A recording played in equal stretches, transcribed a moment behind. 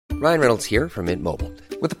Ryan Reynolds here from Mint Mobile.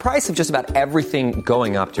 With the price of just about everything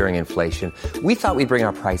going up during inflation, we thought we'd bring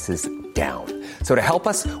our prices down. So to help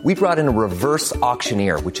us, we brought in a reverse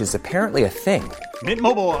auctioneer, which is apparently a thing. Mint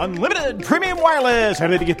Mobile Unlimited Premium Wireless. How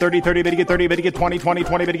to get 30, 30, bit to get 30, bit to get 20, 20,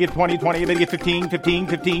 20, bit to get 20, 20, bit to get 15, 15,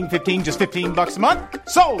 15, 15, just $15 a month?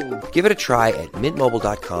 Sold! Give it a try at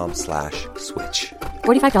mintmobile.com/switch.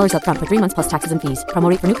 $45 up front for 3 months plus taxes and fees. Promo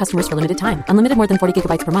rate for new customers for limited time. Unlimited more than 40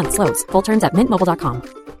 gigabytes per month. Slows full terms at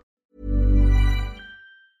mintmobile.com.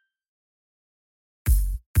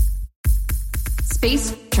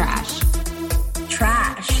 Space trash.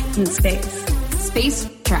 Trash in space. Space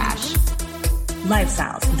trash.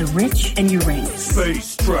 Lifestyles of the rich and Uranus.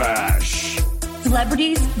 Space trash.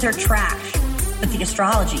 Celebrities, they're trash. But the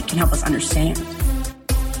astrology can help us understand.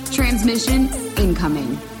 Transmission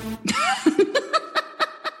incoming.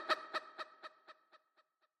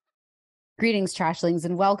 Greetings, Trashlings,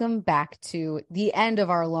 and welcome back to the end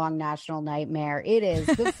of our long national nightmare. It is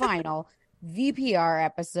the final VPR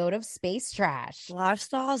episode of Space Trash.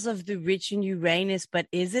 Lifestyles of the rich and Uranus, but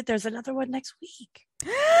is it? There's another one next week.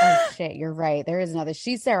 Oh, shit, you're right. There is another.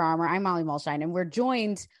 She's Sarah Armour. I'm Molly Mulshine, and we're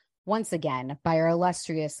joined once again by our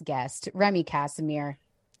illustrious guest, Remy Kassimir.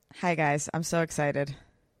 Hi, guys. I'm so excited.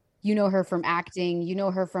 You know her from acting. You know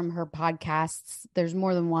her from her podcasts. There's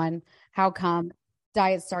more than one. How Come?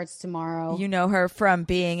 Diet Starts Tomorrow. You know her from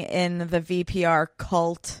being in the VPR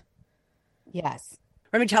cult. Yes.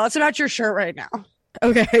 Remy, tell us about your shirt right now.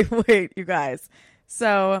 Okay, wait, you guys.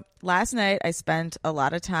 So last night I spent a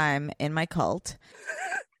lot of time in my cult.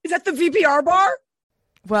 Is that the VPR bar?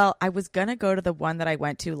 Well, I was going to go to the one that I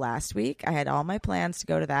went to last week. I had all my plans to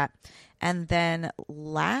go to that. And then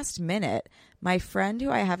last minute, my friend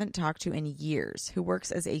who I haven't talked to in years, who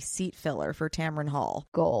works as a seat filler for Tamron Hall.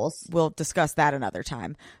 Goals. We'll discuss that another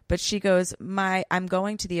time. But she goes, I'm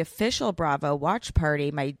going to the official Bravo watch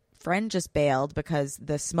party. My friend just bailed because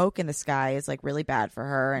the smoke in the sky is like really bad for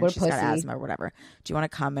her and she's got asthma or whatever. Do you want to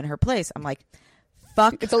come in her place? I'm like,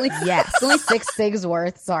 fuck. It's only yes. It's only 6 cigs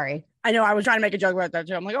worth. Sorry. I know. I was trying to make a joke about that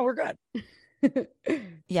too. I'm like, oh, we're good.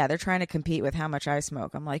 Yeah, they're trying to compete with how much I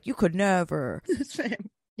smoke. I'm like, you could never.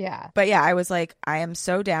 Same. Yeah. But yeah, I was like, I am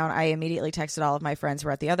so down. I immediately texted all of my friends who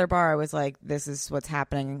were at the other bar. I was like, this is what's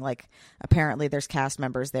happening. Like, apparently there's cast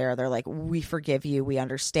members there. They're like, we forgive you. We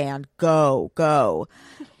understand. Go.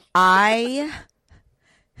 That's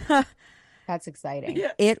exciting.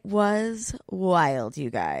 Yeah. It was wild, you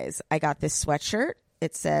guys. I got this sweatshirt.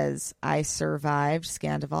 It says, I survived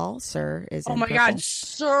Scandival. Sir is in Oh my purple. God,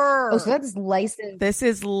 sir. Oh, so that's licensed. This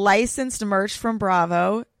is licensed merch from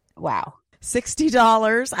Bravo. Wow.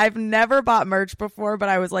 $60. I've never bought merch before, but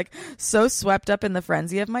I was like so swept up in the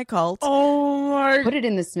frenzy of my cult. Oh my. Put it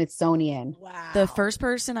in the Smithsonian. Wow. The first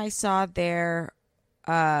person I saw there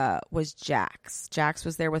was Jax. Jax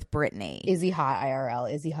was there with Brittany. Is he hot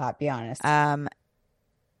IRL? Is he hot? Be honest. I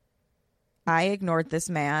ignored this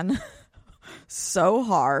man so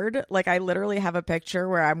hard. Like, I literally have a picture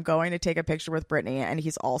where I'm going to take a picture with Brittany and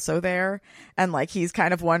he's also there. And like, he's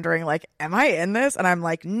kind of wondering, like, am I in this? And I'm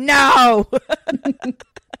like, no.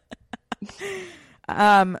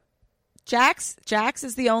 Jax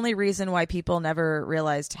is the only reason why people never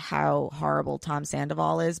realized how horrible Tom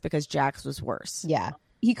Sandoval is, because Jax was worse. Yeah.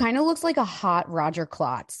 He kind of looks like a hot Roger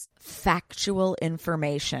Klotz. Factual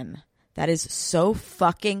information. That is so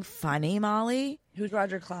fucking funny, Molly. Who's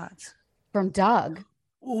Roger Klotz? From Doug.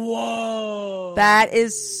 Whoa. That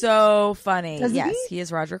is so funny. Does yes, he? he is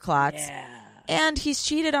Roger Klotz. Yeah. And he's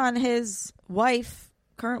cheated on his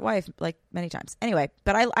current wife, like many times. Anyway,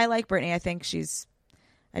 but I like Brittany. I think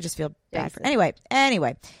I just feel bad for her. Anyway,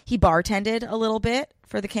 he bartended a little bit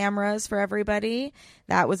for the cameras for everybody.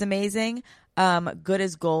 That was amazing. Good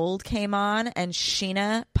as Gold came on and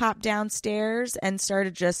Sheena popped downstairs and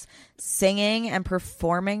started just singing and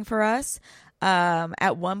performing for us.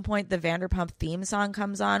 At one point, the Vanderpump theme song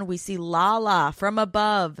comes on. We see Lala from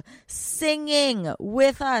above singing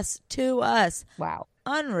with us, to us. Wow.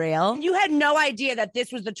 Unreal. You had no idea that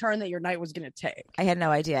this was the turn that your night was going to take. I had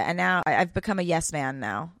no idea. And now I've become a yes man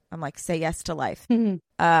now. I'm like, say yes to life. Mhm.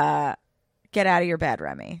 Get out of your bed,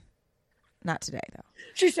 Remy. Not today, though.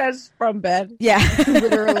 She says from bed. Yeah.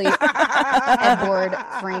 Literally headboard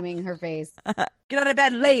framing her face. Get out of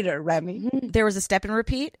bed later, Remy. There was a step and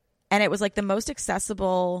repeat, and it was like the most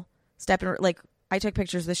accessible step and like I took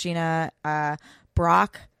pictures with Sheena.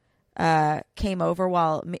 Brock came over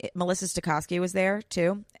while Melissa Stokowski was there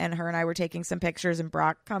too, and her and I were taking some pictures, and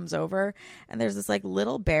Brock comes over, and there's this like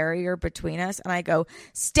little barrier between us, and I go,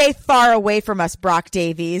 "Stay far away from us, Brock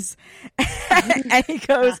Davies." And he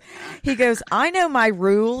goes, "I know my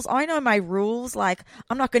rules. Like,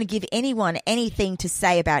 I'm not going to give anyone anything to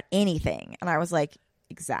say about anything." And I was like,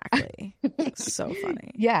 exactly. So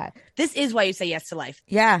funny. Yeah. This is why you say yes to life.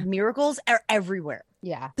 Yeah. Miracles are everywhere.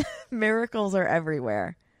 Yeah. Miracles are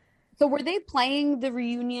everywhere. So were they playing the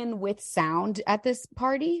reunion with sound at this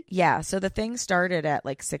party? Yeah. So the thing started at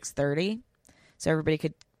like 6:30. So everybody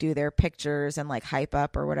could do their pictures and like hype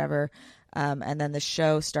up or whatever. And then the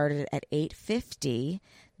show started at 8:50.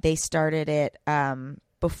 They started it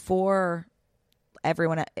before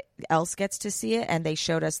everyone else gets to see it. And they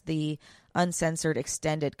showed us the uncensored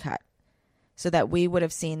extended cut so that we would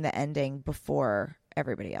have seen the ending before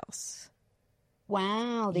everybody else.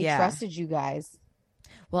 Wow. They trusted you guys.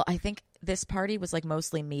 Well, I think this party was like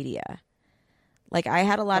mostly media. Like I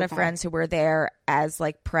had a lot of friends who were there as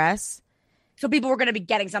like press. So people were going to be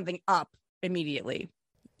getting something up immediately.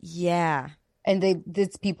 Yeah. And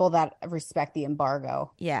it's people that respect the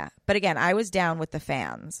embargo. Yeah. But again, I was down with the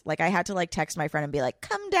fans. Like I had to like text my friend and be like,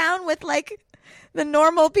 come down with like the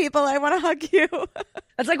normal people. I want to hug you.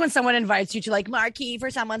 That's like when someone invites you to like marquee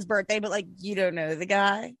for someone's birthday, but like you don't know the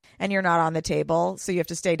guy. And you're not on the table. So you have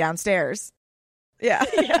to stay downstairs. Yeah.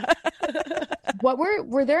 Yeah. What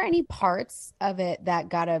were there any parts of it that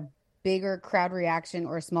got a bigger crowd reaction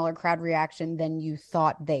or a smaller crowd reaction than you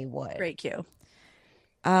thought they would? Great cue.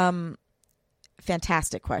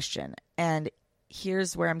 Fantastic question. And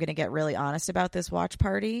here's where I'm going to get really honest about this watch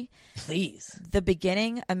party. Please. The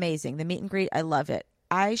beginning, amazing. The meet and greet, I love it.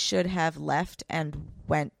 I should have left and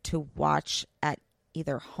went to watch at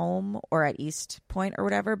either home or at East Point or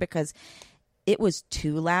whatever, because it was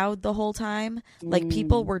too loud the whole time. Like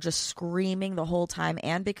people were just screaming the whole time.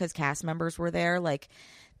 And because cast members were there, like,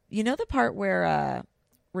 you know, the part where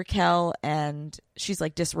Raquel and she's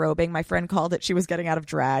like disrobing, my friend called it, she was getting out of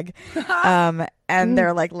drag. And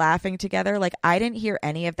they're like laughing together. Like I didn't hear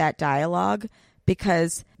any of that dialogue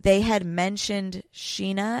because they had mentioned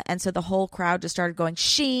Sheena. And so the whole crowd just started going,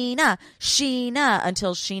 Sheena, Sheena,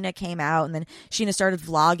 until Sheena came out, and then Sheena started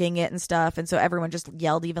vlogging it and stuff. And so everyone just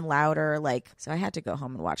yelled even louder. Like, so I had to go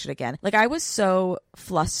home and watch it again. Like I was so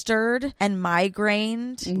flustered and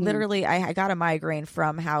migrained. Literally, I got a migraine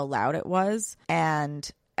from how loud it was. And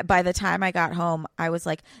by the time I got home, I was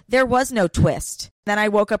like, there was no twist. Then I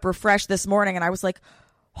woke up refreshed this morning and I was like,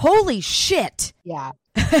 holy shit. Yeah.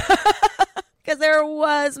 Because there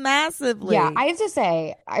was massively. Yeah, I have to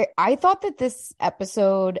say, I thought that this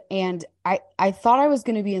episode, and I thought I was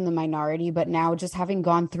going to be in the minority, but now just having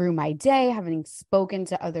gone through my day, having spoken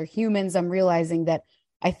to other humans, I'm realizing that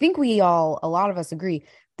I think a lot of us agree,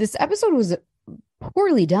 this episode was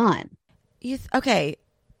poorly done. Okay,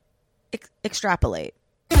 extrapolate.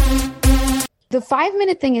 The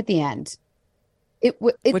 5-minute thing at the end.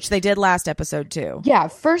 Which they did last episode too. Yeah,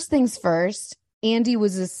 first things first, Andy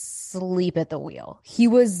was asleep at the wheel. He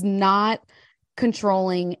was not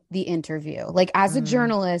controlling the interview. Like as a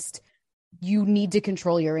journalist, you need to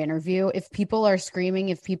control your interview. If people are screaming,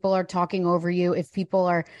 if people are talking over you, if people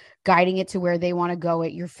are guiding it to where they want to go,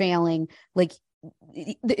 you're failing. Like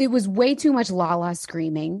it was way too much Lala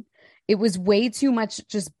screaming. It was way too much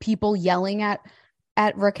just people yelling at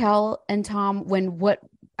Raquel and Tom, when what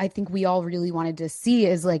I think we all really wanted to see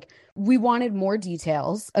is like, we wanted more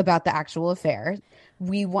details about the actual affair.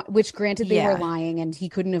 Which granted they were lying and he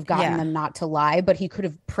couldn't have gotten them not to lie, but he could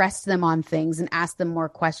have pressed them on things and asked them more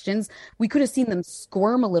questions. We could have seen them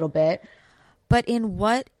squirm a little bit. But in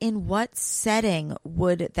what setting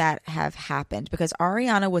would that have happened? Because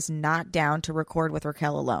Ariana was not down to record with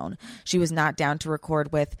Raquel alone. She was not down to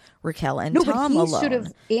record with Raquel and Tom alone. Should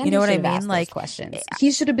have, you know what I mean? Like questions.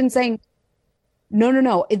 He should have been saying,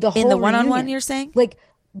 no. The whole in the one-on-one reunion. You're saying? Like,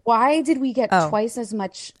 why did we get twice as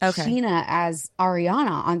much Sheena as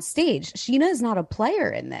Ariana on stage? Sheena is not a player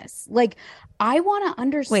in this. Like, I want to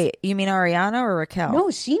understand. Wait, you mean Ariana or Raquel? No,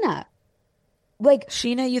 Sheena. Like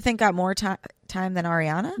Sheena, you think got more time than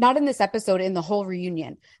Ariana? Not in this episode, in the whole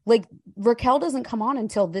reunion. Like Raquel doesn't come on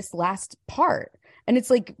until this last part. And it's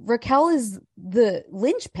like Raquel is the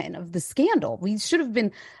linchpin of the scandal. We should have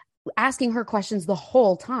been asking her questions the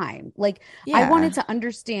whole time. Like I wanted to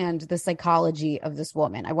understand the psychology of this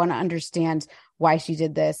woman. I want to understand why she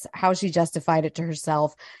did this, how she justified it to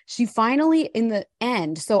herself. She finally, in the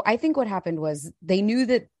end, so I think what happened was they knew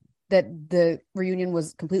that that the reunion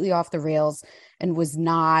was completely off the rails and was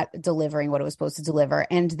not delivering what it was supposed to deliver.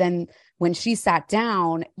 And then when she sat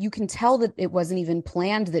down, you can tell that it wasn't even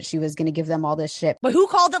planned that she was going to give them all this shit. But who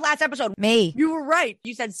called it last episode? Me. You were right.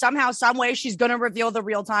 You said somehow, some way she's going to reveal the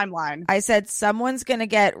real timeline. I said someone's going to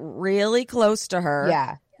get really close to her.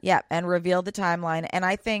 Yeah. Yeah, and reveal the timeline. And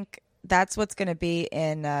I think that's what's going to be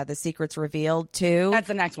in The Secrets Revealed, too. That's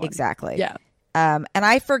the next one. Exactly. Yeah. And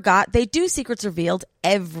I forgot, they do Secrets Revealed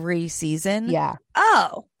every season. Yeah.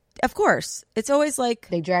 Oh. Of course. It's always like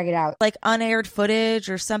they drag it out. Like unaired footage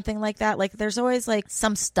or something like that. Like there's always like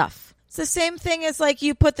some stuff. It's the same thing as like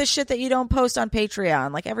you put the shit that you don't post on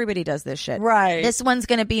Patreon. Like everybody does this shit. Right. This one's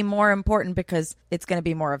going to be more important because it's going to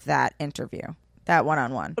be more of that interview. That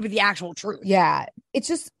one-on-one. It'll be the actual truth. Yeah. It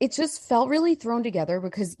just felt really thrown together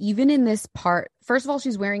because even in this part, first of all,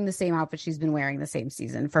 she's wearing the same outfit she's been wearing the same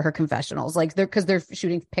season for her confessionals. Like because they're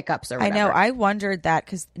shooting pickups or whatever. I know. I wondered that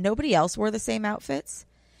because nobody else wore the same outfits.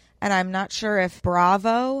 And I'm not sure if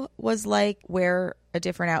Bravo was like wear a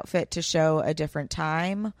different outfit to show a different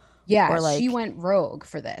time. Yeah, or like, she went rogue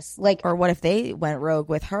for this. Like, or what if they went rogue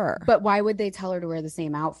with her? But why would they tell her to wear the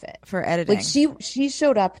same outfit for editing? Like she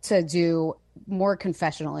showed up to do more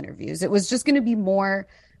confessional interviews. It was just going to be more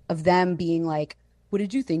of them being like, "What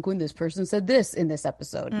did you think when this person said this in this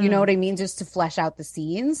episode?" You know what I mean? Just to flesh out the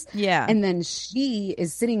scenes. Yeah. And then she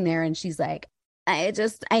is sitting there and she's like, I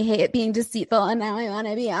hate being deceitful and now I want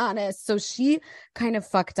to be honest. So she kind of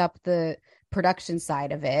fucked up the production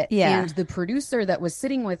side of it. Yeah. And the producer that was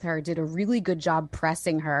sitting with her did a really good job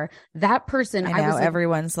pressing her. That person, I know,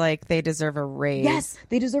 everyone's like, they deserve a raise. Yes,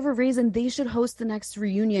 they deserve a raise and they should host the next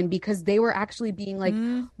reunion because they were actually being like,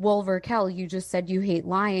 well, Raquel, you just said you hate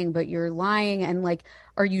lying, but you're lying. And like,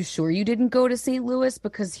 are you sure you didn't go to St. Louis?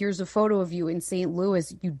 Because here's a photo of you in St.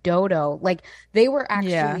 Louis, you dodo. Like they were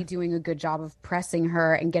actually doing a good job of pressing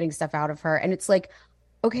her and getting stuff out of her. And it's like,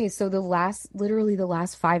 okay, so literally the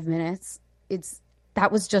last 5 minutes,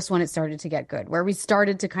 that was just when it started to get good, where we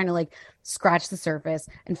started to kind of like scratch the surface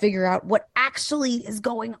and figure out what actually is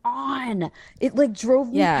going on. It like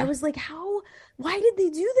drove me. I was like, why did they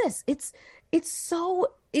do this? It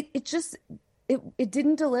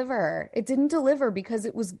didn't deliver. It didn't deliver because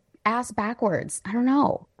it was ass backwards. I don't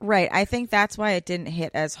know. Right. I think that's why it didn't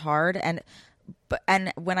hit as hard. And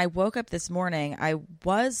when I woke up this morning, I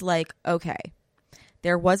was like, okay,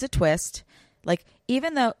 there was a twist. Like,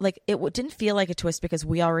 even though like it didn't feel like a twist because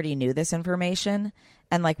we already knew this information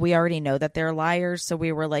and like we already know that they're liars. So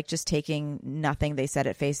we were like just taking nothing they said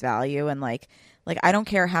at face value. And like I don't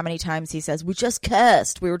care how many times he says, we just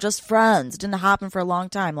kissed. We were just friends. Didn't happen for a long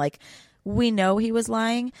time. Like, we know he was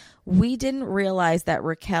lying. We didn't realize that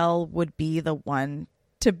Raquel would be the one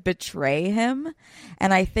to betray him.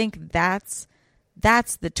 And I think that's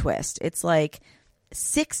the twist. It's like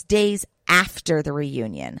 6 days after the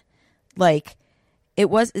reunion. Like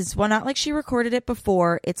it's not like she recorded it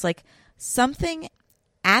before. It's like something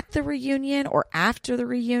at the reunion or after the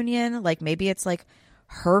reunion. Like maybe it's like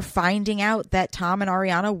her finding out that Tom and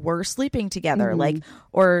Ariana were sleeping together. Like,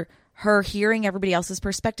 or her hearing everybody else's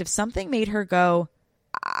perspective. Something made her go,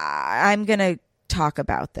 I'm going to talk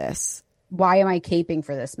about this. Why am I caping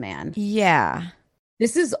for this man? Yeah.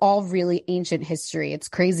 This is all really ancient history. It's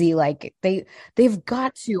crazy. Like they've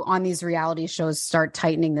got to, on these reality shows, start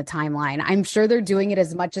tightening the timeline. I'm sure they're doing it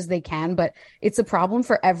as much as they can, but it's a problem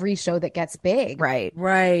for every show that gets big. Right.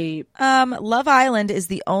 Right. Love Island is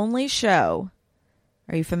the only show.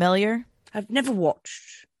 Are you familiar? I've never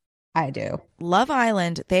watched. I do. Love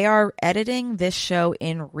Island, they are editing this show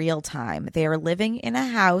in real time. They are living in a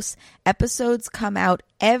house. Episodes come out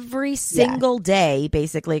every single day,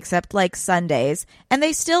 basically, except like Sundays. And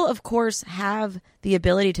they still, of course, have the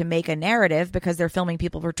ability to make a narrative because they're filming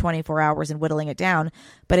people for 24 hours and whittling it down.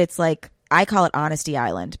 But it's like, I call it Honesty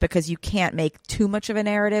Island because you can't make too much of a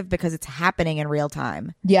narrative because it's happening in real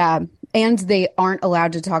time. Yeah. And they aren't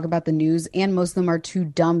allowed to talk about the news. And most of them are too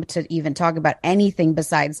dumb to even talk about anything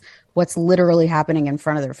besides what's literally happening in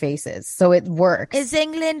front of their faces. So it works. Is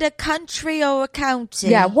England a country or a county?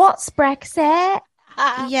 Yeah. What's Brexit?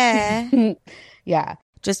 Yeah. Yeah.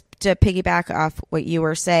 Just to piggyback off what you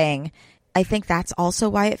were saying, I think that's also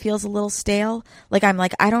why it feels a little stale. Like, I'm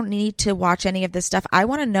like, I don't need to watch any of this stuff. I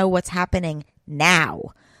want to know what's happening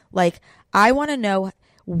now. Like, I want to know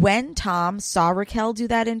when Tom saw Raquel do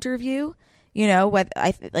that interview, you know,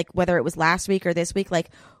 whether it was last week or this week, like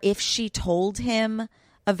if she told him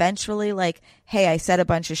eventually, like, hey, I said a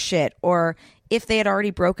bunch of shit, or if they had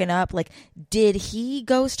already broken up, like, did he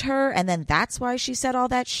ghost her? And then that's why she said all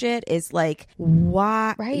that shit is like,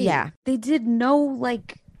 why? Right. Yeah. They did no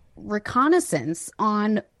like reconnaissance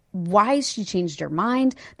on why she changed her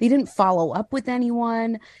mind. They didn't follow up with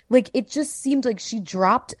anyone. Like, it just seemed like she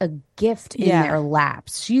dropped a gift in their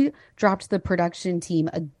laps. She dropped the production team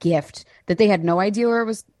a gift that they had no idea where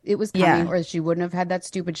it was coming, or she wouldn't have had that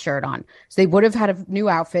stupid shirt on. So they would have had a new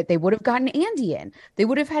outfit. They would have gotten Andy in. They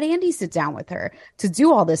would have had Andy sit down with her to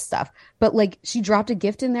do all this stuff. But like, she dropped a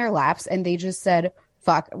gift in their laps and they just said,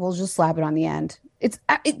 fuck, we'll just slap it on the end.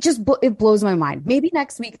 It blows my mind. Maybe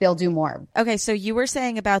next week they'll do more. Okay, so you were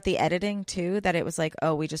saying about the editing too, that it was like,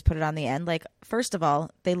 oh, we just put it on the end. Like, first of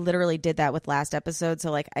all, they literally did that with last episode.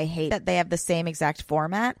 So like, I hate that they have the same exact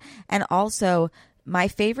format. And also, my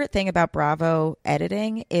favorite thing about Bravo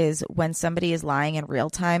editing is when somebody is lying in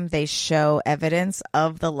real time, they show evidence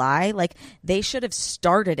of the lie. Like, they should have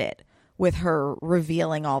started it with her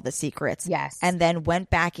revealing all the secrets. Yes. And then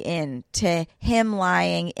went back in to him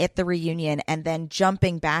lying at the reunion and then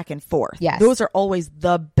jumping back and forth. Yes. Those are always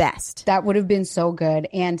the best. That would have been so good.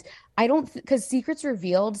 And I don't, because Secrets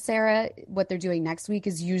Revealed, Sarah, what they're doing next week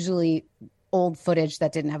is usually old footage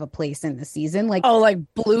that didn't have a place in the season. Like, oh, like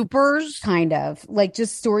bloopers? Kind of. Like,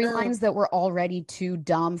 just storylines that were already too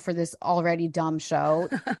dumb for this already dumb show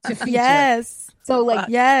to feature. Yes. So like,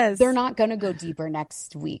 yes, they're not going to go deeper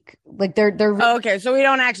next week. Like, they're okay. So we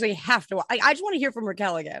don't actually have to. I just want to hear from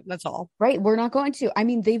Raquel again. That's all. Right. We're not going to. I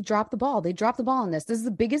mean, they've dropped the ball. They dropped the ball on this. This is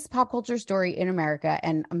the biggest pop culture story in America.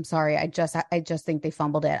 And I'm sorry. I just think they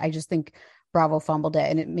fumbled it. I just think Bravo fumbled it.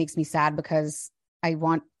 And it makes me sad because I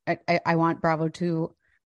want Bravo to.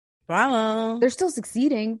 Bravo. They're still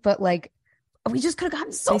succeeding, but like, we just could have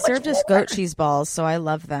gotten so much They served more. us goat cheese balls, so I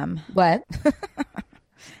love them. What?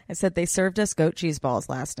 I said they served us goat cheese balls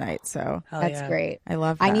last night, so that's great. I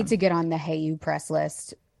love them. I need to get on the Hey You press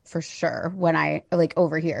list for sure when I like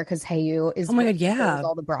over here, because Hey You is, oh my God, yeah,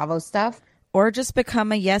 all the Bravo stuff. Or just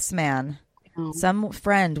become a yes man. Some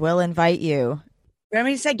friend will invite you.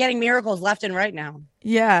 Remy said getting miracles left and right now.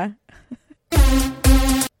 Yeah.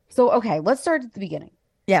 So, okay, let's start at the beginning.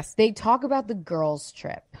 Yes. They talk about the girls'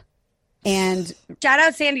 trip. And shout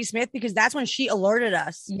out Sandy Smith, because that's when she alerted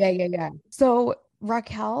us. Yeah. So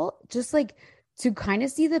Raquel, just like to kind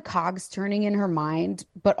of see the cogs turning in her mind,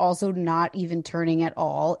 but also not even turning at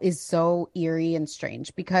all, is so eerie and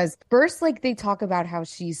strange. Because first, like, they talk about how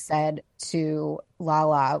she said to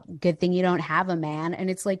Lala, good thing you don't have a man. And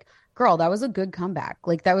it's like, girl, that was a good comeback.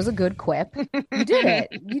 Like, that was a good quip. You did it.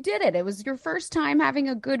 You did it. It was your first time having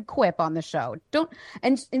a good quip on the show.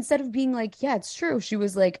 And instead of being like, yeah, it's true, she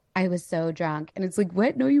was like, I was so drunk. And it's like,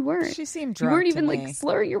 what? No, you weren't. She seemed drunk. You weren't even like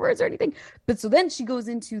slurring your words or anything. But so then she goes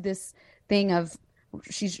into this thing of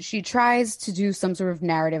she tries to do some sort of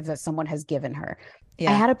narrative that someone has given her.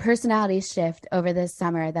 Yeah. I had a personality shift over this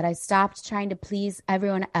summer that I stopped trying to please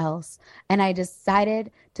everyone else, and I decided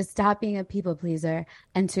to stop being a people pleaser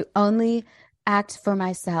and to only act for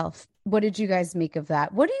myself. What did you guys make of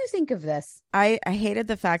that? What do you think of this? I hated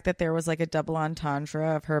the fact that there was like a double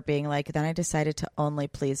entendre of her being like, then I decided to only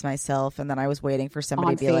please myself, and then I was waiting for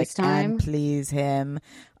somebody to be like, and please him.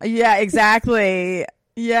 Yeah, exactly.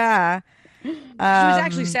 Yeah. She was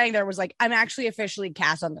actually saying there was like, I'm actually officially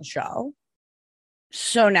cast on the show,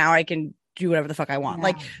 so now I can do whatever the fuck I want. Yeah.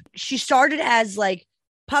 Like, she started as like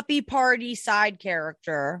puppy party side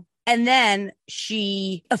character, and then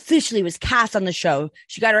she officially was cast on the show.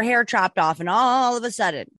 She got her hair chopped off, and all of a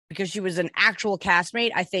sudden, because she was an actual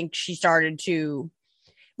castmate, I think she started to,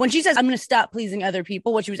 when she says, I'm going to stop pleasing other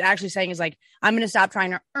people, what she was actually saying is like, I'm going to stop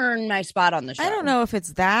trying to earn my spot on the show. I don't know if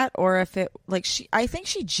it's that, or if it, like, I think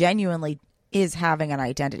she genuinely is having an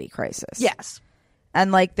identity crisis. Yes.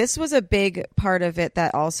 And like, this was a big part of it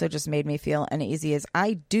that also just made me feel uneasy, is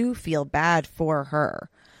I do feel bad for her.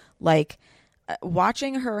 Like,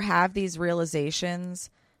 watching her have these realizations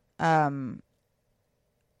that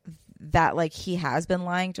like he has been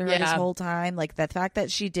lying to her this whole time. Like, the fact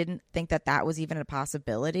that she didn't think that that was even a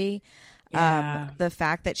possibility. The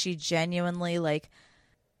fact that she genuinely, like,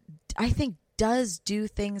 I think does do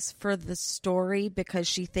things for the story because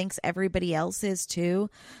she thinks everybody else is too.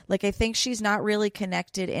 Like, I think she's not really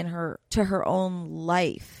connected to her own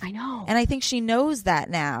life. I know. And I think she knows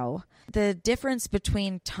that now. The difference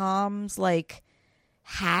between Tom's like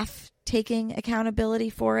half taking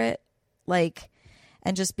accountability for it, like,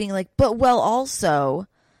 and just being like, but well, also,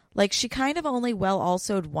 like, she kind of only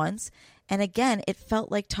also'd once. And again, it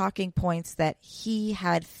felt like talking points that he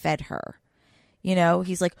had fed her. You know,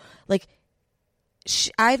 he's like,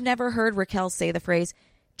 I've never heard Raquel say the phrase,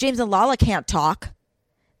 James and Lala can't talk.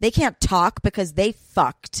 They can't talk because they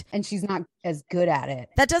fucked. And she's not as good at it.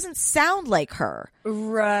 That doesn't sound like her.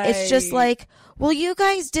 Right. It's just like, well, you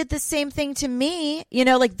guys did the same thing to me. You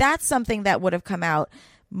know, like, that's something that would have come out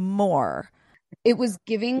more. It was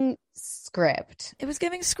giving script. It was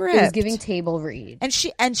giving script. It was giving table read.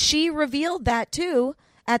 And she revealed that too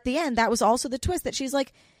at the end. That was also the twist, that she's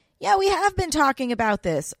like, yeah, we have been talking about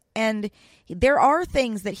this. And there are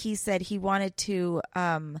things that he said he wanted to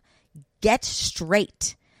get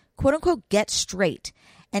straight, quote unquote, get straight.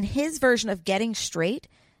 And his version of getting straight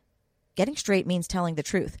means telling the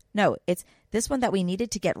truth. No, it's this one that we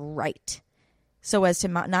needed to get right so as to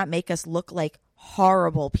not make us look like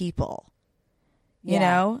horrible people. You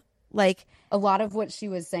know, like a lot of what she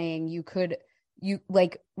was saying, you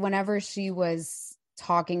like whenever she was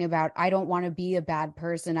talking about, I don't want to be a bad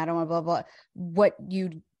person, I don't want blah, blah, what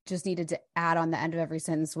you just needed to add on the end of every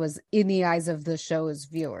sentence was in the eyes of the show's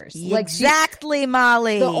viewers. Exactly,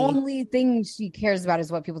 Molly. The only thing she cares about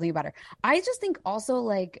is what people think about her. I just think also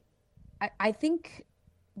like, I think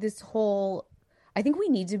I think we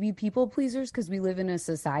need to be people pleasers because we live in a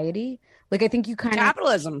society. Like I think you kind of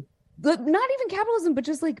capitalism. Not even capitalism, but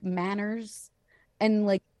just like manners and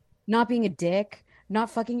like not being a dick, not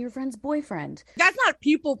fucking your friend's boyfriend. That's not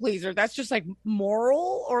people pleaser. That's just like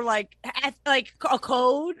moral or like a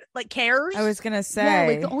code, like cares. I was going to say. Yeah,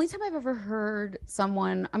 like the only time I've ever heard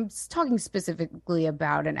someone, I'm talking specifically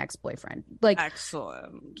about an ex-boyfriend. Like,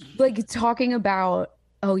 excellent. Like talking about,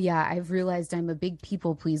 oh yeah, I've realized I'm a big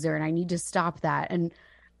people pleaser and I need to stop that. And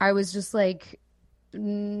I was just like,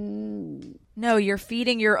 no, you're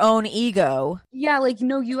feeding your own ego. Yeah, like,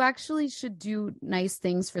 no, you actually should do nice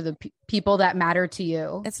things for the people that matter to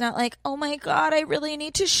you. It's not like, oh my God, I really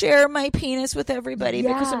need to share my penis with everybody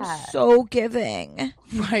because I'm so giving.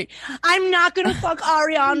 Right. I'm not going to fuck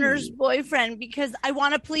Ariana's boyfriend because I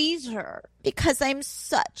want to please her. Because I'm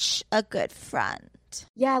such a good friend.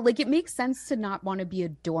 Yeah, like it makes sense to not want to be a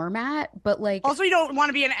doormat, but like also you don't want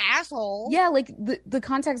to be an asshole. Yeah, like the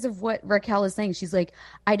context of what Raquel is saying, she's like,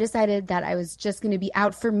 I decided that I was just going to be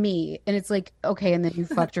out for me, and it's like, okay, and then you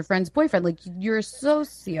fucked your friend's boyfriend. Like you're a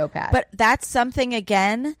sociopath. But that's something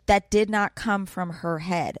again that did not come from her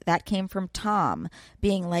head. That came from Tom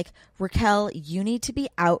being like, Raquel, you need to be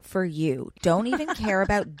out for you. Don't even care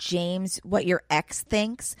about James, what your ex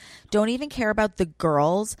thinks. Don't even care about the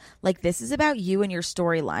girls. Like this is about you and your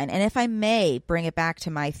storyline. And if I may bring it back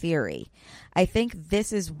to my theory, I think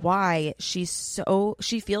this is why she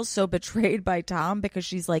feels so betrayed by Tom, because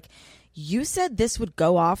she's like, you said this would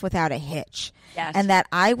go off without a hitch. Yes. And that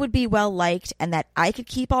I would be well liked and that I could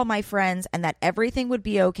keep all my friends and that everything would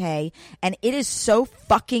be okay. And it is so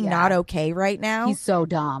fucking not okay right now. He's so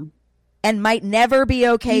dumb. And might never be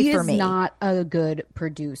okay for me. He is not a good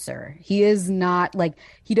producer. He is not, like,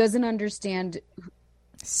 he doesn't understand.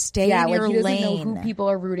 Stay in your he doesn't lane. know who people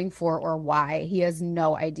are rooting for or why. He has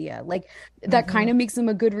no idea. Like, that kind of makes him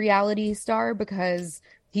a good reality star because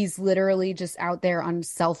he's literally just out there on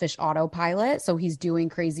selfish autopilot. So he's doing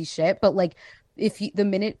crazy shit. But like, the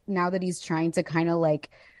minute now that he's trying to kind of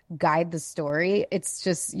like guide the story, it's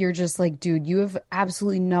just, you're just like, dude, you have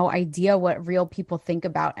absolutely no idea what real people think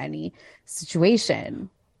about any situation.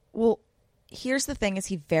 Well, here's the thing is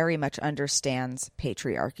he very much understands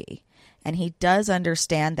patriarchy. And he does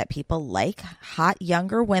understand that people like hot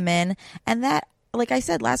younger women, and that, like I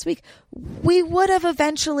said last week, we would have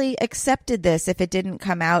eventually accepted this if it didn't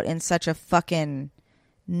come out in such a fucking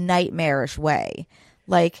nightmarish way.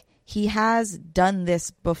 Like, he has done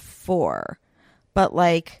this before, but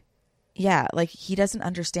like, yeah, like he doesn't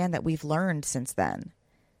understand that we've learned since then.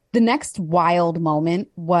 The next wild moment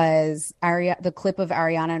was the clip of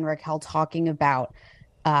Ariana and Raquel talking about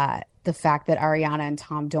the fact that Ariana and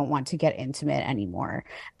Tom don't want to get intimate anymore.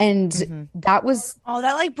 And that was... Oh,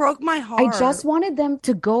 that like broke my heart. I just wanted them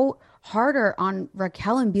to go harder on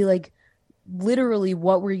Raquel and be like, literally,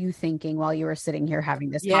 what were you thinking while you were sitting here having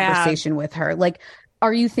this conversation with her? Like,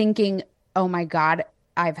 are you thinking, oh my God,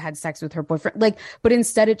 I've had sex with her boyfriend? Like, but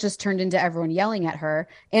instead it just turned into everyone yelling at her.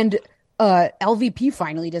 And LVP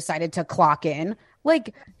finally decided to clock in.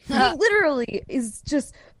 Like, he literally is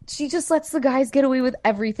just... She just lets the guys get away with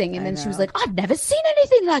everything. And then she was like, I've never seen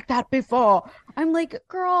anything like that before. I'm like,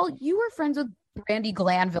 girl, you were friends with Brandi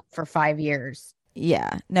Glanville for 5 years.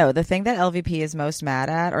 Yeah. No, the thing that LVP is most mad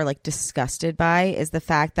at or like disgusted by is the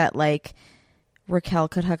fact that like Raquel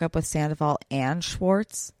could hook up with Sandoval and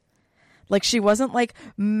Schwartz. Like she wasn't like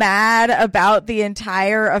mad about the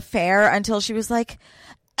entire affair until she was like,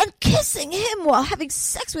 and kissing him while having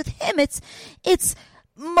sex with him. It's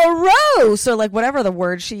morose, or like whatever the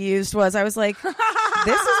word she used was. I was like, this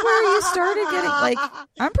is where you started getting like,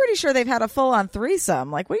 I'm pretty sure they've had a full-on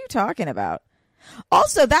threesome. Like, what are you talking about?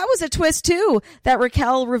 Also, that was a twist too, that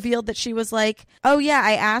Raquel revealed that she was like, oh yeah,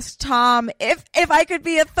 I asked Tom if I could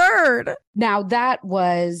be a third. Now that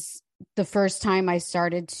was the first time I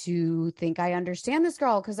started to think I understand this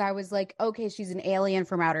girl, because I was like, okay, she's an alien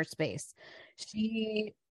from outer space.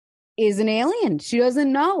 She is an alien. She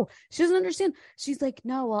doesn't know. She doesn't understand. She's like,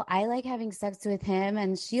 no, well, I like having sex with him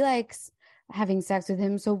and she likes having sex with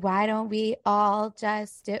him. So why don't we all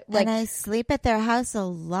just do like, and I sleep at their house a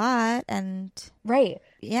lot and right.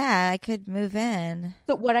 Yeah, I could move in.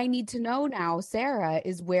 So what I need to know now, Sarah,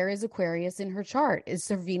 is where is Aquarius in her chart? Is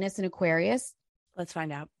her Venus in Aquarius? Let's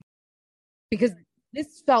find out. Because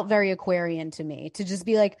this felt very Aquarian to me, to just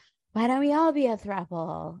be like, why don't we all be a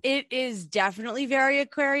throuple? It is definitely very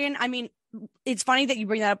Aquarian. I mean, it's funny that you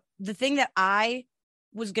bring that up. The thing that I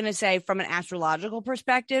was going to say from an astrological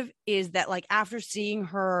perspective is that, like, after seeing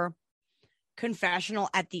her confessional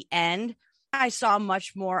at the end, I saw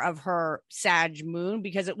much more of her Sag moon,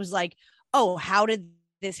 because it was like, oh, how did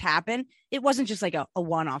this happen? It wasn't just like a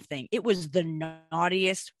one-off thing. It was the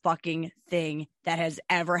naughtiest fucking thing that has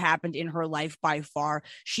ever happened in her life by far.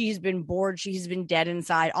 She's been bored. She's been dead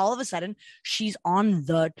inside. All of a sudden, she's on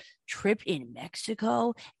the trip in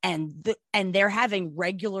Mexico, and they're having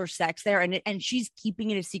regular sex there, and she's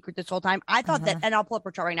keeping it a secret this whole time. I thought that, and I'll pull up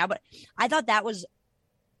her chart right now, but I thought that was,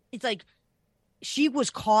 it's like she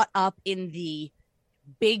was caught up in the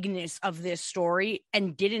bigness of this story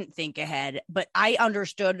and didn't think ahead. But I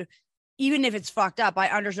understood, even if it's fucked up, I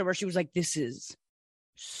understood where she was like, this is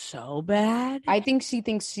so bad. I think she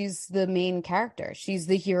thinks she's the main character. She's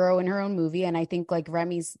the hero in her own movie. And I think, like,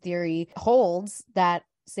 Remy's theory holds, that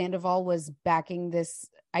Sandoval was backing this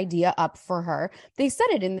idea up for her. They said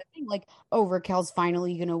it in the thing, like, oh, Raquel's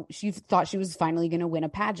finally she thought she was finally gonna win a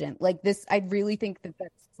pageant. Like this, I really think that's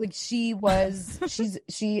like, she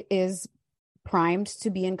is primed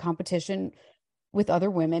to be in competition with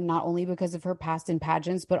other women, not only because of her past in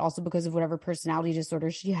pageants, but also because of whatever personality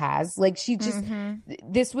disorder she has. Like, she just,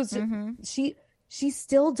 this was, she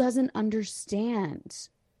still doesn't understand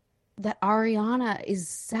that Ariana is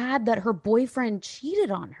sad that her boyfriend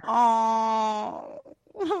cheated on her. Oh,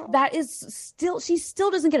 that is still, she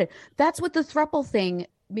still doesn't get it. That's what the throuple thing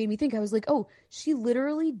made me think. I was like, oh, she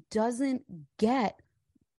literally doesn't get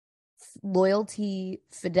loyalty,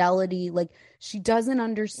 fidelity. Like, she doesn't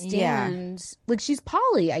understand. Like, she's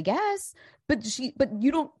poly, I guess, but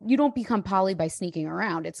you don't become poly by sneaking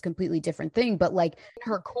around. It's a completely different thing. But like,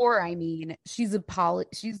 in her core, I mean, she's a poly.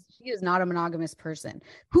 She is not a monogamous person.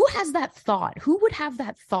 Who has that thought? Who would have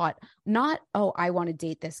that thought? Not, oh, I want to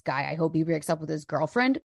date this guy, I hope he breaks up with his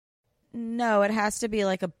girlfriend. No, it has to be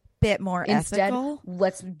like a bit more Instead, ethical.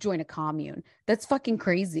 let's join a commune. That's fucking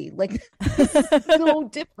crazy. Like, this is so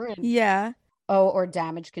different. Yeah. Oh, or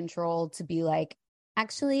damage control, to be like,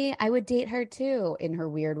 actually, I would date her too, in her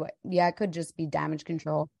weird way. Yeah, it could just be damage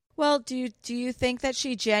control. Well, do you think that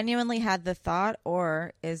she genuinely had the thought,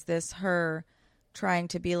 or is this her trying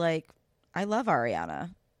to be like, I love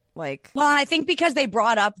Ariana? Like, well, I think because they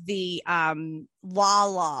brought up the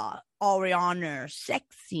Lala Ariana sex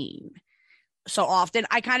scene so often,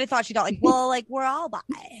 I kind of thought she thought, like, well, like, we're all bi.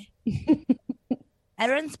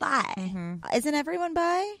 Everyone's bi. Isn't everyone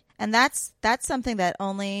bi? And that's something that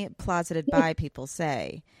only closeted bi people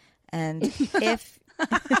say. And if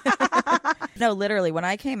no, literally, when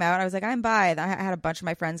I came out, I was like, I'm bi. I had a bunch of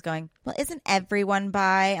my friends going, well, isn't everyone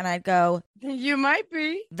bi? And I'd go, you might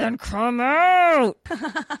be. Then come out.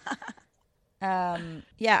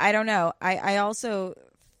 Yeah, I don't know. I also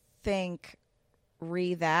think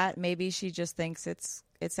that maybe she just thinks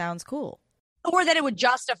it sounds cool. Or that it would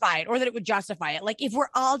justify it. Like, if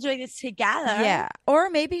we're all doing this together. Yeah.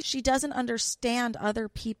 Or maybe she doesn't understand other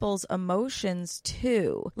people's emotions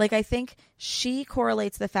too. Like, I think she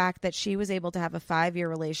correlates the fact that she was able to have a 5-year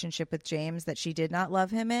relationship with James that she did not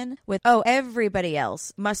love him in with, oh, everybody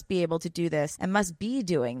else must be able to do this and must be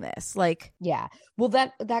doing this. Like, yeah. Well,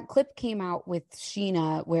 that clip came out with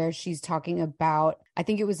Sheena where she's talking about, I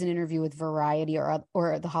think it was an interview with Variety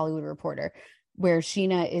or the Hollywood Reporter, where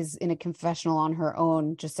Sheena is in a confessional on her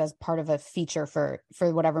own, just as part of a feature for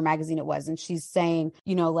whatever magazine it was. And she's saying,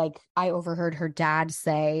 like, I overheard her dad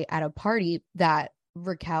say at a party that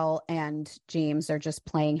Raquel and James are just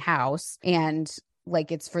playing house, and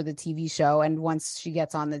like, it's for the TV show. And once she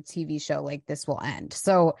gets on the TV show, like, this will end.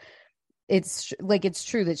 So it's like, it's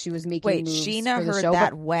true that she was making moves Sheena for the heard show,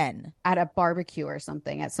 that when? At a barbecue or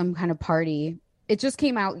something, at some kind of party. It just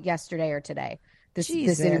came out yesterday or today. This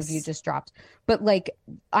interview just dropped. But like,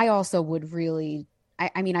 I also would really,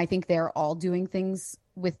 I mean, I think they're all doing things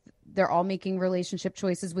they're all making relationship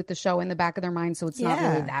choices with the show in the back of their mind. So it's not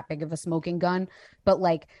really that big of a smoking gun. But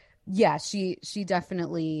like, yeah, she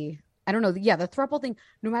definitely, I don't know. Yeah, the throuple thing,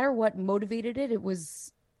 no matter what motivated it, it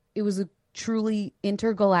was a truly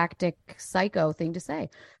intergalactic psycho thing to say.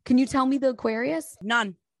 Can you tell me the Aquarius?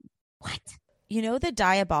 None. What? You know the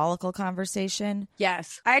diabolical conversation?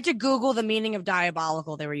 Yes. I had to Google the meaning of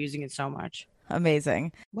diabolical. They were using it so much.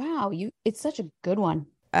 Amazing. Wow, it's such a good one.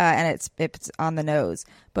 And it's on the nose.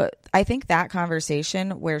 But I think that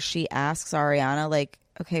conversation where she asks Ariana, like,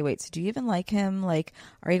 okay, wait, so do you even like him? Like,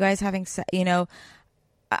 are you guys having sex? You know,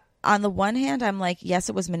 on the one hand, I'm like, yes,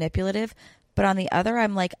 it was manipulative. But on the other,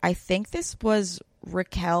 I'm like, I think this was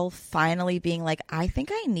Raquel finally being like, I think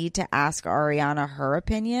I need to ask Ariana her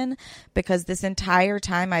opinion, because this entire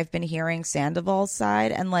time I've been hearing Sandoval's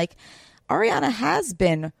side, and like Ariana has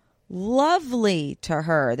been lovely to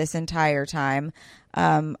her this entire time.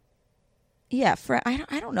 I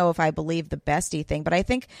don't know if I believe the bestie thing, but I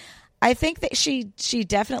think that she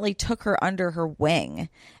definitely took her under her wing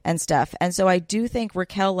and stuff. And so I do think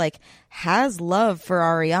Raquel like has love for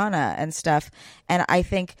Ariana and stuff. And I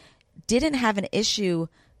think didn't have an issue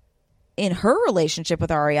in her relationship with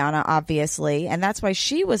Ariana, obviously. And that's why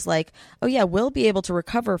she was like, oh yeah, we'll be able to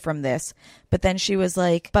recover from this. But then she was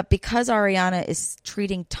like, but because Ariana is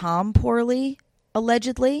treating Tom poorly,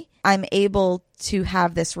 allegedly, I'm able to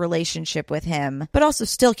have this relationship with him, but also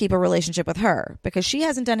still keep a relationship with her because she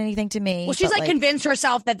hasn't done anything to me. Well, she's like convinced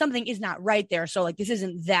herself that something is not right there. So like, this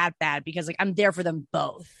isn't that bad because like I'm there for them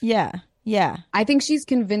both. Yeah. Yeah. I think she's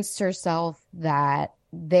convinced herself that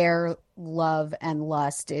their love and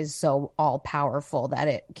lust is so all powerful that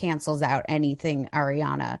it cancels out anything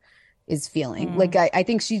Ariana is feeling. Like, I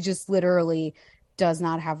think she just literally does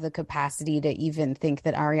not have the capacity to even think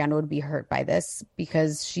that Ariana would be hurt by this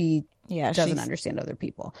because she doesn't understand other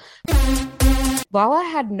people. Lala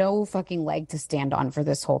had no fucking leg to stand on for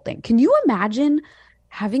this whole thing. Can you imagine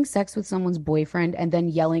having sex with someone's boyfriend and then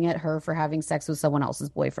yelling at her for having sex with someone else's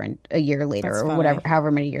boyfriend a year later or whatever,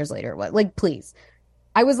 however many years later? What? Like, please.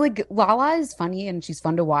 I was like, Lala is funny and she's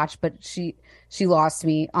fun to watch, but she lost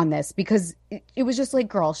me on this because it was just like,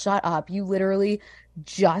 girl, shut up. You literally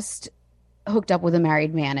just hooked up with a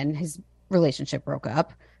married man and his relationship broke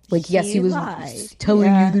up. Like, yes, he was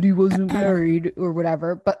telling you that he wasn't married or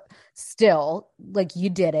whatever, but still, like, you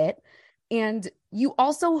did it. And you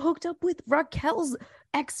also hooked up with Raquel's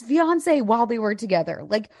ex-fiance while they were together.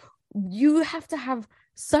 Like, you have to have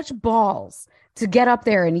such balls to get up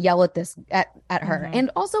there and yell at this at her. And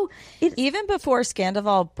also, even before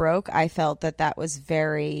Scandoval broke, I felt that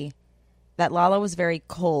Lala was very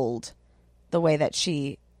cold the way that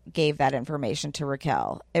she gave that information to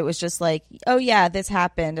Raquel. It was just like, oh yeah, this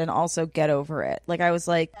happened and also get over it. Like, I was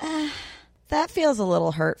like, that feels a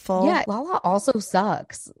little hurtful. Yeah, Lala also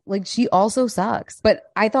sucks. Like, she also sucks.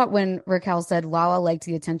 But I thought when Raquel said Lala liked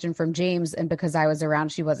the attention from James and because I was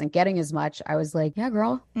around, she wasn't getting as much, I was like, yeah,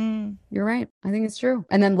 girl, you're right. I think it's true.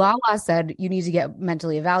 And then Lala said, you need to get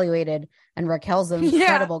mentally evaluated. And Raquel's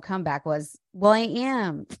incredible comeback was, well, I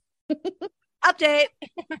am. Update.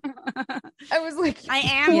 I was like, I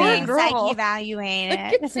am being psych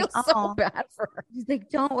evaluated. I feel so bad for her. She's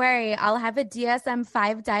like, don't worry, I'll have a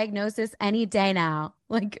DSM-5 diagnosis any day now.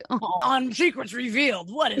 Like, on Secrets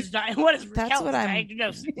Revealed, what is That's Raquel's what I'm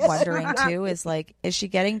diagnosis? wondering too, is like, is she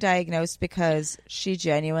getting diagnosed because she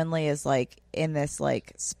genuinely is like in this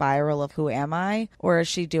like spiral of who am I, or is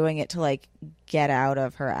she doing it to like get out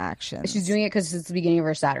of her actions? She's doing it because it's the beginning of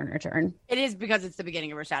her Saturn return. It is because it's the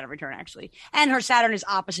beginning of her Saturn return, actually, and her Saturn is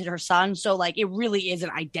opposite her sun, so like it really is an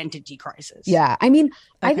identity crisis. Yeah, I mean,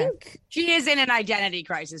 I think she is in an identity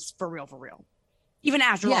crisis for real, even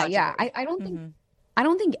astrologically. Yeah. I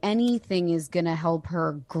don't think anything is going to help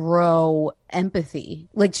her grow empathy.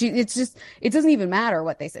 Like, it doesn't even matter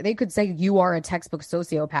what they say. They could say you are a textbook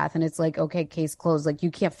sociopath and it's like, okay, case closed. Like, you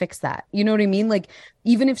can't fix that. You know what I mean? Like,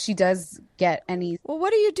 even if she does get any. Well,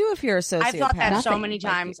 what do you do if you're a sociopath? I've thought that so many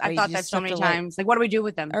times. Like, Like, what do we do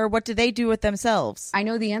with them? Or what do they do with themselves? I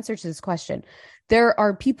know the answer to this question. There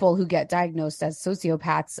are people who get diagnosed as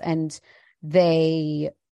sociopaths and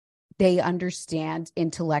they understand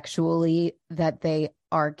intellectually that they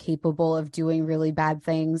are capable of doing really bad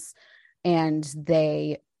things and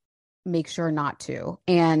they make sure not to.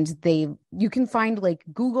 And you can find, like,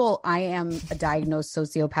 Google, I am a diagnosed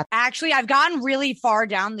sociopath. Actually, I've gotten really far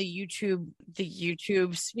down the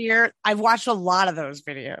YouTube sphere. I've watched a lot of those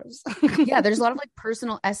videos. Yeah, there's a lot of like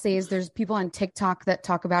personal essays. There's people on TikTok that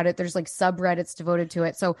talk about it. There's like subreddits devoted to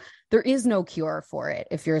it. So there is no cure for it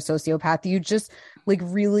if you're a sociopath. You just, like,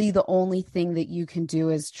 really the only thing that you can do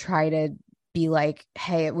is try to be like,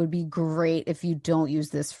 hey, it would be great if you don't use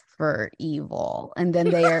this for evil. And then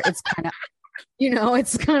it's kind of,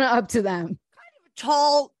 it's kind of up to them. Kind of a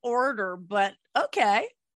tall order, but okay.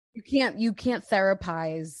 You can't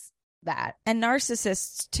therapize that. And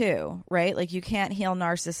narcissists too, right? Like you can't heal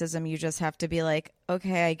narcissism. You just have to be like,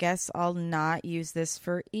 okay, I guess I'll not use this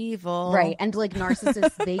for evil. Right. And like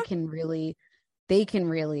narcissists, they can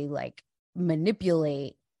really like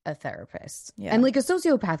manipulate a therapist. Yeah. And like a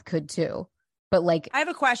sociopath could too. But like, I have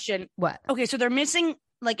a question. What? Okay, so they're missing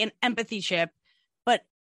like an empathy chip, but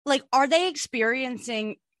like, are they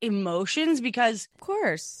experiencing emotions? Because, of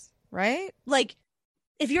course, right? Like,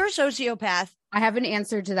 if you're a sociopath, I have an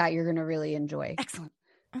answer to that you're going to really enjoy. Excellent.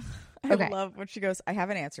 I love when she goes, I have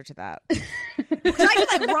an answer to that. I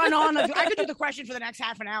could like run on. I could do the question for the next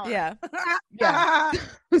half an hour. Yeah. Yeah.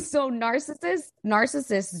 So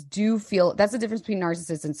narcissists do feel, that's the difference between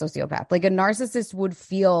narcissist and sociopath. Like a narcissist would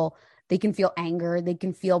feel, they can feel anger, they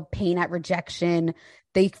can feel pain at rejection,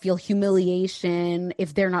 they feel humiliation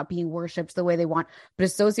if they're not being worshipped the way they want. But a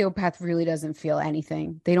sociopath really doesn't feel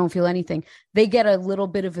anything. They don't feel anything. They get a little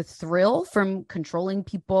bit of a thrill from controlling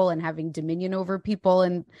people and having dominion over people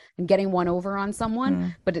and getting one over on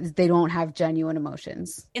someone, but they don't have genuine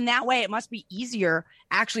emotions. In that way, it must be easier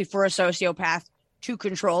actually for a sociopath to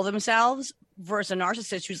control themselves versus a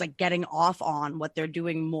narcissist who's like getting off on what they're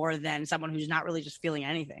doing more than someone who's not really just feeling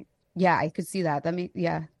anything. Yeah, I could see that.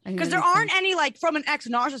 Because there aren't any, like, from an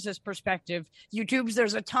ex-narcissist perspective, YouTube's,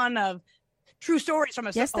 there's a ton of true stories from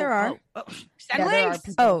a... Yes, there are. Send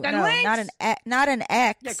links. Oh, Send no, links. not an ex,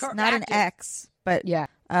 not an ex, but yeah.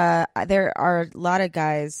 There are a lot of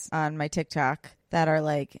guys on my TikTok that are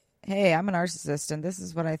like, hey, I'm a narcissist and this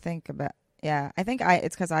is what I think about. Yeah, I think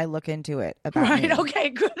it's because I look into it about Right, me. okay,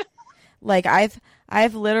 good. Like,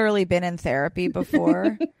 I've literally been in therapy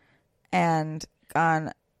before and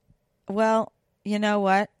gone... Well, you know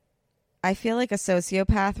what? I feel like a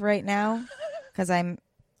sociopath right now because I'm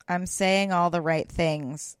saying all the right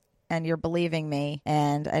things and you're believing me,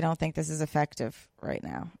 and I don't think this is effective right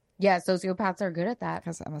now. Yeah, sociopaths are good at that.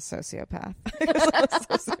 Because I'm a sociopath.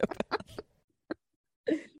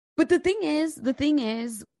 But the thing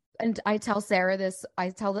is, and I tell Sarah this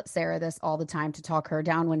all the time to talk her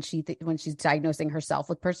down when she's diagnosing herself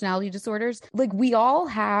with personality disorders. Like we all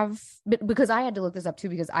have, because I had to look this up too,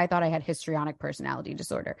 because I thought I had histrionic personality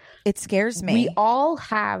disorder. It scares me. We all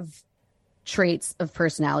have traits of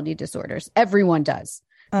personality disorders. Everyone does.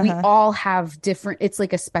 We all have different, it's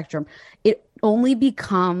like a spectrum. It only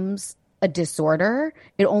becomes a disorder.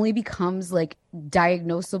 It only becomes like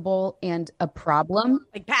diagnosable and a problem,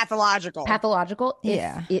 like pathological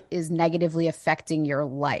if it is negatively affecting your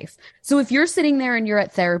life. So if you're sitting there and you're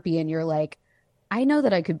at therapy and you're like, I know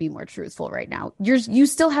that I could be more truthful right now. You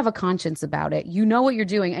still have a conscience about it. You know what you're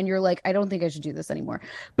doing. And you're like, I don't think I should do this anymore.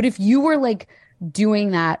 But if you were like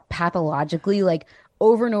doing that pathologically, like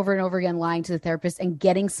over and over and over again, lying to the therapist and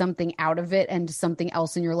getting something out of it, and something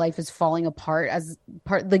else in your life is falling apart as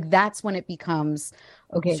part, like that's when it becomes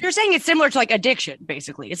okay. So you're saying it's similar to like addiction,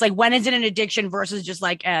 basically. It's like, when is it an addiction versus just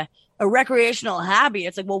like a recreational hobby?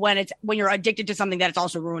 It's like, well, when you're addicted to something that it's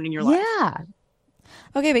also ruining your life. Yeah.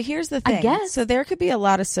 Okay, but here's the thing. I guess. So there could be a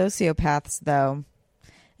lot of sociopaths, though.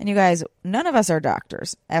 And you guys, none of us are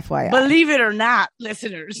doctors, FYI. Believe it or not,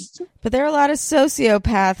 listeners. But there are a lot of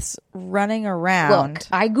sociopaths running around. Look,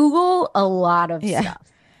 I Google a lot of stuff.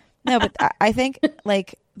 No, but I think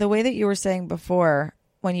like the way that you were saying before,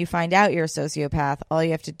 when you find out you're a sociopath, all you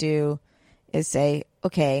have to do is say,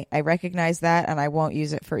 okay, I recognize that and I won't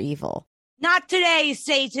use it for evil. Not today,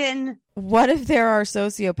 Satan. What if there are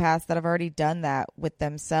sociopaths that have already done that with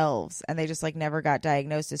themselves and they just like never got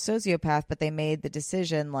diagnosed as sociopath, but they made the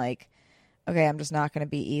decision like, okay, I'm just not going to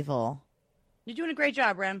be evil. You're doing a great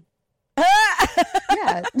job, Rem.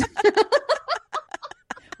 Yeah.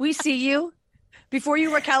 We see you. Before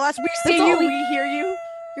you Raquel us, we see you, we hear you.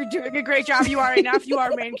 You're doing a great job. You are enough. You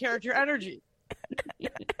are main character energy.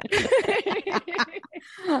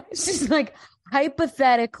 She's like,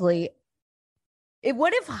 hypothetically,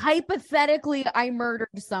 what if hypothetically I murdered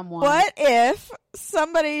someone? What if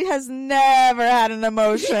somebody has never had an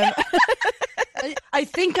emotion? I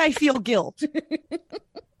think I feel guilt.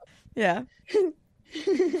 Yeah.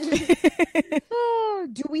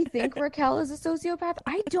 Do we think Raquel is a sociopath?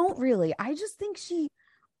 I don't really. I just think she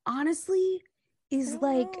honestly is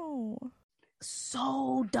like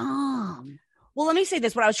so dumb. Well, let me say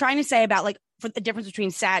this. What I was trying to say about like for the difference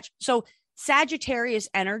between So Sagittarius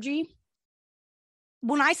energy,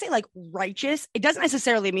 when I say like righteous, it doesn't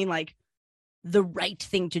necessarily mean like the right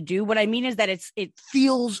thing to do. What I mean is that it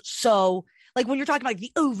feels so like when you're talking about like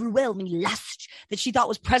the overwhelming lust that she thought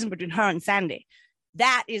was present between her and Sandy.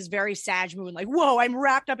 That is very Sag moon. Like, whoa, I'm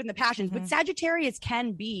wrapped up in the passions. But Sagittarius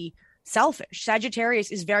can be selfish.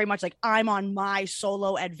 Sagittarius is very much like, I'm on my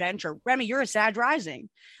solo adventure. Remy, you're a Sag rising.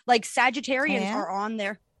 Like Sagittarians are on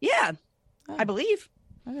there. Yeah, I believe.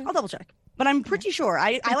 Okay. I'll double check. But I'm pretty sure.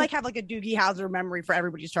 I like have like a Doogie Howser memory for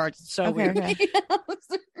everybody's charts. It's so weird. Okay.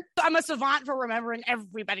 I'm a savant for remembering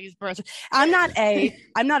everybody's birth. I'm not a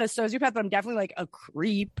sociopath, but I'm definitely like a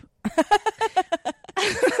creep.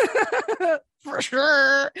 For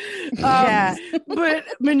sure. Yeah. But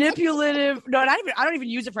manipulative. No, I don't even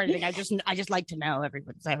use it for anything. I just like to know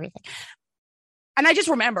everything's everything. And I just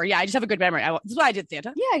remember. Yeah, I just have a good memory. This is what I did,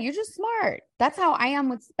 Santa. Yeah, you're just smart. That's how I am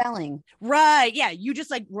with spelling. Right. Yeah. You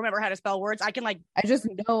just like remember how to spell words. I just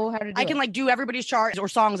know how to do I can like do everybody's charts or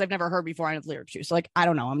songs I've never heard before. I have lyrics to. So like, I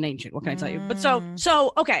don't know. I'm ancient. What can I tell you? But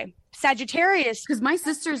so okay. Sagittarius. Because my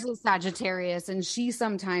sister's a Sagittarius and she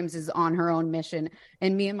sometimes is on her own mission.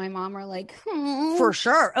 And me and my mom are like, For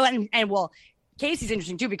sure. And well, Casey's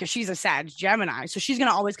interesting too because she's a Sag Gemini, so she's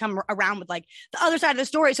gonna always come around with like the other side of the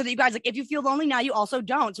story, so that you guys like if you feel lonely now, you also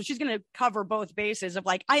don't. So she's gonna cover both bases of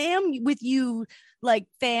like I am with you, like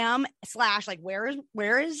fam / like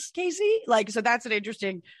where is Casey? Like so that's an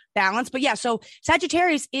interesting balance. But yeah, so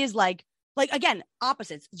Sagittarius is like again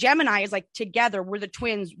opposites. Gemini is like together we're the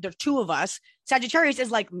twins. There's two of us. Sagittarius is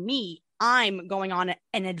like me. I'm going on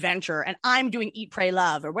an adventure and I'm doing Eat, Pray,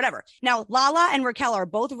 Love or whatever. Now, Lala and Raquel are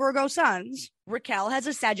both Virgo suns. Raquel has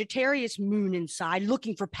a Sagittarius moon inside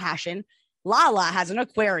looking for passion. Lala has an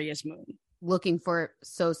Aquarius moon. Looking for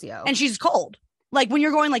socio. And she's cold. Like when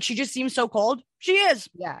you're going like, she just seems so cold. She is.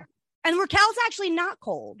 Yeah. And Raquel's actually not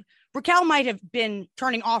cold. Raquel might have been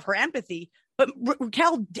turning off her empathy, but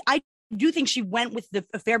Raquel, I do think she went with the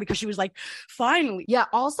affair because she was like, finally. Yeah.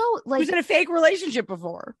 Also, like, she was in a fake relationship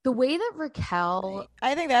before. The way that Raquel,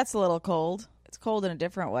 I think that's a little cold. It's cold in a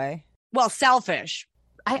different way. Well, selfish.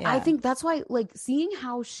 I think that's why, like, seeing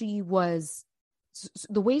how she was,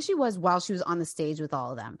 the way she was while she was on the stage with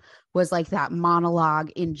all of them was like that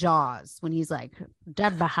monologue in Jaws when he's like,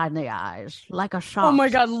 dead behind the eyes, like a shark. Oh my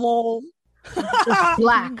God, lol.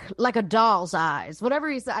 Black like a doll's eyes, whatever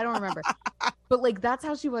he said, I don't remember. But like that's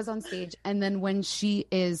how she was on stage. And then when she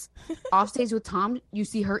is off stage with Tom, you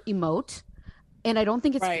see her emote, and I don't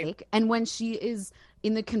think it's fake. And when she is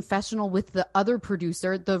in the confessional with the other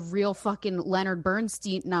producer, the real fucking Leonard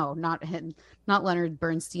Bernstein, no, not him, not Leonard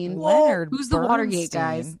Bernstein. Who's the Watergate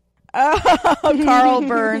guys? Oh, Carl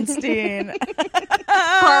Bernstein.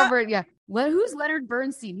 Carl Bernstein, yeah. Who's Leonard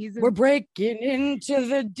Bernstein? We're breaking into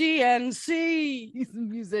the DNC. He's a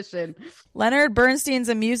musician. Leonard Bernstein's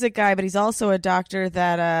a music guy, but he's also a doctor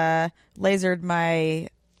that lasered my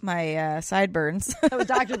sideburns. That was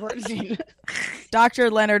Dr. Bernstein. Dr.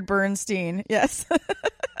 Leonard Bernstein, yes.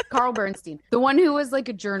 Carl Bernstein, the one who was like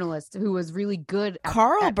a journalist who was really good.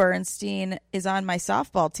 Carl Bernstein is on my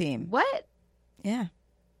softball team. What? Yeah.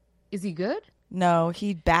 Is he good? No,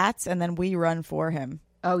 he bats and then we run for him.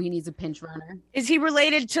 Oh, he needs a pinch runner. Is he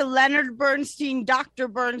related to Leonard Bernstein, Dr.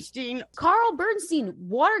 Bernstein? Carl Bernstein,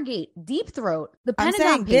 Watergate, Deep Throat, the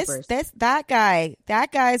Pentagon Papers. That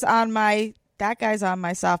guy's on my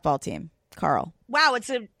softball team, Carl. Wow,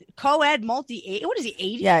 it's a co-ed what is he,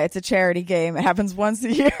 80? Yeah, it's a charity game. It happens once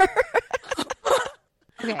a year.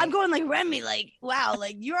 Okay. I'm going like Remy, like wow,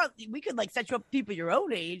 like we could like set you up with people your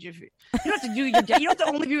own age if you don't have to do you don't have to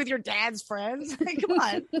only be with your dad's friends. Like, come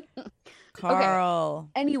on, Carl.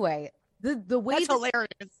 Okay. Anyway, the way that's hilarious.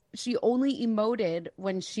 She only emoted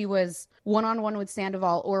when she was one-on-one with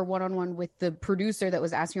Sandoval or one-on-one with the producer that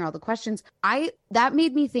was asking her all the questions. That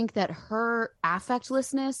made me think that her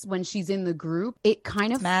affectlessness when she's in the group, it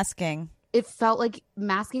kind of masking. It felt like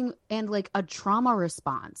masking and like a trauma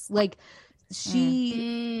response, like.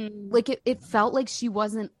 It felt like she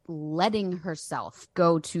wasn't letting herself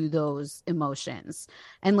go to those emotions.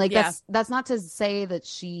 And like, that's not to say that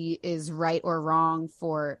she is right or wrong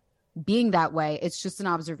for being that way. It's just an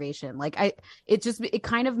observation. Like it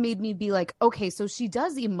kind of made me be like, okay, so she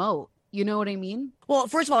does emote. You know what I mean? Well,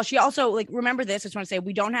 first of all, she also like, remember this, I just want to say,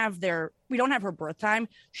 we don't have her birth time.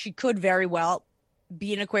 She could very well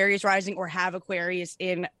be an Aquarius rising or have Aquarius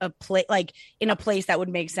in a place that would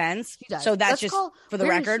make sense. So that's for the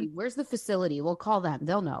record. Where's the facility? We'll call them.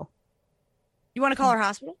 They'll know. You want to call her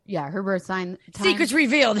hospital? Yeah, her birth time. Secrets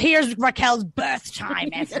revealed. Here's Raquel's birth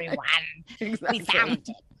time, everyone. Exactly. We found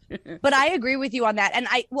it. But I agree with you on that. And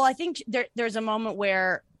I think there's a moment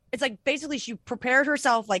where it's like basically she prepared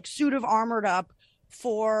herself like suit of armored up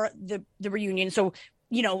for the reunion. So,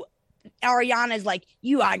 you know, Ariana's like,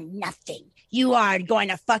 you are nothing. You are going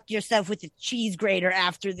to fuck yourself with a cheese grater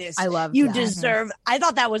after this. I love you that. deserve. I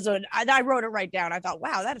thought that was I wrote it right down. I thought,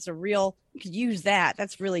 wow, that is a real, you could use that.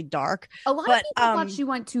 That's really dark. A lot of people thought she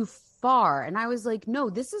went too far. And I was like, no,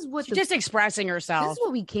 this is what she's just expressing herself. This is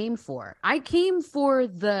what we came for. I came for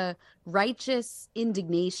the righteous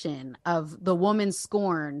indignation of the woman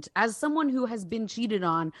scorned as someone who has been cheated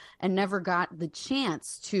on and never got the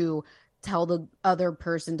chance to tell the other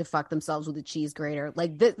person to fuck themselves with a cheese grater.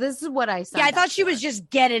 Like this is what I said. Yeah, I thought she was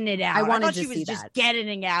just getting it out. I thought she was just getting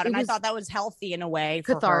it out, and I thought that was healthy in a way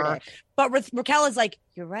for cathartic. Her. But Raquel is like,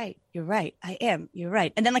 you're right, I am, you're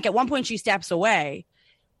right. And then like at one point she steps away,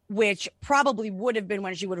 which probably would have been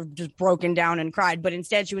when she would have just broken down and cried. But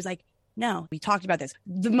instead she was like, no, we talked about this.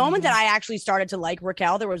 The moment that I actually started to like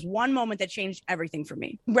Raquel, there was one moment that changed everything for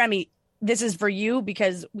me. Remy, this is for you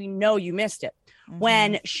because we know you missed it.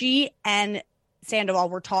 When she and Sandoval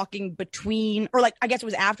were talking between, or like, I guess it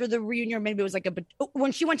was after the reunion, maybe it was like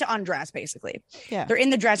when she went to undress, basically. Yeah. They're in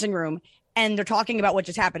the dressing room and they're talking about what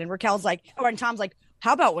just happened. And Raquel's like, and Tom's like,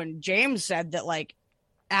 how about when James said that like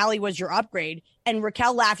Allie was your upgrade? And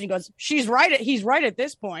Raquel laughed and goes, he's right at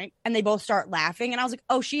this point. And they both start laughing. And I was like,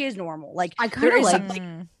 oh, she is normal. Like, I kind of like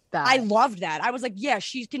that. I loved that. I was like, yeah,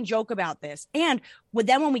 she can joke about this. And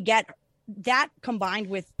then when we get that combined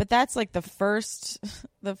with, but that's like the first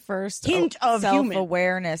hint of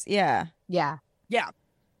self-awareness. Yeah.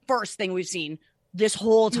 First thing we've seen this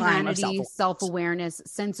whole time. Humanity, self-awareness,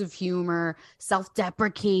 sense of humor,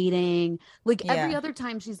 self-deprecating. Like every other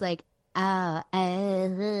time she's like, I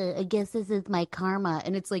guess this is my karma.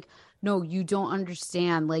 And it's like, no, you don't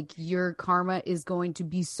understand. Like your karma is going to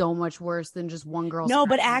be so much worse than just one girl's. No,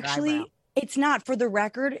 but actually it's not. For the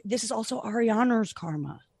record, this is also Ariana's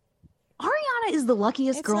karma. Ariana is the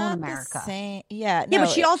luckiest girl in America. Yeah, but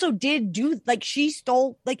she also did do, like, she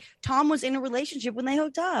stole, like, Tom was in a relationship when they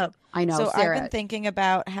hooked up. I know. So Sarah. I've been thinking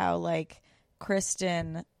about how, like,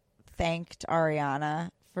 Kristen thanked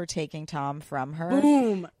Ariana for taking Tom from her.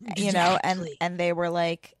 Boom. You know, and they were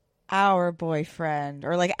like, our boyfriend,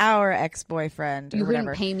 or like our ex-boyfriend, or you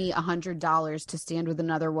whatever. Couldn't pay me $100 to stand with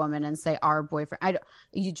another woman and say our boyfriend.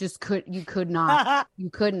 You could not. You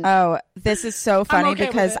couldn't. Oh, this is so funny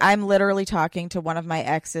because I'm literally talking to one of my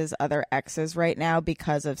ex's other exes right now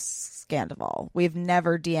because of Scandival. We've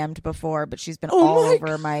never DM'd before, but she's been all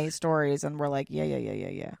over my stories, and we're like,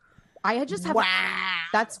 yeah. I just have.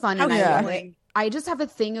 That's fun. I just have a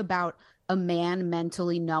thing about a man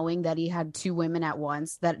mentally knowing that he had two women at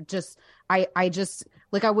once. That just, I just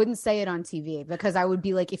like, I wouldn't say it on TV because I would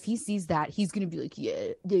be like, if he sees that, he's gonna be like,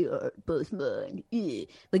 yeah, they are both mine.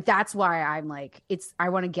 Like that's why I'm like, I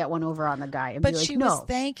want to get one over on the guy. And but be like, she no. was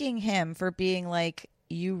thanking him for being like,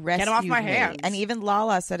 you rescued Get him off my me. hands. And even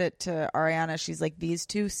Lala said it to Ariana. She's like, these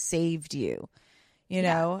two saved you. You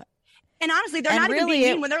know. And honestly, they're not even being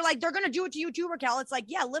mean when they're like, they're gonna do it to you too, Raquel. It's like,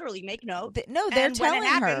 yeah, literally, make note. No, they're telling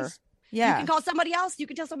her. Yeah. You can call somebody else. You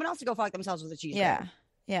can tell someone else to go fuck themselves with a cheese. Yeah.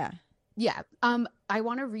 I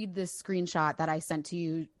want to read this screenshot that I sent to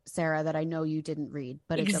you, Sarah, that I know you didn't read,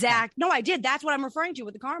 but it's okay. No, I did. That's what I'm referring to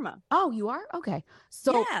with the karma. Oh, you are? Okay.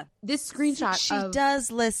 So this screenshot, she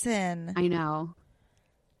does listen. I know.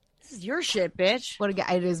 This is your shit, bitch. What again?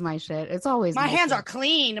 It is my shit. It's always my hands shit. are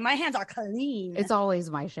clean. My hands are clean. It's always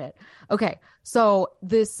my shit. Okay. So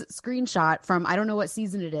this screenshot from, I don't know what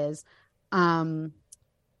season it is.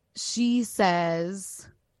 She says,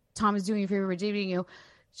 Tom is doing you a favor by dating you.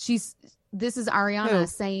 This is Ariana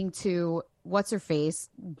saying to what's her face,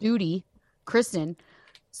 Duty, Kristen,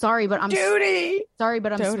 sorry, but I'm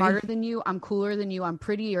smarter than you. I'm cooler than you. I'm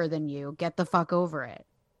prettier than you. Get the fuck over it.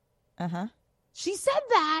 She said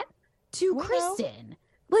that to Kristen.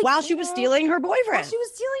 Like, while she was stealing her boyfriend.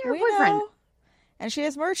 And she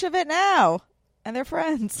has merch of it now. And they're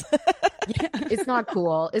friends. It's not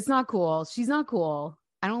cool. It's not cool. She's not cool.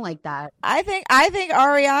 I don't like that. I think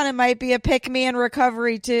Ariana might be a pick-me in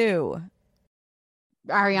recovery too.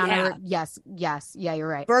 Ariana, yes. Yeah, you're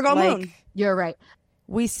right. Virgo moon. You're right.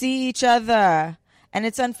 We see each other. And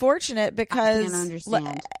it's unfortunate because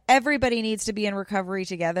everybody needs to be in recovery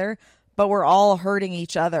together, but we're all hurting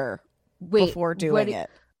each other before doing it.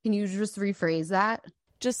 Can you just rephrase that?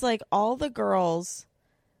 Just like all the girls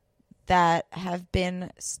that have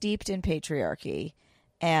been steeped in patriarchy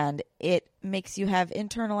and it makes you have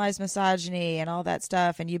internalized misogyny and all that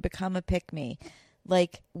stuff and you become a pick-me.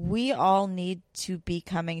 Like, we all need to be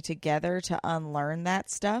coming together to unlearn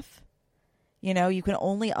that stuff. You know, you can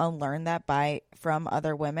only unlearn that from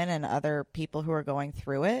other women and other people who are going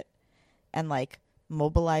through it and like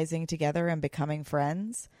mobilizing together and becoming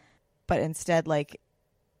friends. But instead, like,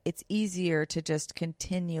 it's easier to just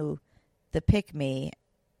continue the pick-me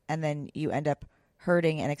and then you end up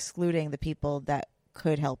hurting and excluding the people that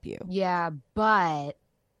could help you. Yeah, but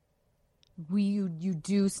you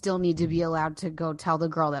do still need to be allowed to go tell the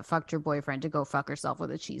girl that fucked your boyfriend to go fuck herself with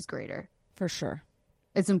a cheese grater. For sure.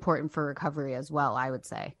 It's important for recovery as well, I would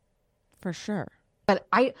say. For sure. But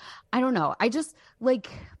I don't know. I just like,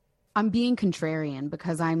 I'm being contrarian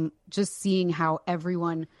because I'm just seeing how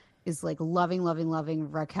everyone is like loving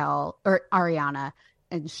Raquel or Ariana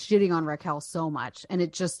and shitting on Raquel so much. And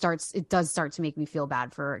it does start to make me feel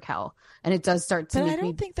bad for Raquel. And it does start to but make I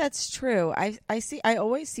don't think that's true. I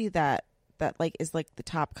always see that like is like the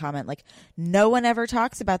top comment. Like no one ever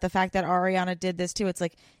talks about the fact that Ariana did this too. It's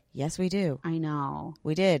like, yes, we do. I know.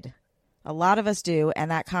 We did. A lot of us do.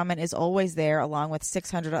 And that comment is always there along with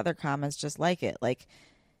 600 other comments just like it. Like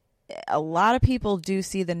a lot of people do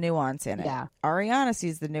see the nuance in it. Yeah. Ariana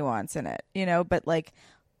sees the nuance in it, but like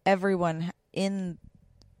everyone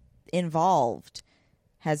involved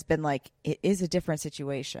has been like, it is a different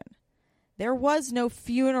situation. There was no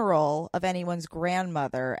funeral of anyone's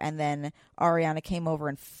grandmother, and then Ariana came over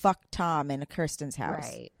and fucked Tom in Kirsten's house.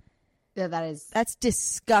 Right. Yeah, that's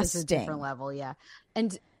disgusting. It's a different level, yeah.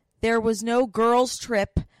 And there was no girls'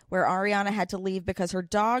 trip where Ariana had to leave because her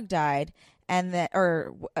dog died, and then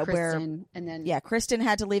Kristen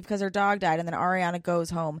had to leave because her dog died, and then Ariana goes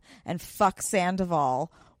home and fucks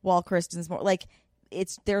Sandoval while Kristen's more like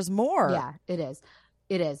there's more. Yeah, it is.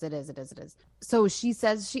 It is. So she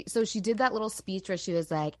says she did that little speech where she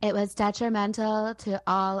was like, it was detrimental to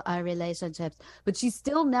all our relationships, but she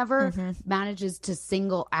still never manages to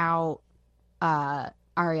single out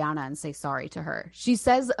Ariana and say sorry to her. She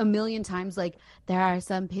says a million times, like, there are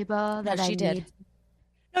some people that she did.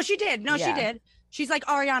 She did. She's like,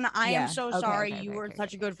 Ariana, I am so sorry. You were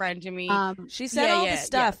such a good friend to me. She said all the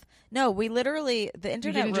stuff. Yeah. No, we literally, the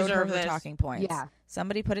internet wrote her the talking points. Yeah.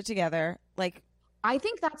 Somebody put it together. Like, I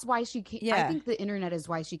think that's why she came. Yeah. I think the internet is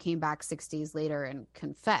why she came back 6 days later and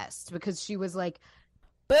confessed, because she was like,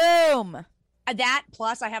 boom. That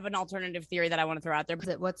plus I have an alternative theory that I want to throw out there.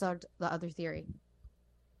 What's the other theory?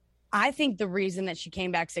 I think the reason that she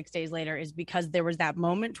came back 6 days later is because there was that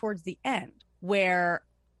moment towards the end where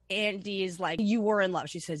Andy is like, you were in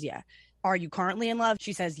love. She says, yeah. Are you currently in love?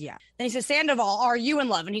 She says, yeah. Then he says, Sandoval, are you in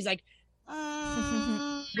love? And he's like,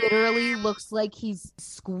 literally looks like he's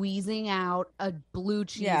squeezing out a blue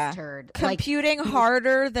cheese turd. Computing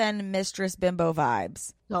harder than Mistress Bimbo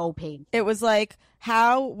vibes. So painful. It was like,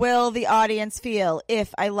 how will the audience feel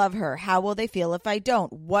if I love her? How will they feel if I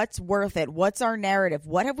don't? What's worth it? What's our narrative?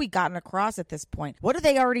 What have we gotten across at this point? What do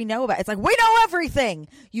they already know about? It's like, we know everything,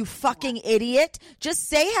 you fucking idiot. Just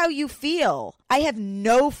say how you feel. I have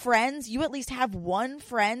no friends. You at least have one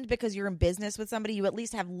friend because you're in business with somebody. You at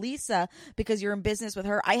least have Lisa because you're in business with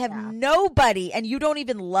her. I have nobody, and you don't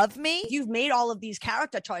even love me? You've made all of these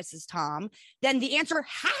character choices, Tom. Then the answer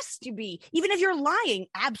has to be, even if you're lying,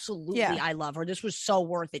 absolutely, I love her. This was so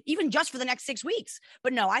worth it, even just for the next 6 weeks.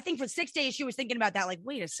 But no, I think for 6 days she was thinking about that, like,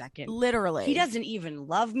 wait a second, literally, he doesn't even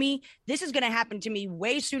love me. This is going to happen to me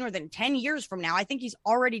way sooner than 10 years from now. I think he's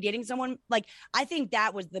already dating someone. Like, I think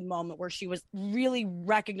that was the moment where she was really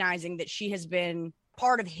recognizing that she has been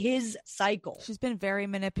part of his cycle. She's been very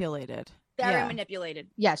manipulated. Very manipulated.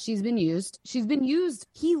 Yeah, she's been used.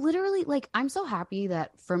 He literally, like, I'm so happy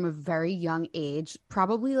that from a very young age,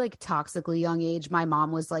 probably like toxically young age, my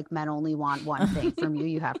mom was like, men only want one thing from you.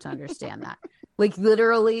 You have to understand that. Like,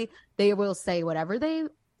 literally, they will say whatever they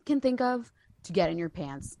can think of to get in your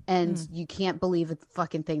pants. And you can't believe the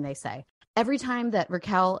fucking thing they say. Every time that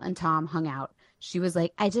Raquel and Tom hung out, she was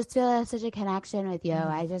like, I just feel I have such a connection with you.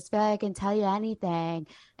 I just feel I can tell you anything.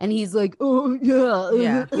 And he's like, oh,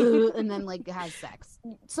 yeah. And then, like, has sex.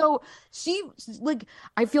 So she, like,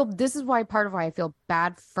 I feel this is part of why I feel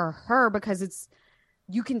bad for her, because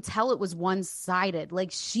you can tell it was one-sided. Like,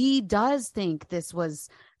 she does think this was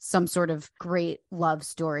some sort of great love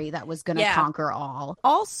story that was going to conquer all.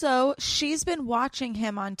 Also, she's been watching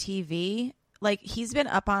him on TV. Like, he's been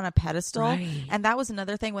up on a pedestal. Right. And that was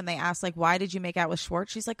another thing when they asked, like, why did you make out with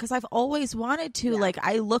Schwartz? She's like, because I've always wanted to. Like,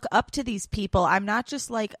 I look up to these people. I'm not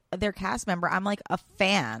just, like, their cast member. I'm, like, a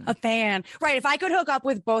fan. A fan. Right. If I could hook up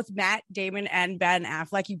with both Matt Damon and Ben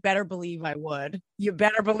Affleck, you better believe I would. You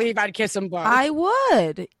better believe I'd kiss them both. I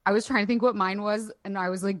would. I was trying to think what mine was, and I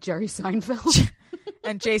was like, Jerry Seinfeld.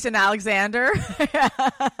 And Jason Alexander.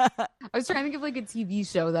 I was trying to think of like a TV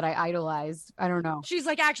show that I idolized. I don't know. She's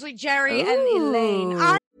like, actually, Jerry and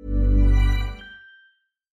Elaine.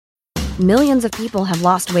 Millions of people have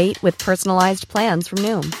lost weight with personalized plans from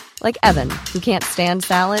Noom. Like Evan, who can't stand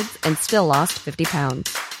salads and still lost 50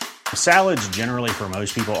 pounds. Salads generally for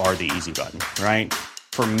most people are the easy button, right?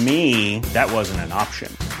 For me, that wasn't an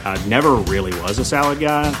option. I never really was a salad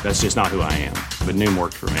guy. That's just not who I am. But Noom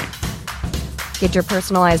worked for me. Get your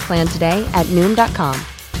personalized plan today at Noom.com.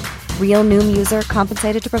 Real Noom user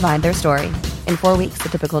compensated to provide their story. In 4 weeks, the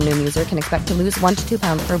typical Noom user can expect to lose 1 to 2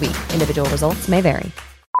 pounds per week. Individual results may vary.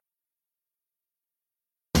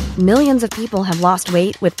 Millions of people have lost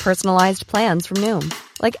weight with personalized plans from Noom.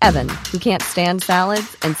 Like Evan, who can't stand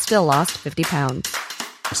salads and still lost 50 pounds.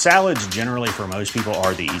 Salads generally for most people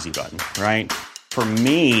are the easy button, right? For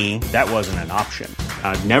me, that wasn't an option.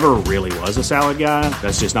 I never really was a salad guy.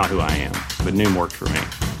 That's just not who I am. But Noom worked for me.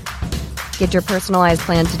 Get your personalized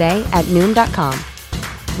plan today at Noom.com.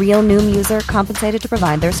 Real Noom user compensated to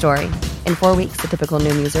provide their story. In 4 weeks, the typical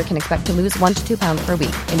Noom user can expect to lose 1 to 2 pounds per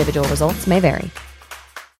week. Individual results may vary.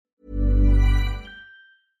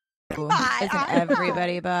 Isn't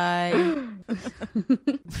everybody bye?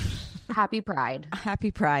 Happy Pride. Happy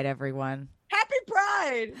Pride, everyone. Happy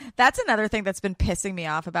Pride. That's another thing that's been pissing me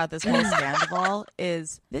off about this whole scandal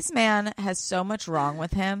is this man has so much wrong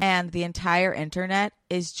with him, and the entire internet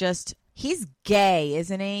is just, he's gay,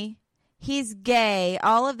 isn't he? He's gay.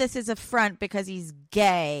 All of this is a front because he's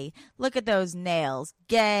gay. Look at those nails.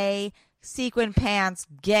 Gay. Sequin pants.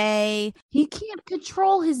 Gay. He can't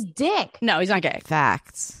control his dick. No, he's not gay.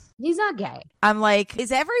 Facts. He's not gay. I'm like,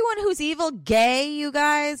 is everyone who's evil gay, you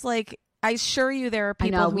guys? Like, I assure you there are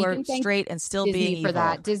people who are straight and still Disney being for evil.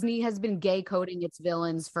 that. Disney has been gay coding its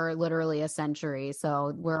villains for literally a century.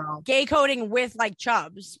 So we're all Gay coding with like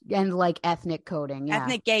chubs. and like ethnic coding. Yeah.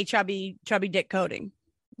 Ethnic gay chubby dick coding.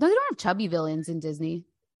 No, they don't have chubby villains in Disney.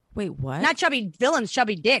 Wait, what? Not chubby villains,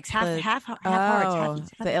 chubby dicks. Half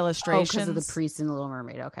hearts. The illustrations. Oh, because of the priest in the Little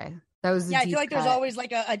Mermaid. Okay. That was the I deep feel like there's cut. always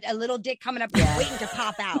like a little dick coming up waiting to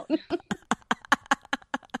pop out.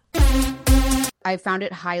 I found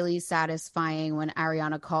it highly satisfying when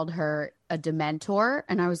Ariana called her a Dementor,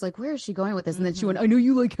 and I was like, "Where is she going with this?" And then she went, "I know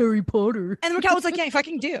you like Harry Potter." And Raquel was like, "Yeah, I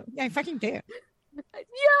fucking do. Yeah, I fucking do." Yeah,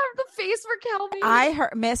 the face Raquel made. I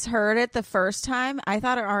misheard it the first time. I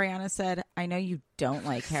thought Ariana said, "I know you don't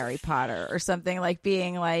like Harry Potter," or something, like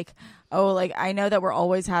being like, "Oh, like I know that we're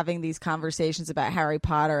always having these conversations about Harry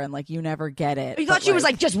Potter, and like you never get it." You thought she was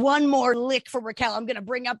like, "Just one more lick for Raquel. I'm gonna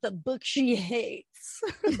bring up the book she hates."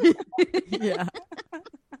 Yeah.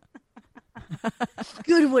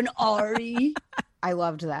 Good one, Ari. I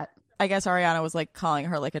loved that. I guess Ariana was like calling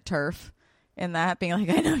her like a turf in that, being like,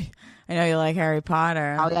 I know you like Harry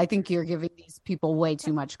Potter. I think you're giving these people way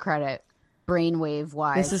too much credit, brainwave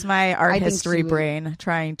wise. This is my art history brain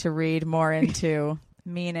trying to read more into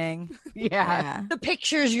meaning. Yeah. The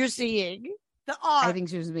pictures you're seeing. The art. I think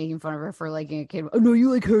she was making fun of her for liking a kid. Oh, no,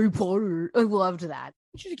 you like Harry Potter. I loved that.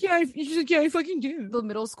 She's like, yeah, I fucking do. The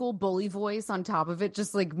middle school bully voice on top of it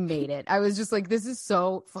just like made it. I was just like, this is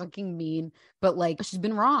so fucking mean. But like, she's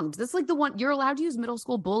been wronged. That's like the one you're allowed to use middle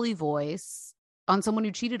school bully voice on someone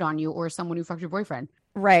who cheated on you or someone who fucked your boyfriend.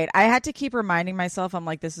 Right. I had to keep reminding myself, I'm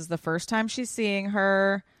like, this is the first time she's seeing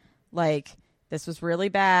her. Like, this was really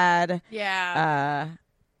bad. Yeah.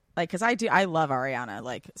 Like, because I love Ariana,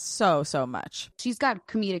 like, so much. She's got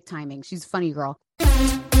comedic timing. She's a funny girl.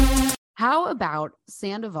 How about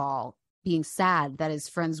Sandoval being sad that his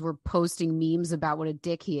friends were posting memes about what a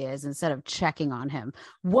dick he is instead of checking on him?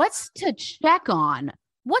 What's to check on?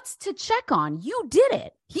 What's to check on? You did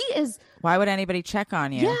it. He is. Why would anybody check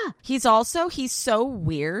on you? Yeah. He's so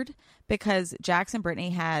weird because Jax and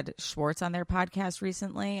Brittany had Schwartz on their podcast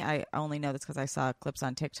recently. I only know this because I saw clips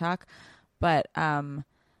on TikTok. But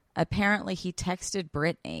apparently he texted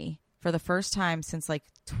Brittany for the first time since like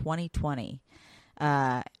 2020.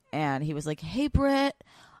 And he was like, "Hey, Britt,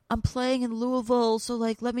 I'm playing in Louisville, so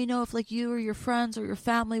like let me know if like you or your friends or your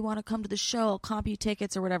family want to come to the show. I'll comp you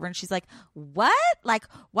tickets or whatever." And she's like, "What? Like,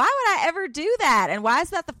 why would I ever do that? And why is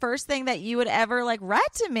that the first thing that you would ever like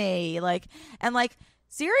write to me? Like, and like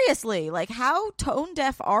seriously, like how tone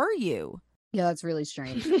deaf are you?" Yeah, that's really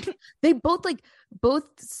strange. They both both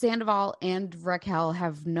Sandoval and Raquel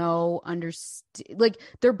have no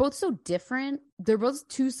they're both so different. They're both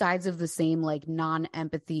two sides of the same like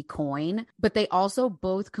non-empathy coin, but they also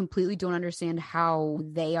both completely don't understand how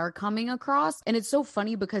they are coming across. And it's so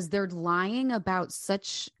funny because they're lying about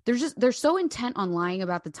they're so intent on lying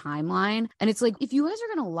about the timeline. And it's like, if you guys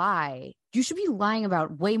are going to lie, you should be lying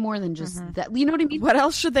about way more than just that. You know what I mean? What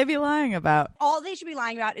else should they be lying about? All they should be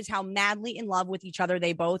lying about is how madly in love with each other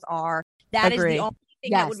they both are. That is the only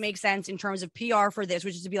thing that would make sense in terms of PR for this,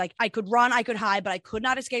 which is to be like, I could run, I could hide, but I could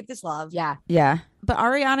not escape this love. Yeah. Yeah. But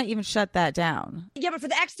Ariana even shut that down. Yeah, but for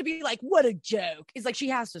the ex to be like, what a joke, is like, she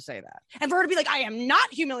has to say that. And for her to be like, I am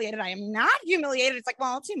not humiliated. It's like,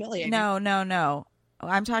 well, it's humiliating. No.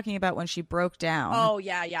 I'm talking about when she broke down. Oh,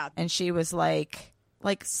 yeah. And she was like,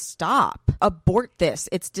 stop, abort this.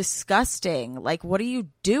 It's disgusting. Like, what are you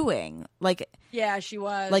doing? Like, yeah, she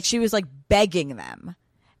was. Like, she was like begging them.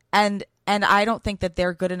 And I don't think that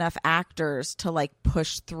they're good enough actors to like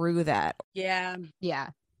push through that. Yeah. Yeah.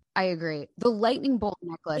 I agree. The lightning bolt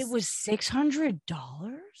necklace. It was $600.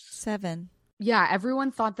 $7. Yeah,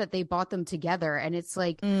 everyone thought that they bought them together, and it's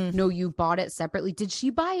like, no, you bought it separately. Did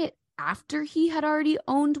she buy it after he had already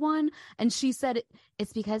owned one? And she said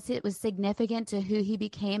it's because it was significant to who he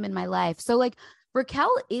became in my life. So like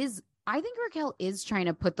I think Raquel is trying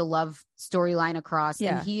to put the love storyline across,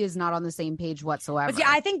 and he is not on the same page whatsoever. But see,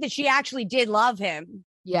 I think that she actually did love him.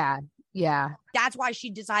 Yeah. That's why she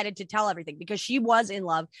decided to tell everything, because she was in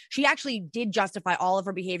love. She actually did justify all of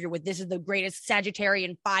her behavior with, this is the greatest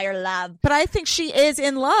Sagittarian fire love. But I think she is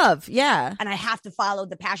in love. Yeah. And I have to follow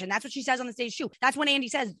the passion. That's what she says on the stage too. That's when Andy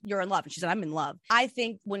says, you're in love. And she said, I'm in love. I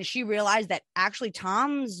think when she realized that actually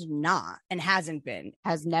Tom's not and hasn't been,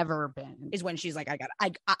 has never been, is when she's like,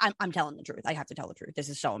 I'm telling the truth. I have to tell the truth. This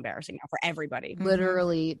is so embarrassing now for everybody.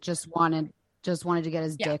 Literally just wanted to get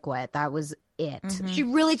his dick wet. That was it. She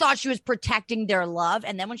really thought she was protecting their love.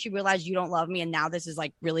 And then when she realized, you don't love me, and now this is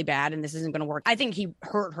like really bad and this isn't going to work, I think he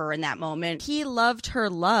hurt her in that moment. He loved her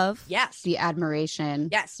love. Yes. The admiration.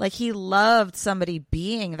 Yes. Like he loved somebody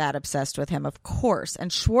being that obsessed with him, of course.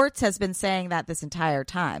 And Schwartz has been saying that this entire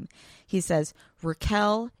time. He says,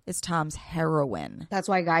 Raquel is Tom's heroine. That's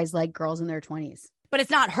why guys like girls in their 20s. But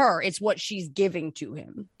it's not her. It's what she's giving to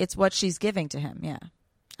him. It's what she's giving to him. Yeah.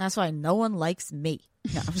 That's why no one likes me.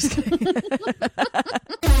 No, I'm just kidding.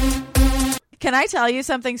 Can I tell you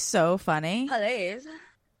something so funny? Please.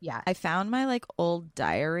 Yeah. I found my like old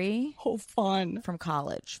diary. Oh, fun. From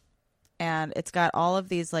college. And it's got all of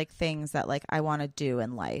these like things that like I want to do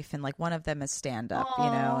in life. And like one of them is stand up, you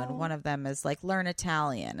know, and one of them is like learn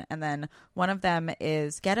Italian. And then one of them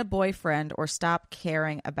is get a boyfriend or stop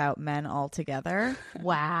caring about men altogether.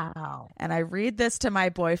 Wow. And I read this to my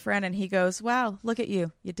boyfriend and he goes, wow, look at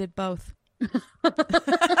you. You did both.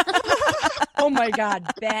 Oh my God,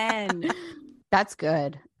 Ben. That's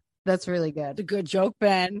good. That's really good. It's a good joke,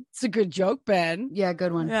 Ben. It's a good joke, Ben. Yeah,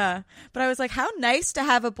 good one. Yeah. But I was like, how nice to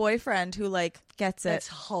have a boyfriend who like gets it.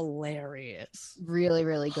 That's hilarious. Really,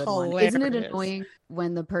 really good one. Isn't it annoying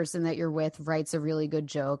when the person that you're with writes a really good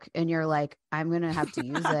joke and you're like, I'm going to have to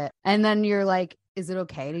use it. And then you're like, is it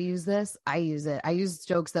okay to use this? I use it. I use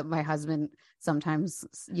jokes that my husband sometimes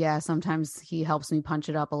he helps me punch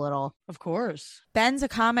it up a little. Of course. Ben's a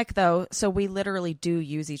comic though, so we literally do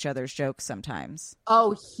use each other's jokes sometimes.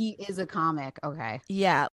 Oh, he is a comic. Okay.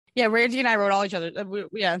 Yeah. Yeah, Randy and I wrote all each other.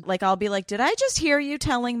 Yeah. Like, I'll be like, did I just hear you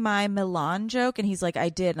telling my Milan joke? And he's like, I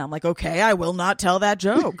did. And I'm like, okay, I will not tell that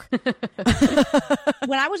joke.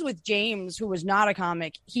 When I was with James, who was not a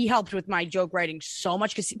comic, he helped with my joke writing so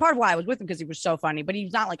much. Because part of why I was with him, because he was so funny, but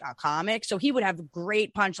he's not like a comic. So he would have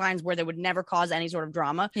great punchlines where they would never cause any sort of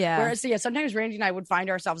drama. Yeah. Whereas, sometimes Randy and I would find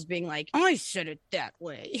ourselves being like, I said it that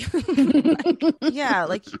way. Yeah.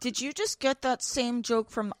 Like, did you just get that same joke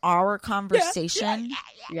from our conversation?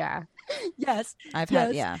 Yeah. Yes. I've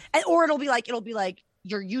had, yeah. Or it'll be like,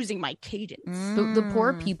 you're using my cadence. The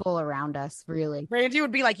poor people around us, really. Randy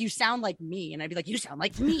would be like, you sound like me. And I'd be like, you sound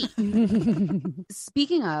like me.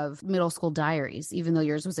 Speaking of middle school diaries, even though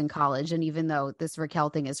yours was in college, and even though this Raquel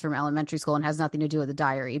thing is from elementary school and has nothing to do with the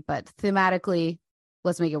diary, but thematically,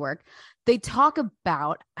 let's make it work. They talk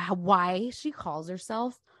about why she calls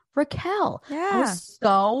herself Raquel. Yeah. I was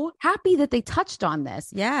so happy that they touched on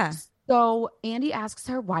this. Yeah. So Andy asks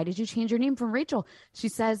her, why did you change your name from Rachel? She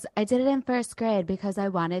says, I did it in first grade because I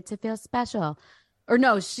wanted to feel special. Or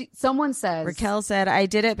no, someone says. Raquel said, I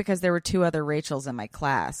did it because there were 2 other Rachels in my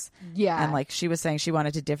class. Yeah. And like she was saying she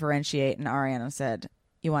wanted to differentiate. And Ariana said,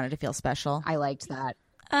 you wanted to feel special. I liked that.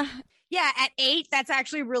 Yeah, at 8, that's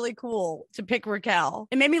actually really cool to pick Raquel.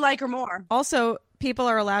 It made me like her more. Also, people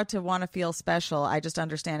are allowed to want to feel special. I just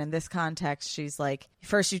understand in this context, she's like,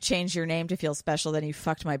 first you changed your name to feel special, then you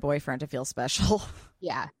fucked my boyfriend to feel special.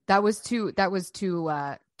 Yeah, that was too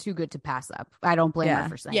good to pass up. I don't blame her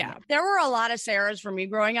for saying it. There were a lot of Sarahs for me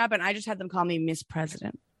growing up, and I just had them call me Miss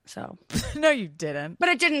President. So no, you didn't. But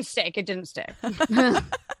it didn't stick. It didn't stick.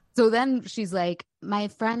 So then she's like, my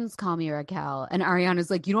friends call me Raquel. And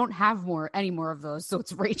Ariana's like, you don't have any more of those. So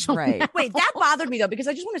it's Rachel. Right. Now. Wait, that bothered me though, because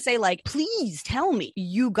I just want to say, like, please tell me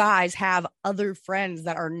you guys have other friends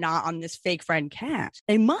that are not on this fake friend cast.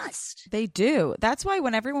 They must. They do. That's why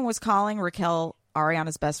when everyone was calling Raquel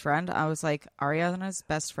Ariana's best friend, I was like, Ariana's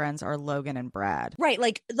best friends are Logan and Brad. Right.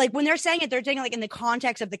 Like when they're saying it like in the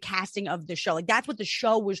context of the casting of the show. Like that's what the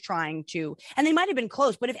show was trying to. And they might have been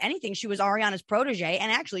close, but if anything, she was Ariana's protege.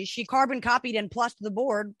 And actually she carbon copied and plussed the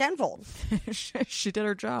board tenfold. She did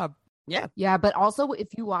her job. Yeah. Yeah. But also, if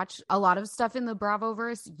you watch a lot of stuff in the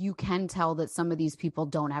Bravoverse, you can tell that some of these people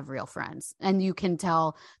don't have real friends. And you can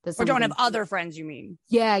tell that some or don't have other friends, you mean?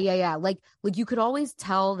 Yeah. Like you could always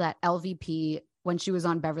tell that LVP when she was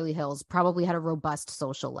on Beverly Hills probably had a robust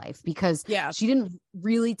social life because Yeah. she didn't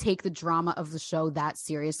really take the drama of the show that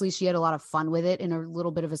seriously. She had a lot of fun with it in a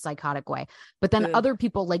little bit of a psychotic way. But then other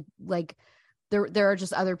people like there are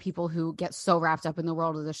just other people who get so wrapped up in the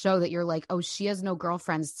world of the show that you're like, oh, she has no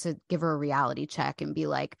girlfriends to give her a reality check and be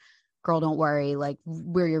like, girl, don't worry, like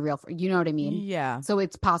we're your real friend. You know what I mean? Yeah. So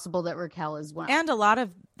it's possible that Raquel is one. And a lot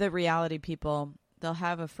of the reality people, they'll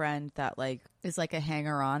have a friend that like is like a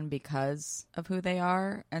hanger on because of who they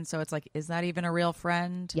are. And so it's like, is that even a real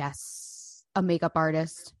friend? Yes. A makeup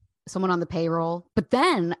artist, someone on the payroll. But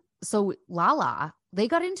then, so Lala, they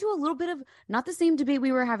got into a little bit of not the same debate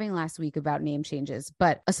we were having last week about name changes,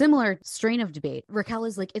 but a similar strain of debate. Raquel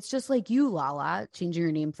is like, it's just like you, Lala, changing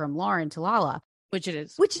your name from Lauren to Lala. Which it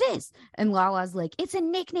is. Which it is. And Lala's like, it's a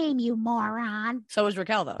nickname, you moron. So is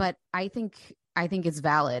Raquel, though. But I think it's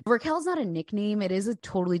valid. Raquel's not a nickname. It is a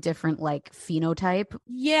totally different like phenotype.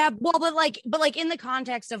 Yeah, well, but like in the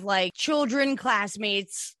context of like children,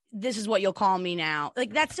 classmates, this is what you'll call me now.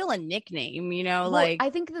 Like that's still a nickname, you know? Well, like I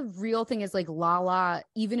think the real thing is like Lala,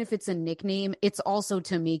 even if it's a nickname, it's also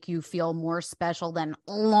to make you feel more special than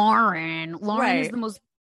Lauren. Lauren is the most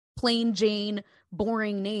plain Jane,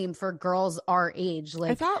 boring name for girls our age.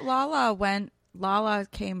 Like I thought Lala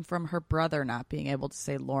came from her brother not being able to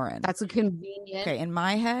say Lauren. That's a convenient. Okay, in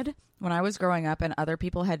my head, when I was growing up and other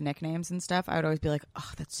people had nicknames and stuff, I would always be like,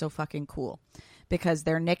 oh, that's so fucking cool. Because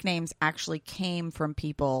their nicknames actually came from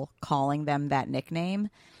people calling them that nickname.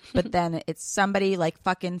 But then it's somebody like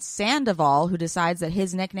fucking Sandoval who decides that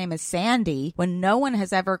his nickname is Sandy when no one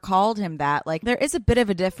has ever called him that. Like, there is a bit of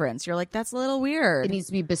a difference. You're like, that's a little weird. It needs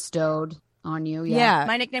to be bestowed on you. Yeah.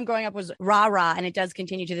 My nickname growing up was Rah-Rah, and it does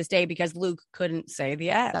continue to this day because Luke couldn't say the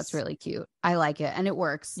S. That's really cute. I like it. And it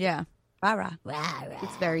works. Yeah. Rah-Rah.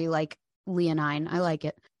 It's very like leonine. I like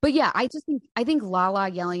it. But yeah, I think Lala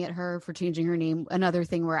yelling at her for changing her name, another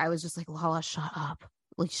thing where I was just like, Lala, shut up.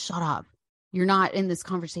 Like, shut up. You're not in this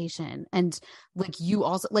conversation. And like, you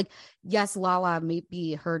also like, yes, Lala may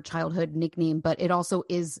be her childhood nickname, but it also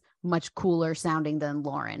is much cooler sounding than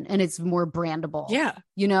Lauren, and it's more brandable. Yeah.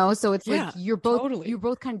 You know, so it's like you're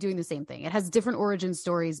both kind of doing the same thing. It has different origin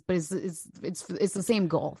stories, but it's the same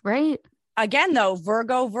goal, right? Again, though,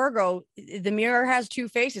 Virgo, the mirror has two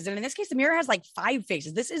faces. And in this case, the mirror has like 5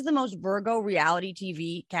 faces. This is the most Virgo reality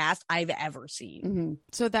TV cast I've ever seen. Mm-hmm.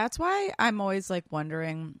 So that's why I'm always like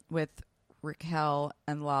wondering with Raquel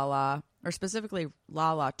and Lala, or specifically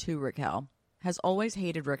Lala to Raquel, has always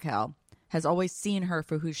hated Raquel, has always seen her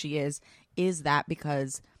for who she is. Is that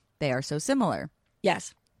because they are so similar?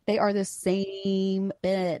 Yes. They are the same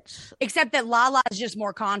bitch. Except that Lala is just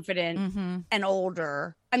more confident and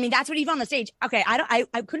older. I mean, that's what even on the stage. Okay, I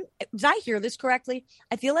couldn't. Did I hear this correctly?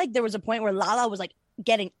 I feel like there was a point where Lala was like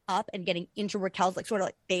getting up and getting into Raquel's like sort of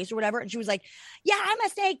like face or whatever, and she was like, "Yeah, I'm a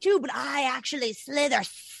snake too, but I actually slither."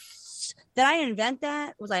 Did I invent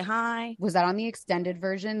that? Was I high? Was that on the extended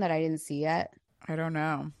version that I didn't see yet? I don't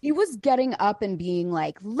know. He was getting up and being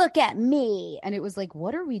like, look at me. And it was like,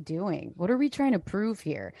 what are we doing? What are we trying to prove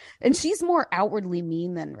here? And she's more outwardly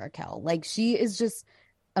mean than Raquel. Like, she is just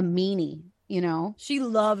a meanie, you know? She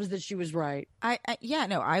loves that she was right.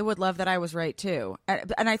 I would love that I was right too.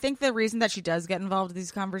 And I think the reason that she does get involved in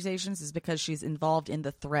these conversations is because she's involved in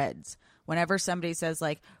the threads. Whenever somebody says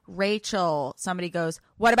like, Rachel, somebody goes,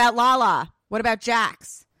 what about Lala? What about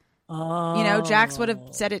Jax? Oh. You know, Jax would have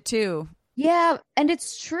said it too. Yeah, and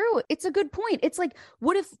it's true. It's a good point. It's like,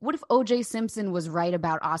 what if O.J. Simpson was right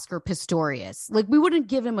about Oscar Pistorius? Like, we wouldn't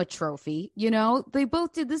give him a trophy, you know? They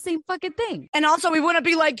both did the same fucking thing. And also, we wouldn't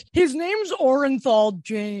be like, his name's Orenthal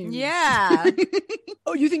James. Yeah.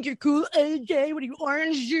 Oh, you think you're cool, O.J.? What are you,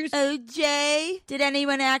 orange juice? O.J., did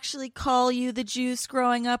anyone actually call you the juice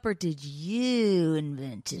growing up, or did you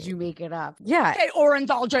invent it? Did you make it up? Yeah. Hey,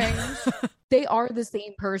 Orenthal James. They are the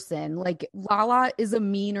same person. Like, Lala is a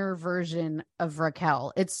meaner version of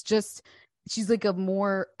Raquel. It's just, she's like a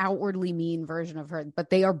more outwardly mean version of her, but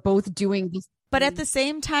they are both doing this. But at the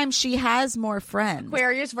same time, she has more friends.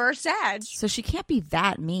 Aquarius versus Sag. So she can't be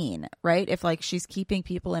that mean, right? If like she's keeping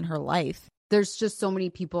people in her life. There's just so many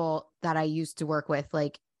people that I used to work with,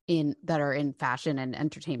 like that are in fashion and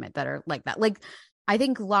entertainment that are like that. Like, I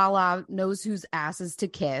think Lala knows whose asses to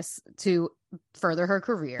kiss to further her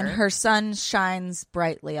career. And her sun shines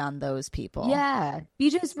brightly on those people. Yeah.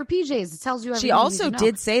 BJ's for PJs. It tells you everything. She also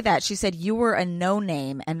did say that. She said, you were a no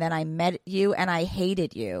name, and then I met you and I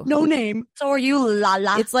hated you. No name. So are you,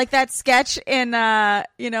 Lala. It's like that sketch in, I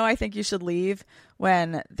Think You Should Leave,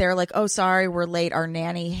 when they're like, oh, sorry, we're late. Our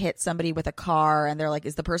nanny hit somebody with a car. And they're like,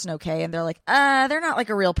 is the person okay? And they're like, they're not like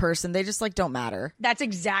a real person. They just like don't matter. That's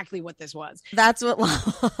exactly what this was. That's what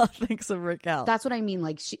Lala thinks of Raquel. That's what I mean.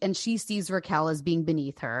 Like, she sees Raquel as being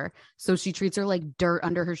beneath her. So she treats her like dirt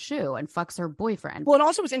under her shoe and fucks her boyfriend. Well, it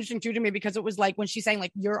also was interesting too to me because it was like when she's saying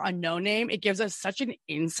like, you're a no name, it gives us such an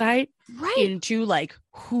insight into like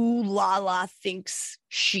who Lala thinks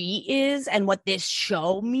she is and what this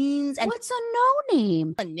show means. And what's a no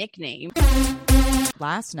name? A nickname.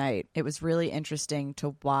 Last night, it was really interesting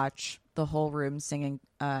to watch the whole room singing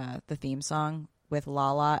the theme song with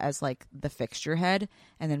Lala as like the fixture head,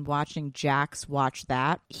 and then watching Jax watch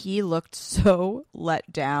that. He looked so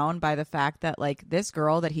let down by the fact that like this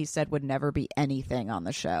girl that he said would never be anything on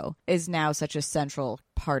the show is now such a central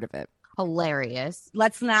part of it. Hilarious.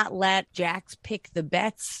 Let's not let Jax pick the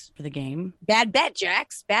bets for the game. Bad bet,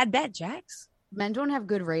 Jax. Bad bet, Jax. Men don't have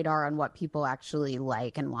good radar on what people actually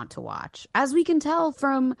like and want to watch, as we can tell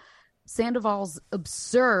from Sandoval's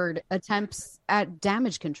absurd attempts at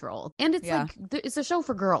damage control. And it's like, it's a show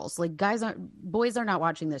for girls. Like boys are not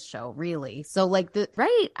watching this show, really. So like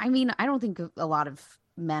I mean, I don't think a lot of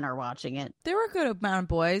men are watching it. There were a good amount of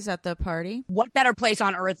boys at the party. What better place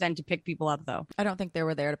on earth than to pick people up, though? I don't think they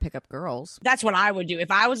were there to pick up girls. That's what I would do.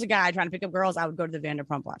 If I was a guy trying to pick up girls, I would go to the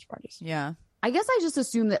Vanderpump watch parties. Yeah. I guess I just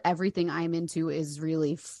assume that everything I'm into is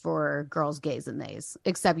really for girls, gays, and theys,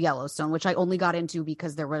 except Yellowstone, which I only got into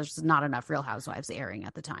because there was not enough Real Housewives airing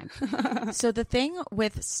at the time. So the thing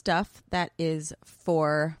with stuff that is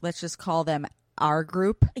for, let's just call them our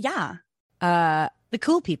group. Yeah. The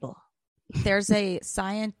cool people. There's a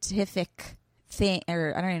scientific thing,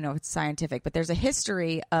 or I don't even know if it's scientific, but there's a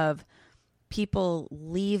history of people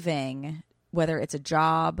leaving, whether it's a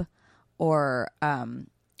job or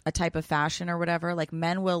a type of fashion or whatever. Like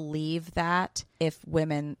men will leave that if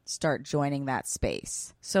women start joining that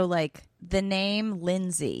space. So like the name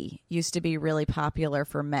Lindsay used to be really popular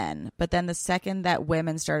for men, but then the second that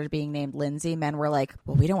women started being named Lindsay, men were like,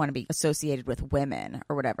 well, we don't want to be associated with women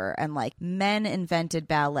or whatever. And like men invented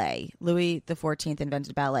ballet. Louis XIV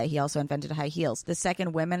invented ballet. He also invented high heels. The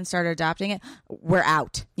second women started adopting it, we're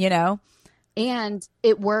out, you know? And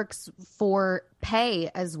it works for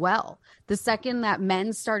pay as well. The second that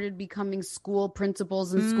men started becoming school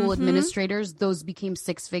principals and school administrators, those became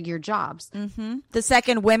six-figure jobs. Mm-hmm. The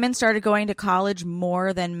second women started going to college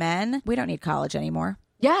more than men, we don't need college anymore.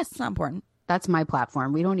 Yes. It's not important. That's my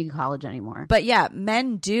platform. We don't need college anymore. But yeah,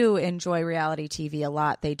 men do enjoy reality TV a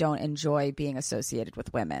lot. They don't enjoy being associated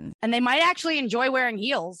with women. And they might actually enjoy wearing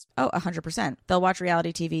heels. Oh, 100%. They'll watch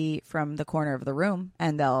reality TV from the corner of the room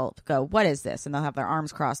and they'll go, what is this? And they'll have their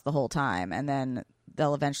arms crossed the whole time. And then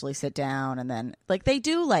they'll eventually sit down and then like they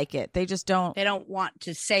do like it. They just don't. They don't want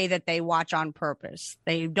to say that they watch on purpose.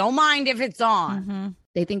 They don't mind if it's on. Mm-hmm.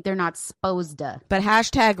 They think they're not supposed to. But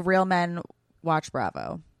hashtag real men watch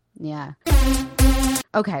Bravo. Yeah.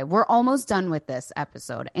 Okay, we're almost done with this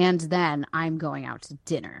episode, and then I'm going out to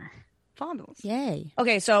dinner. Fondles. Yay.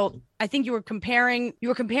 Okay, so I think you were comparing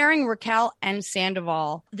Raquel and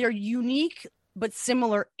Sandoval. They're unique but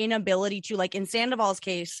similar inability to, like in Sandoval's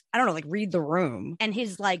case, I don't know, like read the room, and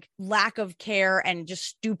his like lack of care and just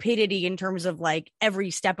stupidity in terms of like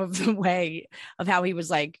every step of the way of how he was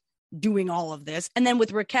like doing all of this. And then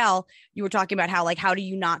with Raquel, you were talking about how, like, how do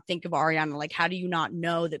you not think of Ariana? Like, how do you not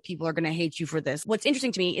know that people are going to hate you for this? What's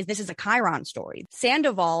interesting to me is this is a Chiron story.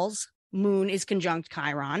 Sandoval's moon is conjunct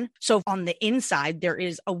Chiron. So on the inside, there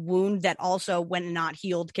is a wound that also, when not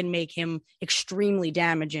healed, can make him extremely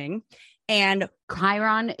damaging. And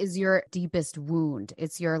Chiron is your deepest wound.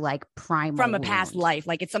 It's your like primal from a wound. past life.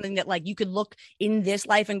 Like it's something that like you could look in this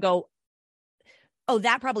life and go, oh,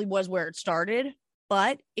 that probably was where it started.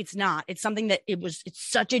 But it's not. It's something that it's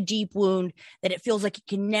such a deep wound that it feels like it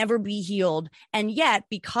can never be healed. And yet,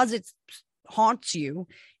 because it haunts you,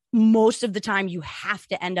 most of the time you have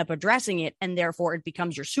to end up addressing it. And therefore it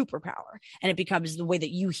becomes your superpower. And it becomes the way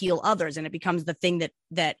that you heal others. And it becomes the thing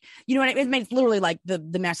that you know what it makes literally like the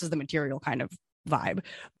mess is the material kind of vibe.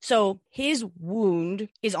 So his wound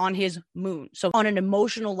is on his moon. So on an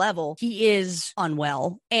emotional level, he is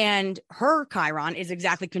unwell. And her Chiron is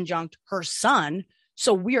exactly conjunct her sun.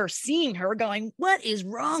 So we are seeing her going, what is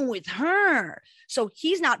wrong with her? So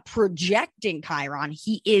he's not projecting Chiron.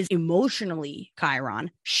 He is emotionally Chiron.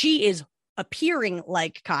 She is appearing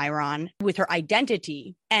like Chiron with her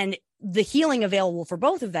identity. And the healing available for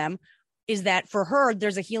both of them is that for her,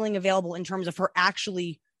 there's a healing available in terms of her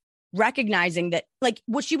actually recognizing that, like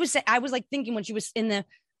what she was saying. I was like thinking when she was in the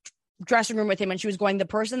dressing room with him and she was going, the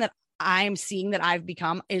person that I'm seeing that I've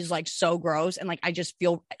become is like so gross. And like, I just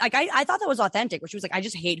feel like, I thought that was authentic, where she was like, I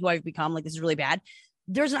just hate who I've become. Like, this is really bad.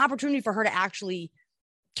 There's an opportunity for her to actually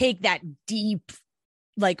take that deep,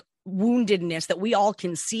 like woundedness that we all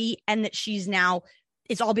can see. And that she's now,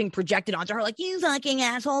 it's all being projected onto her. Like, you fucking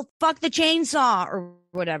asshole, fuck the chainsaw or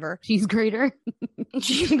whatever. She's greater.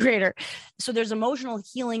 She's greater. So there's emotional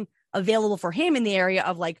healing available for him in the area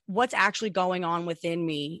of like, what's actually going on within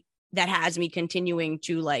me that has me continuing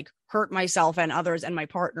to like hurt myself and others and my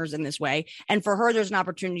partners in this way. And for her, there's an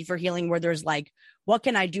opportunity for healing where there's like, what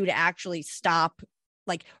can I do to actually stop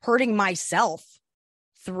like hurting myself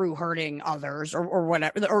through hurting others or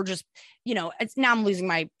whatever, or just, you know, it's now I'm losing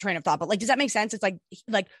my train of thought, but like, does that make sense? It's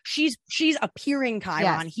like she's appearing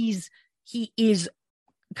Chiron. Yes. He is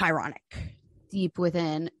Chironic. Deep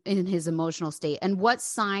within in his emotional state. And what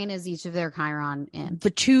sign is each of their Chiron in? The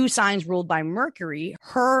two signs ruled by Mercury.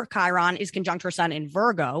 Her Chiron is conjunct her sun in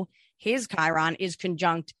Virgo. His Chiron is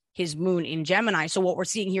conjunct his moon in Gemini. So what we're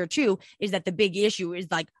seeing here too is that the big issue is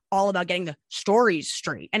like all about getting the stories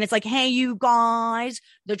straight. And it's like, hey, you guys,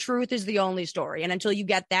 the truth is the only story. And until you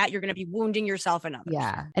get that, you're going to be wounding yourself and others.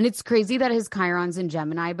 Yeah. And it's crazy that his Chiron's in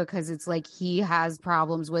Gemini because it's like he has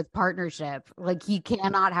problems with partnership. Like he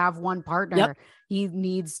cannot have one partner. Yep. He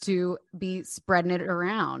needs to be spreading it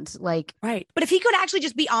around. Like, right. But if he could actually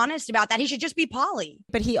just be honest about that, he should just be poly.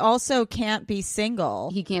 But he also can't be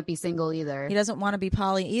single. He can't be single either. He doesn't want to be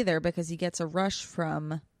poly either because he gets a rush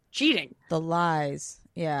from cheating. The lies.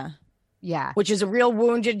 Yeah. Yeah. Which is a real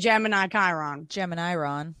wounded Gemini Chiron.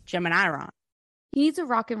 Gemini-ron. He needs a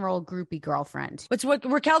rock and roll groupie girlfriend. It's what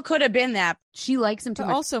Raquel could have been that. She likes him too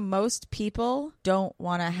much. Also, most people don't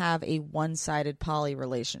want to have a one-sided poly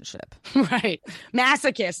relationship. Right.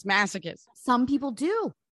 Masochist. Some people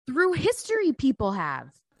do. Through history, people have.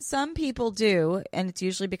 Some people do, and it's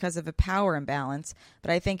usually because of a power imbalance.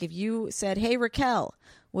 But I think if you said, hey, Raquel,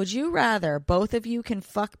 would you rather both of you can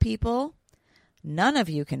fuck people, none of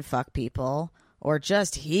you can fuck people, or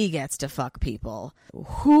just he gets to fuck people,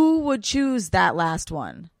 who would choose that last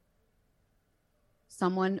one?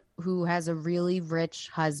 Someone who has a really rich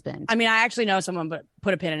husband. I mean, I actually know someone, but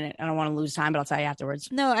put a pin in it. I don't want to lose time, but I'll tell you afterwards.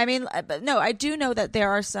 No, I mean, no, I do know that there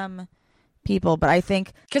are some people, but I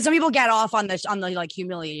think because some people get off on this, on the like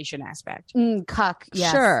humiliation aspect. Cuck,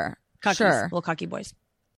 yes. Sure, Cuckies, sure, little cucky boys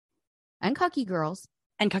and cucky girls.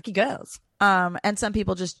 And some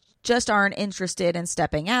people just aren't interested in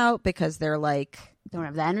stepping out because they're like don't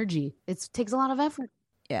have the energy. It takes a lot of effort.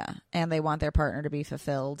 Yeah, and they want their partner to be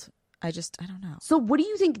fulfilled. I don't know. So what do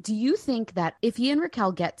you think? Do you think that if he and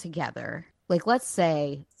Raquel get together, like let's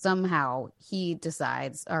say somehow he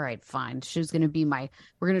decides, all right, fine, she's going to be we're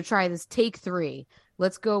going to try this take 3.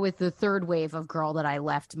 Let's go with the third wave of girl that I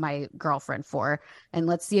left my girlfriend for. And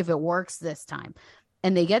let's see if it works this time.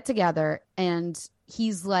 And they get together and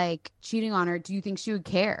he's like cheating on her. Do you think she would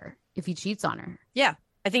care if he cheats on her? Yeah.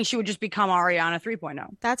 I think she would just become Ariana 3.0.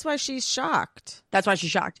 That's why she's shocked.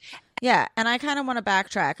 Yeah. And I kind of want to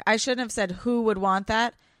backtrack. I shouldn't have said who would want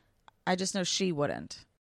that. I just know she wouldn't.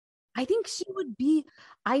 I think she would be.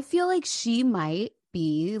 I feel like she might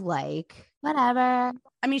be like, whatever.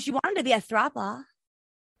 I mean, she wanted to be a throuple.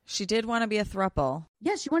 She did want to be a throuple.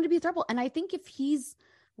 Yeah, she wanted to be a throuple. And I think if he's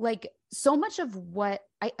like so much of what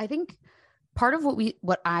I think part of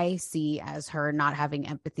what I see as her not having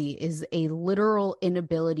empathy is a literal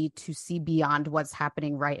inability to see beyond what's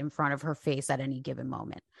happening right in front of her face at any given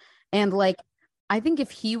moment. And like, I think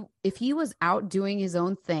if he was out doing his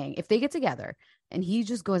own thing, if they get together and he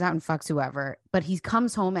just goes out and fucks whoever, but he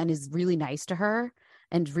comes home and is really nice to her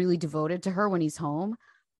and really devoted to her when he's home,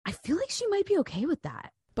 I feel like she might be okay with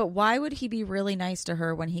that. But why would he be really nice to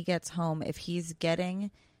her when he gets home if he's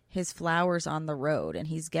getting his flowers on the road and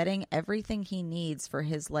he's getting everything he needs for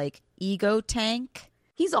his like ego tank?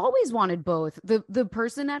 He's always wanted both. The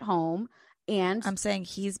person at home and I'm saying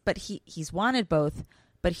he's wanted both,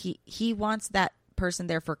 but he wants that person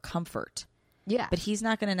there for comfort. Yeah. But he's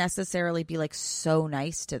not going to necessarily be like so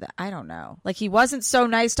nice to them. I don't know. Like he wasn't so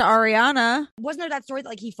nice to Ariana. Wasn't there that story that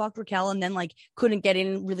like he fucked Raquel and then like couldn't get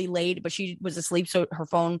in really late, but she was asleep. So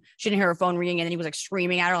she didn't hear her phone ringing. And then he was like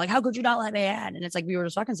screaming at her, like, how could you not let me in? And it's like, we were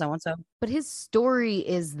just fucking someone. So, but his story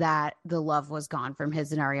is that the love was gone from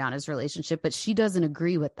his and Ariana's relationship, but she doesn't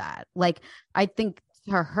agree with that. Like, I think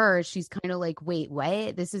to her, she's kind of like, wait,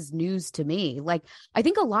 what? This is news to me. Like, I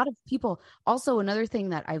think a lot of people also, another thing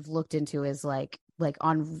that I've looked into is like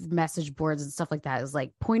on message boards and stuff like that is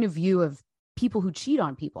like point of view of people who cheat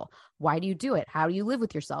on people. Why do you do it? How do you live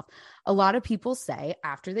with yourself? A lot of people say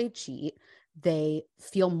after they cheat, they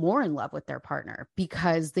feel more in love with their partner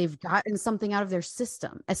because they've gotten something out of their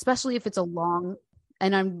system, especially if it's a long,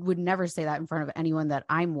 and I would never say that in front of anyone that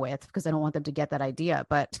I'm with because I don't want them to get that idea,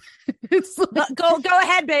 but it's like, go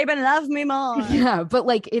ahead, babe, and love me more. Yeah. But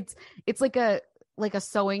like, it's like a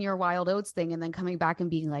sowing your wild oats thing and then coming back and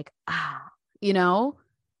being like, you know,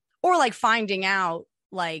 or like finding out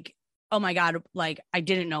like, oh my God, like I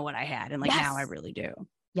didn't know what I had. And like, now I really do.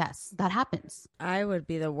 Yes, that happens. I would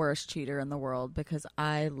be the worst cheater in the world because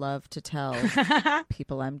I love to tell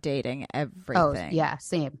people I'm dating everything. Oh, yeah,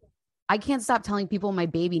 same. I can't stop telling people my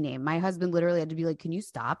baby name. My husband literally had to be like, can you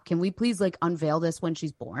stop? Can we please like unveil this when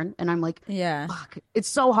she's born? And I'm like, yeah, fuck, it's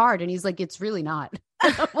so hard. And he's like, it's really not.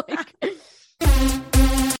 I'm like,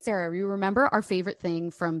 Sarah, you remember our favorite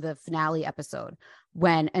thing from the finale episode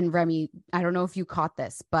when, and Remy, I don't know if you caught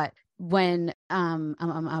this, but when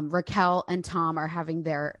Raquel and Tom are having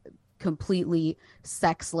their completely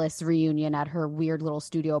sexless reunion at her weird little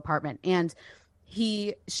studio apartment, and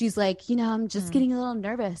she's like, you know, I'm just getting a little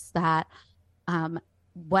nervous that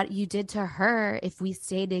what you did to her, if we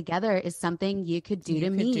stay together, is something you could do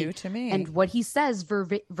to me. And what he says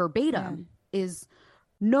verbatim is,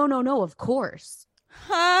 no, of course.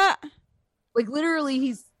 Like literally,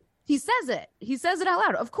 he says it. He says it out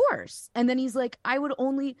loud, of course. And then he's like, I would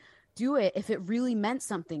only do it if it really meant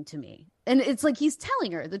something to me. And it's like he's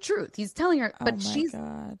telling her the truth. He's telling her, but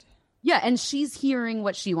God. Yeah, and she's hearing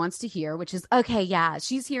what she wants to hear, which is, okay, yeah,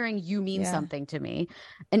 she's hearing you mean something to me.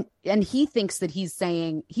 And he thinks that he's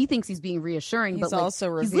being reassuring, he's but like,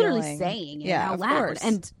 also he's literally saying it out loud. Course.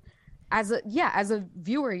 And as a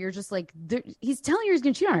viewer, you're just like, he's telling her he's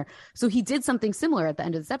going to cheat on her. So he did something similar at the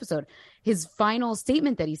end of this episode. His final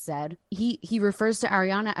statement that he said, he refers to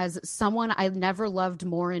Ariana as someone I've never loved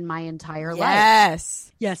more in my entire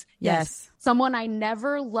life. Yes. Someone I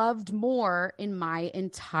never loved more in my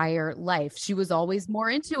entire life. She was always more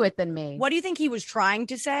into it than me. What do you think he was trying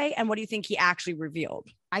to say? And what do you think he actually revealed?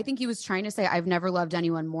 I think he was trying to say, I've never loved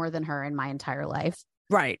anyone more than her in my entire life.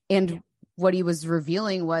 Right. And what he was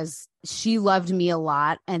revealing was she loved me a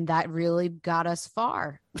lot, and that really got us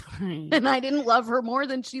far. Right. And I didn't love her more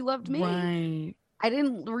than she loved me. Right. I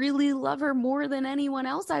didn't really love her more than anyone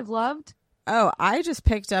else I've loved. Oh, I just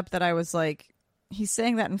picked up that I was like, he's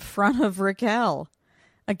saying that in front of Raquel.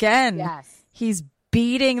 Again, yes. He's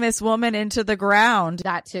beating this woman into the ground.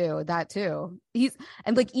 That too.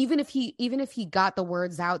 And like even if he got the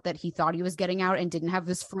words out that he thought he was getting out and didn't have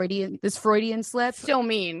this Freudian slip, still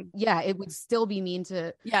mean. Yeah, it would still be mean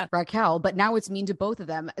to Raquel, but now it's mean to both of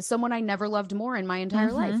them. Someone I never loved more in my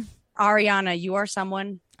entire life. Ariana, you are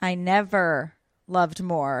someone I never loved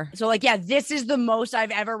more. So like, yeah, this is the most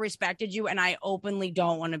I've ever respected you, and I openly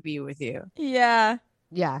don't want to be with you. Yeah.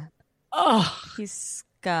 Oh, he's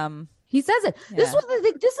scum. He says it. Yeah. This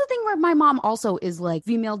is the thing where my mom also is like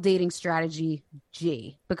female dating strategy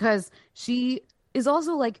G, because she is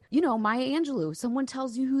also like, you know, Maya Angelou, someone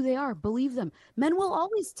tells you who they are, believe them. Men will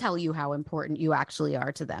always tell you how important you actually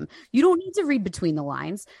are to them. You don't need to read between the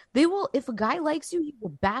lines. They will, if a guy likes you, he will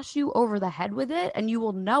bash you over the head with it and you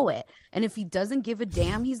will know it. And if he doesn't give a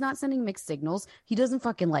damn, he's not sending mixed signals. He doesn't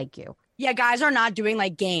fucking like you. Yeah, guys are not doing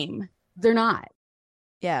like game. They're not.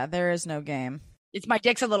 Yeah, there is no game. It's my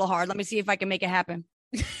dick's a little hard. Let me see if I can make it happen.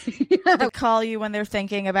 They call you when they're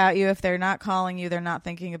thinking about you. If they're not calling you, they're not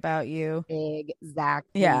thinking about you.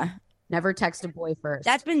 Exactly. Yeah. Never text a boy first.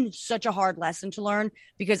 That's been such a hard lesson to learn,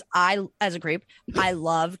 because I, as a creep, I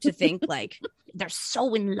love to think like they're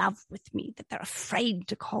so in love with me that they're afraid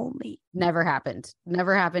to call me. Never happened.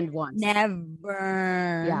 Never happened once.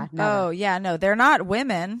 Never. Yeah. Never. Oh, yeah. No, they're not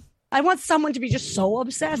women. I want someone to be just so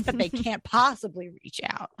obsessed that they can't possibly reach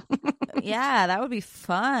out. Yeah, that would be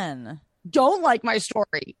fun. Don't like my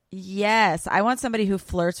story. Yes. I want somebody who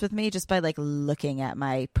flirts with me just by like looking at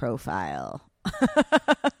my profile.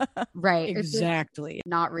 Right. Exactly.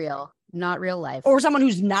 Not real life. Or someone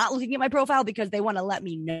who's not looking at my profile because they want to let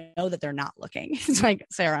me know that they're not looking. It's like,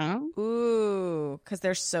 Sarah. Ooh, because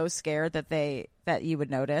they're so scared that you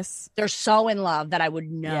would notice. They're so in love that I would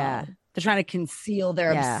know. Yeah. They're trying to conceal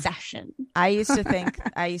their obsession. I used to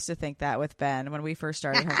think that with Ben when we first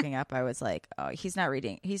started hooking up. I was like, oh, he's not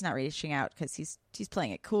reaching out because he's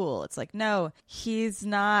playing it cool. It's like, no, he's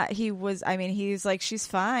not. He's like, she's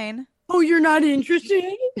fine. Oh, you're not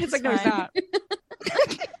interested? It's like, fine. No,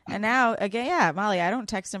 he's not. And now again, yeah, Molly, I don't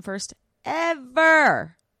text him first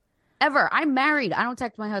ever. I'm married. I don't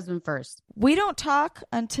text my husband first. We don't talk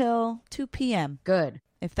until 2 p.m. Good.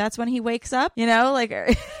 If that's when he wakes up, you know, like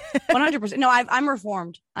 100%. No, I'm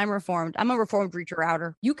reformed. I'm a reformed reacher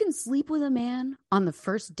outer. You can sleep with a man on the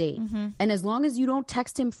first date. Mm-hmm. And as long as you don't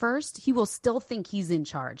text him first, he will still think he's in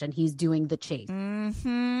charge and he's doing the chase.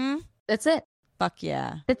 Mm-hmm. That's it. Fuck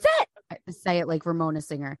yeah. That's it. I say it like Ramona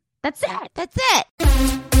Singer. That's it. That's it.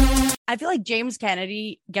 I feel like James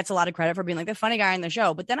Kennedy gets a lot of credit for being like the funny guy on the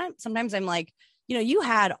show. But then sometimes I'm like, you know, you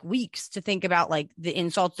had weeks to think about like the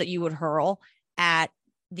insults that you would hurl at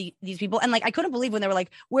these people. And like, I couldn't believe when they were like,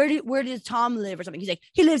 where does Tom live or something? He's like,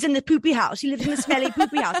 he lives in the poopy house. He lives in the smelly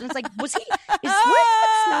poopy house. And it's like, what's the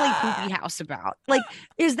smelly poopy house about? Like,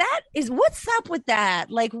 what's up with that?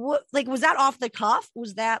 Like, what, like, was that off the cuff?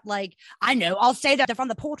 Was that like, I know, I'll say that they're from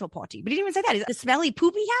the portal potty, but he didn't even say that. Is that the smelly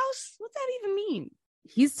poopy house? What's that even mean?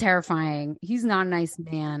 He's terrifying. He's not a nice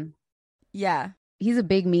man. Yeah. He's a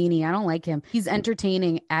big meanie. I don't like him. He's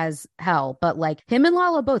entertaining as hell, but like him and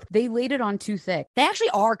Lala both, they laid it on too thick. They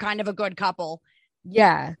actually are kind of a good couple.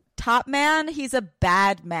 Yeah. Top man, he's a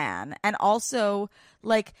bad man. And also,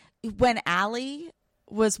 like, when Allie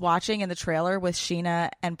was watching in the trailer with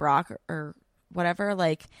Sheena and Brock or whatever,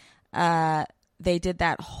 like, they did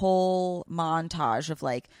that whole montage of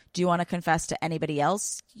like, do you want to confess to anybody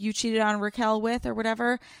else you cheated on Raquel with or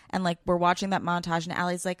whatever? And like, we're watching that montage and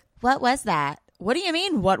Allie's like, what was that? What do you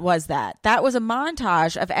mean, what was that? That was a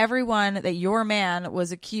montage of everyone that your man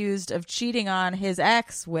was accused of cheating on his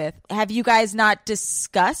ex with. Have you guys not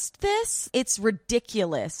discussed this? It's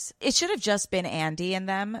ridiculous. It should have just been Andy and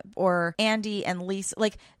them, or Andy and Lisa.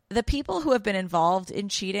 Like, the people who have been involved in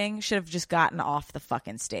cheating should have just gotten off the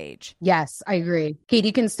fucking stage. Yes, I agree.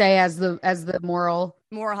 Katie can stay as the moral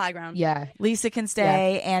high ground. Yeah. Lisa can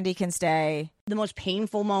stay. Yeah. Andy can stay. The most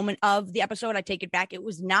painful moment of the episode, I take it back. It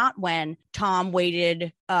was not when Tom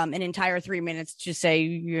waited an entire 3 minutes to say,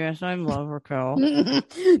 yes, I love Raquel.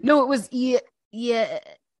 No, it was, yes.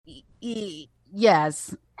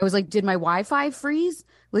 I was like, did my Wi-Fi freeze?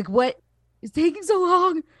 Like, what is taking so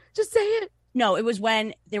long? Just say it. No, it was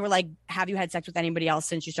when they were like, have you had sex with anybody else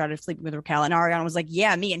since you started sleeping with Raquel? And Ariana was like,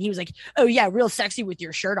 yeah, me. And he was like, oh, yeah, real sexy with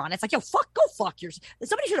your shirt on. It's like, yo, go fuck yourself.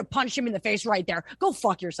 Somebody should have punched him in the face right there. Go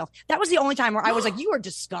fuck yourself. That was the only time where I was like, you are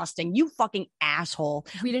disgusting. You fucking asshole.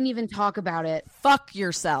 We didn't even talk about it. Fuck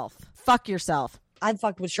yourself. Fuck yourself. I've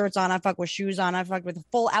fucked with shirts on. I've fucked with shoes on. I've fucked with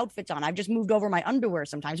full outfits on. I've just moved over my underwear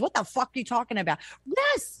sometimes. What the fuck are you talking about?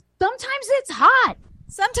 Yes. Sometimes it's hot.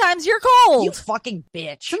 Sometimes you're cold. You fucking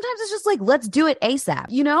bitch. Sometimes it's just like, let's do it ASAP.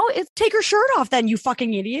 You know, take her shirt off then, you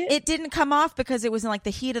fucking idiot. It didn't come off because it was in like the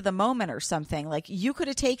heat of the moment or something. Like, you could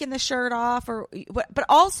have taken the shirt off but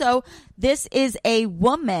also this is a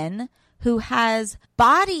woman who has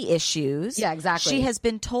body issues. Yeah, exactly. She has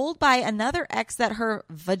been told by another ex that her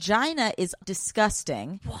vagina is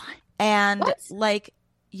disgusting. What? And like,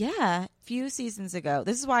 yeah, a few seasons ago.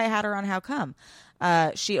 This is why I had her on How Come.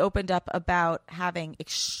 She opened up about having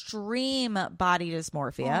extreme body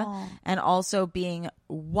dysmorphia and also being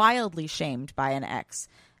wildly shamed by an ex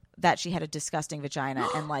that she had a disgusting vagina.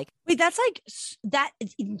 And like, wait, that's like that.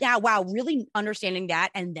 Yeah. Wow. Really understanding that.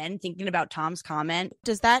 And then thinking about Tom's comment.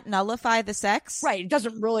 Does that nullify the sex? Right. It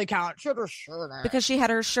doesn't really count. Should her shirt on. Because she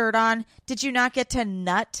had her shirt on. Did you not get to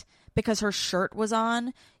nut because her shirt was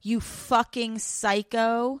on? You fucking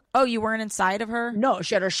psycho. Oh, you weren't inside of her? No,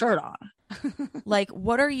 she had her shirt on. Like,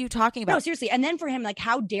 what are you talking about? No, seriously. And then for him, like,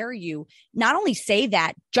 how dare you not only say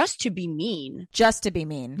that just to be mean. Just to be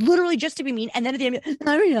mean. Literally just to be mean. And then at the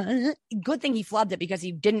end, good thing he flubbed it because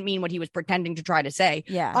he didn't mean what he was pretending to try to say.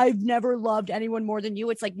 Yeah. I've never loved anyone more than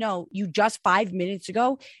you. It's like, no, you just 5 minutes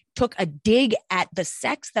ago took a dig at the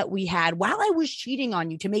sex that we had while I was cheating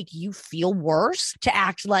on you to make you feel worse, to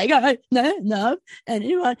act like I love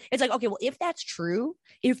anyone. It's like, okay, well, if that's true,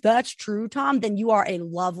 Tom, then you are a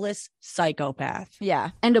loveless psychopath. Yeah.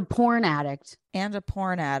 And a porn addict. What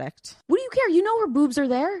do you care? You know her boobs are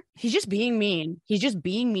there. He's just being mean. He's just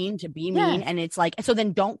being mean to be mean. And it's like, so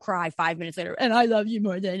then don't cry 5 minutes later, and I love you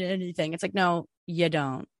more than anything. It's like, no, you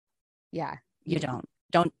don't. Yeah. You don't.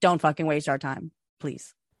 Don't fucking waste our time,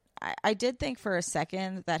 please. I did think for a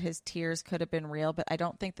second that his tears could have been real, but I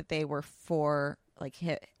don't think that they were for like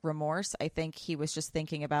remorse. I think he was just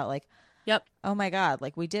thinking about like, yep, oh my God,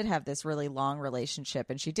 like we did have this really long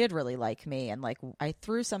relationship and she did really like me. And like, I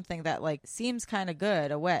threw something that like seems kind of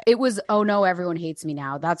good away. It was, oh no, everyone hates me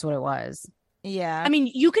now. That's what it was. Yeah. I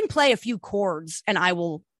mean, you can play a few chords and I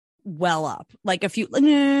will well up, like a few right.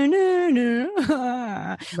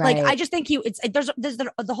 Like, I just think there's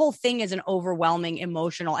the whole thing is an overwhelming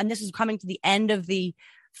emotional, and this is coming to the end of the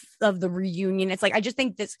reunion. It's like, I just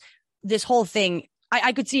think this whole thing,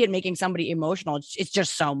 I could see it making somebody emotional. It's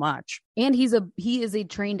just so much. And he is a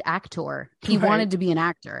trained actor. He wanted to be an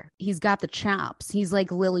actor. He's got the chops. He's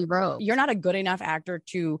like Lily Rose. You're not a good enough actor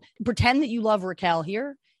to pretend that you love Raquel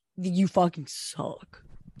here. You fucking suck.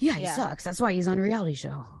 Yeah, he sucks. That's why he's on a reality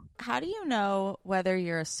show. How do you know whether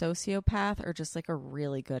you're a sociopath or just like a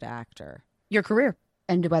really good actor? Your career.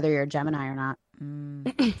 And whether you're a Gemini or not.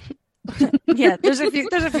 Yeah, there's a few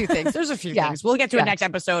things. There's a few things. We'll get to it next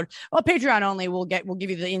episode. Well, Patreon only. We'll give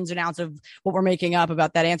you the ins and outs of what we're making up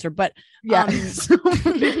about that answer. But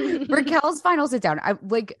Raquel's final sit down. I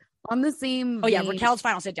like on the same. Raquel's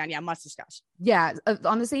final sit down. Yeah, must discuss. Yeah,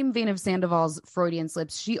 on the same vein of Sandoval's Freudian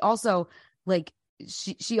slips, she also like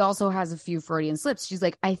she also has a few Freudian slips. She's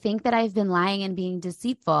like, I think that I've been lying and being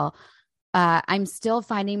deceitful. I'm still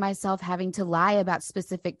finding myself having to lie about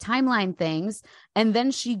specific timeline things. And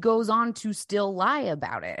then she goes on to still lie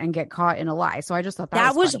about it and get caught in a lie. So I just thought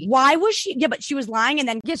that was funny. Why was she? Yeah, but she was lying. And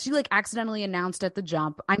then. Yeah, she like accidentally announced at the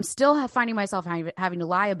jump. I'm still finding myself having to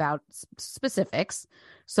lie about specifics.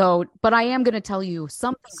 So, but I am going to tell you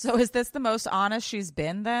something. So is this the most honest she's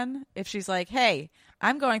been then? If she's like, hey,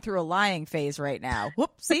 I'm going through a lying phase right now.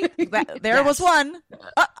 Whoops, see, there was one.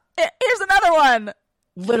 Here's another one.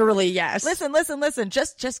 Literally, yes. Listen.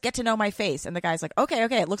 Just get to know my face. And the guy's like, okay.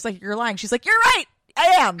 It looks like you're lying. She's like, you're right. I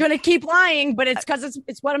am gonna keep lying, but it's because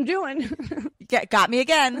it's what I'm doing. Got me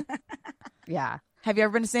again. Yeah. Have you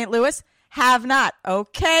ever been to St. Louis? Have not.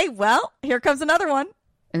 Okay. Well, here comes another one.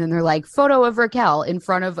 And then they're like, photo of Raquel in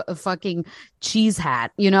front of a fucking cheese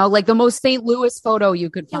hat, like the most St. Louis photo you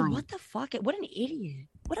could find. What the fuck? What an idiot.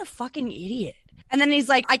 What a fucking idiot. And then he's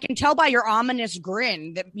like, I can tell by your ominous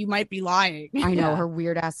grin that you might be lying. I know, her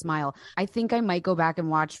weird ass smile. I think I might go back and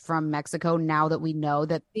watch From Mexico now that we know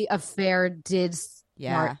that the affair did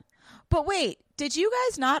start. But wait, did you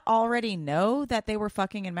guys not already know that they were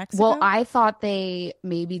fucking in Mexico? Well, I thought they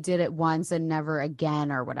maybe did it once and never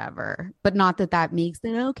again or whatever. But not that makes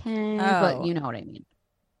it okay. But you know what I mean.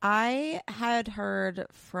 I had heard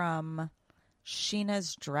from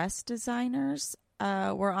Sheena's dress designers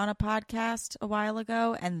were on a podcast a while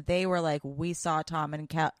ago, and they were like, we saw Tom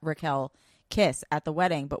and Raquel kiss at the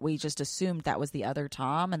wedding, but we just assumed that was the other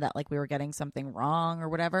Tom and that like we were getting something wrong or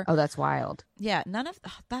whatever. Oh, that's wild. Yeah,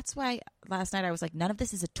 that's why last night I was like, none of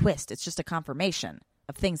this is a twist. It's just a confirmation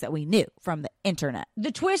of things that we knew from the internet.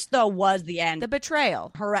 The twist, though, was the end. The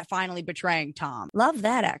betrayal. Her finally betraying Tom. Love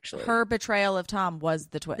that, actually. Her betrayal of Tom was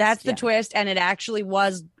the twist. That's the twist, and it actually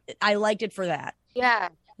was. I liked it for that. Yeah.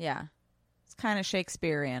 Yeah. Kind of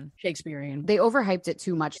Shakespearean. They overhyped it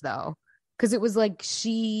too much though, because it was like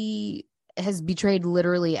she has betrayed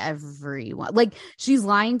literally everyone. Like she's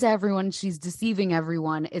lying to everyone, she's deceiving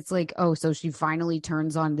everyone. It's like, oh, so she finally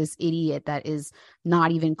turns on this idiot that is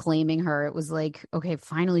not even claiming her. It was like, okay,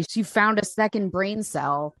 finally she found a second brain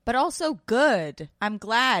cell. But also good. I'm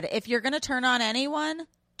glad. If you're gonna turn on anyone,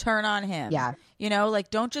 turn on him. Yeah. Like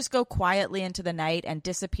don't just go quietly into the night and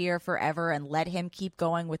disappear forever and let him keep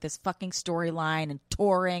going with this fucking storyline and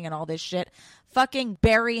touring and all this shit. Fucking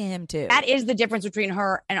bury him too. That is the difference between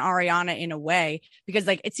her and Ariana in a way, because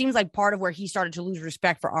like it seems like part of where he started to lose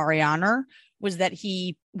respect for Ariana was that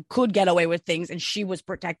he could get away with things and she was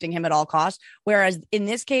protecting him at all costs. Whereas in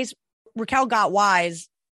this case, Raquel got wise,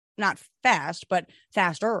 not fast, but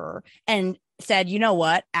faster, and said, you know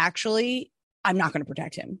what, actually, I'm not going to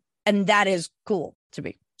protect him. And that is cool to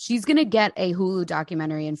me. She's going to get a Hulu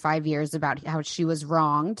documentary in 5 years about how she was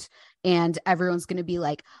wronged. And everyone's going to be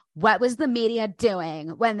like, what was the media doing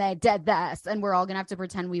when they did this? And we're all going to have to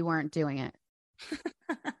pretend we weren't doing it.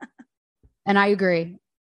 And I agree.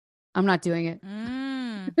 I'm not doing it.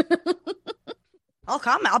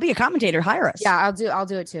 I'll be a commentator. Hire us. Yeah, I'll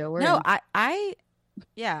do it too. I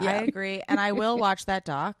agree. And I will watch that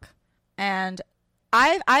doc. And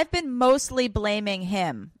I've been mostly blaming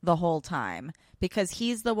him the whole time because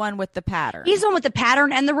he's the one with the pattern. He's the one with the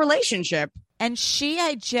pattern and the relationship. And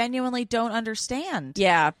I genuinely don't understand.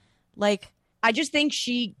 Yeah. Like, I just think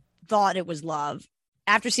she thought it was love.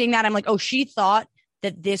 After seeing that, I'm like, oh, she thought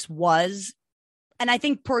that this was. And I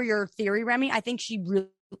think per your theory, Remy, I think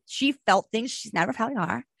she felt things she's never felt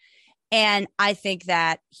before. And I think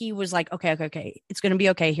that he was like, okay. It's going to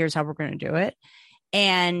be okay. Here's how we're going to do it.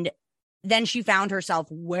 And then she found herself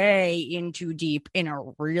way in too deep in a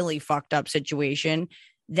really fucked up situation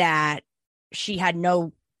that she had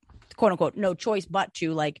no, quote unquote, no choice but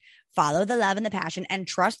to like follow the love and the passion and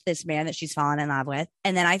trust this man that she's fallen in love with.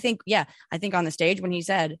 And then I think on the stage when he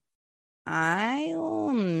said, I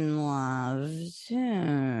love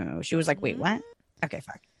too, she was like, wait, what? Okay,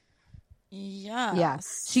 fuck. Yeah.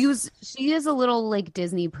 She is a little like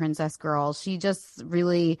Disney princess girl. She just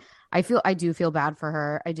really, I do feel bad for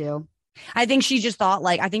her. I do. I think she just thought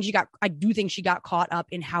I do think she got caught up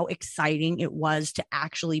in how exciting it was to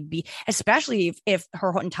actually be, especially if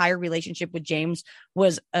her entire relationship with James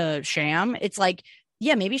was a sham. It's like,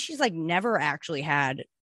 yeah, maybe she's like never actually had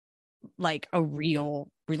like a real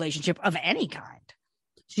relationship of any kind.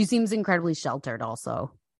 She seems incredibly sheltered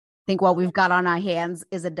also. I think what we've got on our hands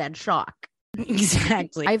is a dead shock.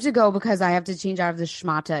 Exactly. I have to go because I have to change out of the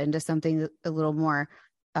schmata into something a little more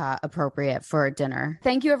appropriate for dinner.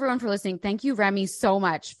 Thank you everyone for listening. Thank you, Remy, so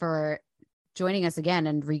much for joining us again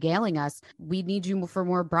and regaling us. We need you for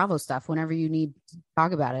more Bravo stuff whenever you need to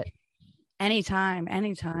talk about it. Anytime.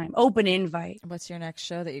 Open invite. What's your next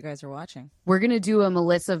show that you guys are watching? We're going to do a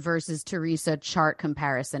Melissa versus Teresa chart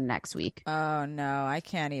comparison next week. Oh, no. I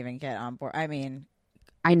can't even get on board. I mean,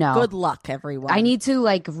 I know. Good luck, everyone. I need to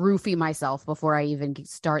like roofie myself before I even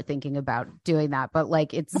start thinking about doing that. But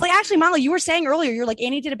like, it's like, actually, Molly, you were saying earlier, you're like,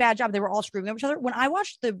 Annie did a bad job. They were all screwing up each other. When I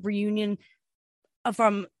watched the reunion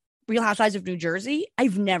from Real Housewives of New Jersey,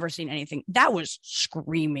 I've never seen anything that was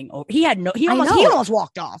screaming over. He almost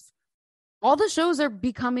walked off. All the shows are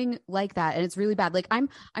becoming like that, and it's really bad. Like I'm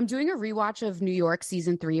doing a rewatch of New York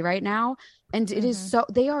season 3 right now, and it is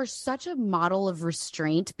they are such a model of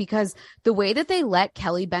restraint because the way that they let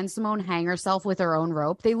Kelly Ben-Simone hang herself with her own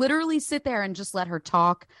rope, they literally sit there and just let her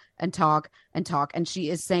talk and talk and talk, and she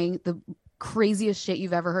is saying the craziest shit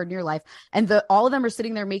you've ever heard in your life, and all of them are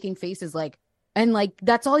sitting there making faces like, and like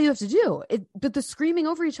that's all you have to do. But the screaming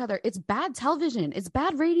over each other, it's bad television, it's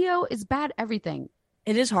bad radio, it's bad everything.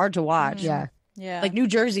 It is hard to watch. Yeah. Like New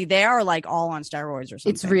Jersey, they are like all on steroids or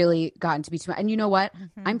something. It's really gotten to be too much. And you know what?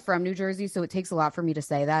 I'm from New Jersey, so it takes a lot for me to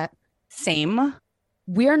say that. Same.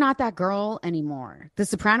 We are not that girl anymore. The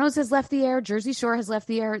Sopranos has left the air. Jersey Shore has left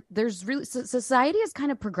the air. There's really society has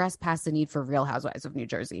kind of progressed past the need for Real Housewives of New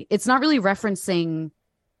Jersey. It's not really referencing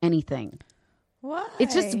anything. Why?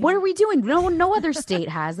 It's just, what are we doing? No other state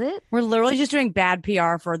has it. We're literally just doing bad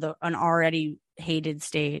PR for an already hated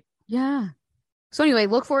state. Yeah. So anyway,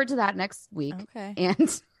 look forward to that next week. Okay.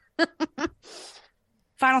 And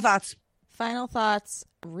Final thoughts.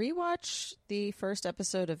 Rewatch the first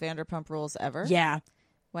episode of Vanderpump Rules ever. Yeah.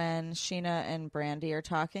 When Sheena and Brandy are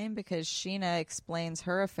talking, because Sheena explains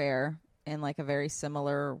her affair in like a very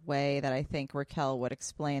similar way that I think Raquel would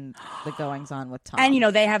explain the goings on with Tom.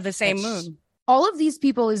 And they have the same moon. All of these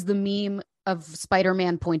people is the meme of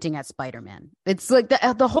Spider-Man pointing at Spider-Man. It's like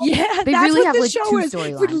the whole. Yeah, they really have like two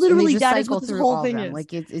storylines. Literally, that is what this whole thing is.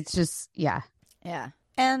 Like it's just yeah.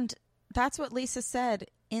 And that's what Lisa said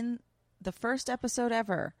in the first episode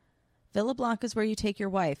ever. Villa Blanca is where you take your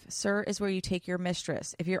wife. Sir is where you take your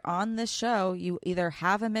mistress. If you're on this show, you either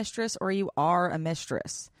have a mistress or you are a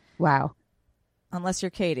mistress. Wow. Unless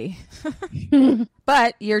you're Katie.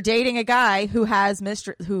 But you're dating a guy who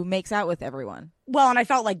who makes out with everyone. Well, and I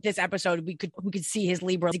felt like this episode we could see his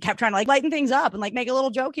Libra. He kept trying to like lighten things up and like make a little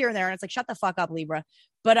joke here and there, and it's like, shut the fuck up, Libra.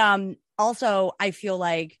 But also I feel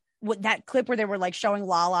like that clip where they were like showing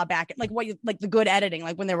Lala back, like the good editing,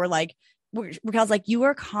 like when they were like, Raquel's like, you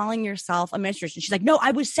were calling yourself a mistress, and she's like, no,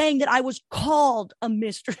 I was saying that I was called a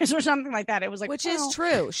mistress or something like that. It was like, which is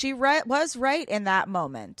true. She was right in that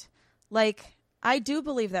moment. Like, I do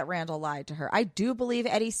believe that Randall lied to her. I do believe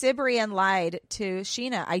Eddie Cibrian lied to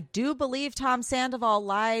Sheena. I do believe Tom Sandoval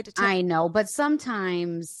lied to... I know, but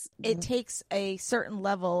sometimes... It takes a certain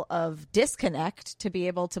level of disconnect to be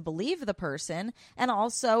able to believe the person, and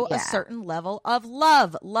also a certain level of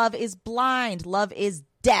love. Love is blind. Love is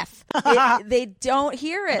deaf. They don't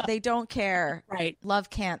hear it. They don't care. Right.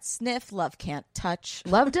 Love can't sniff. Love can't touch.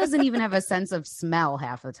 Love doesn't even have a sense of smell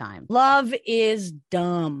half the time. Love is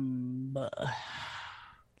dumb.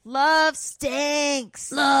 Love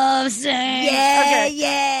stinks. Love stinks. Yeah, okay.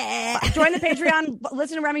 Yeah. Join the Patreon.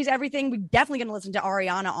 Listen to Remy's Everything. We're definitely going to listen to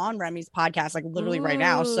Ariana on Remy's podcast, like literally right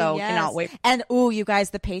now. So cannot wait. And you guys,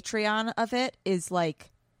 the Patreon of it is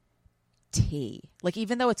like tea. Like,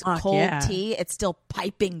 even though it's cold tea, it's still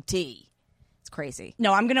piping tea. It's crazy.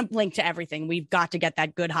 No, I'm going to link to everything. We've got to get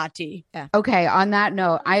that good hot tea. Yeah. Okay. On that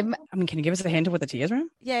note, can you give us a hint of what the tea is, Rem?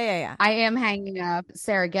 Yeah. I am hanging up.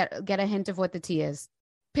 Sarah, get a hint of what the tea is.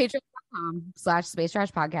 Patreon.com/Space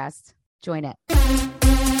Trash Podcast. Join it.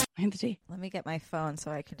 Hint the tea. Let me get my phone so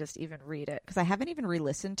I can just even read it, because I haven't even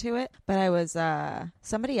re-listened to it. But I was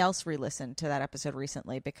somebody else re-listened to that episode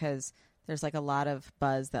recently, because there's like a lot of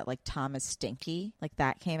buzz that like Tom is stinky. Like,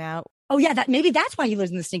 that came out. Oh yeah, maybe that's why he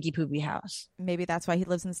lives in the stinky poopy house. Maybe that's why he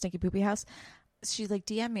lives in the stinky poopy house. She like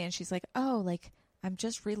DM'd me and she's like, oh, like I'm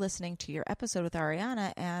just re-listening to your episode with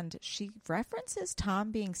Ariana, and she references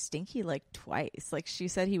Tom being stinky like twice. Like she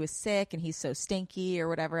said he was sick and he's so stinky or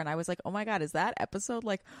whatever. And I was like, oh my God, is that episode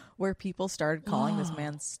like where people started calling this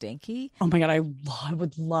man stinky? Oh my God, I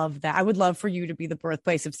would love that. I would love for you to be the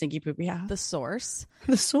birthplace of Stinky Poopy House. The source.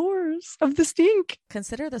 The source of the stink.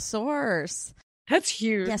 Consider the source. That's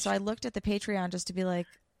huge. Yeah, so I looked at the Patreon just to be like,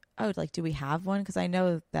 oh, like, do we have one? Because I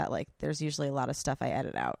know that, like, there's usually a lot of stuff I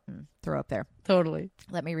edit out and throw up there. Totally.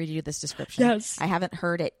 Let me read you this description. Yes. I haven't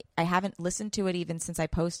heard it. I haven't listened to it even since I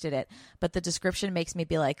posted it. But the description makes me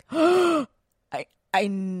be like, oh, I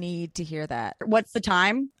need to hear that. What's the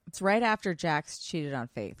time? It's right after Jax cheated on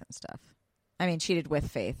Faith and stuff. I mean, cheated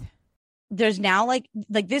with Faith. There's now, like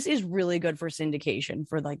this is really good for syndication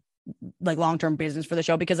for, like long-term business for the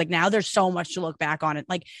show, because like now there's so much to look back on it.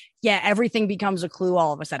 Like, yeah, everything becomes a clue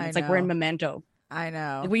all of a sudden. It's like we're in Memento. I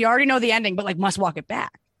know. We already know the ending, but like must walk it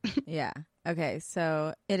back. Yeah. Okay.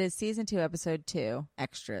 So it is season 2, episode 2,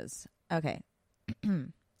 extras. Okay.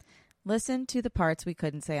 Listen to the parts we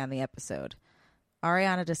couldn't say on the episode.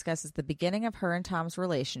 Ariana discusses the beginning of her and Tom's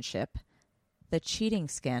relationship, the cheating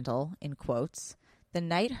scandal, in quotes, the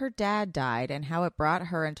night her dad died and how it brought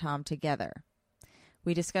her and Tom together.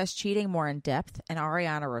 We discuss cheating more in depth, and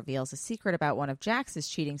Ariana reveals a secret about one of Jax's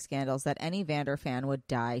cheating scandals that any Vander fan would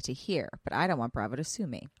die to hear, but I don't want Bravo to sue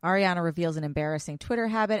me. Ariana reveals an embarrassing Twitter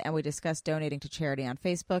habit, and we discuss donating to charity on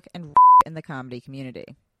Facebook and in the comedy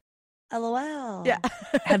community. LOL. Yeah.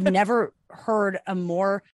 Have never heard a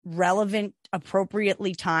more relevant,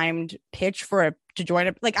 appropriately timed pitch to join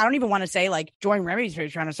it. Like, I don't even want to say like join Remy's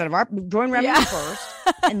Patreon instead of our join Remy first,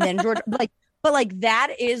 and then George. But like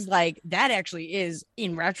that actually is,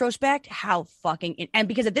 in retrospect, how fucking and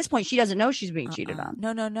because at this point she doesn't know she's being cheated on.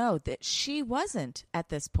 No, that she wasn't at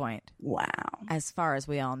this point. Wow. As far as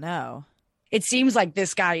we all know, it seems like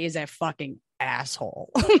this guy is a fucking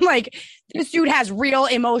asshole. Like, this dude has real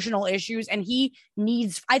emotional issues, and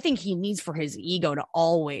I think he needs for his ego to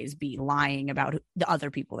always be lying about the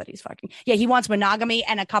other people that he's fucking. Yeah, he wants monogamy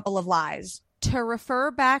and a couple of lies. To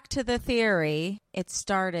refer back to the theory, it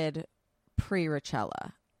started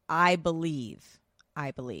pre-Rachella. I believe.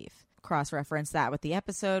 Cross-reference that with the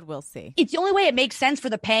episode. We'll see. It's the only way it makes sense for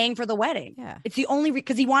the paying for the wedding. Yeah. It's the only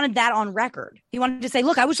because he wanted that on record. He wanted to say,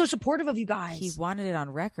 look, I was so supportive of you guys. He wanted it on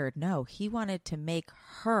record. No, he wanted to make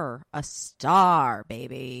her a star,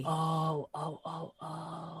 baby. Oh.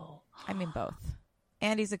 I mean, both.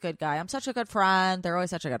 Andy's a good guy. I'm such a good friend. They're always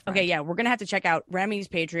such a good friend. Okay, yeah, we're going to have to check out Remy's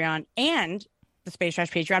Patreon and the Space Trash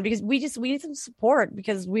Patreon, because we need some support,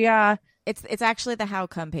 because we It's actually the How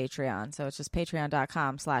Come Patreon, so it's just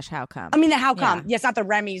patreon.com/howcome. I mean the How Come. Yeah. Yes, not the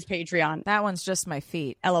Remy's Patreon. That one's just my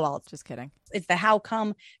feet. LOL. Just kidding. It's the How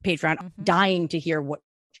Come Patreon. Mm-hmm. Dying to hear what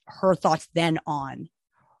her thoughts then on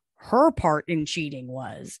her part in cheating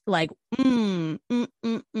was. Like, Again,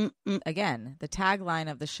 the tagline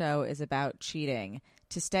of the show is about cheating.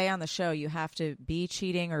 To stay on the show, you have to be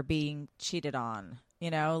cheating or being cheated on. You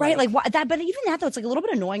know, right? Like what that, but even that though, it's like a little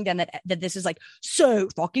bit annoying then that this is like so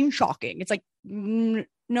fucking shocking. It's like, no,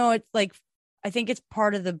 it's like, I think it's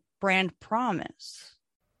part of the brand promise.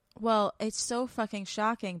 Well, it's so fucking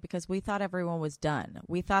shocking because we thought everyone was done.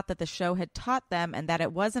 We thought that the show had taught them and that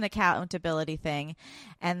it was an accountability thing.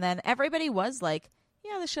 And then everybody was like,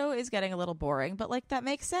 yeah, the show is getting a little boring, but like that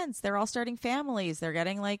makes sense. They're all starting families. They're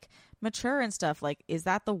getting like mature and stuff. Like, is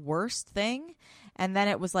that the worst thing? And then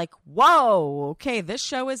it was like, whoa, okay, this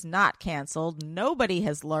show is not canceled. Nobody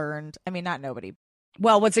has learned. I mean, not nobody.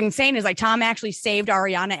 Well, what's insane is like Tom actually saved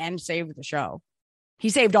Ariana and saved the show. He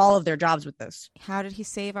saved all of their jobs with this. How did he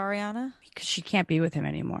save Ariana? Because she can't be with him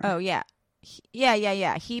anymore. Oh, yeah.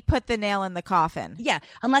 Yeah. He put the nail in the coffin. Yeah.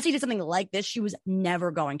 Unless he did something like this, she was never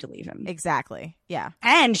going to leave him. Exactly. Yeah.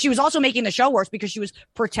 And she was also making the show worse because she was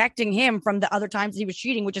protecting him from the other times he was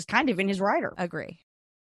cheating, which is kind of in his rider. Agree.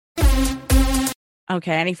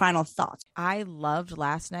 Okay. Any final thoughts? I loved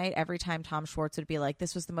last night. Every time Tom Schwartz would be like,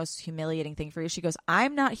 this was the most humiliating thing for you. She goes,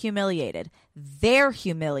 I'm not humiliated. They're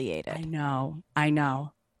humiliated. I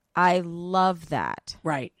know. I love that.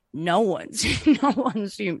 Right. None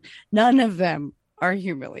of them are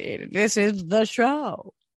humiliated. This is the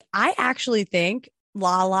show. I actually think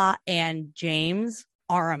Lala and James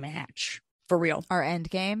are a match for real. Our end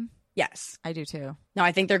game. Yes, I do too. No,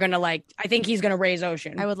 I think they're gonna I think he's gonna raise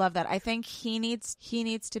Ocean. I would love that. I think he needs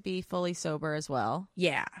to be fully sober as well.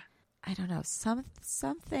 Yeah. I don't know,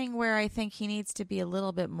 something where I think he needs to be a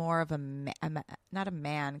little bit more of not a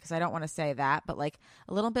man, because I don't want to say that, but like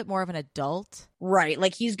a little bit more of an adult. Right.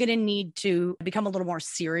 Like he's going to need to become a little more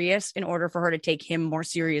serious in order for her to take him more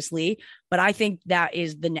seriously. But I think that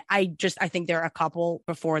is I think they're a couple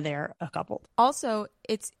before they're a couple. Also,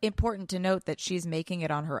 it's important to note that she's making it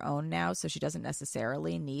on her own now, so she doesn't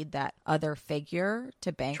necessarily need that other figure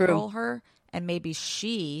to bankroll her. And maybe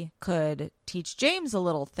she could teach James a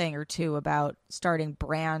little thing or two about starting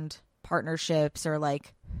brand partnerships or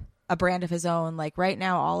like a brand of his own. Like right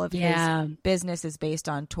now, all of his business is based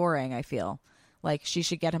on touring, I feel. Like she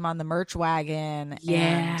should get him on the merch wagon.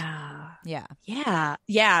 Yeah.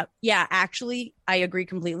 Actually, I agree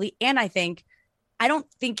completely. And I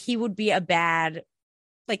don't think he would be a bad,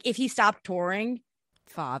 like if he stopped touring.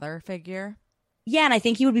 Father figure. Yeah, and I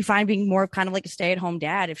think he would be fine being more of kind of like a stay-at-home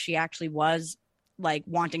dad if she actually was like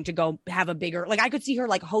wanting to go have a bigger, like I could see her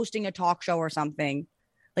like hosting a talk show or something.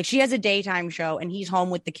 Like she has a daytime show and he's home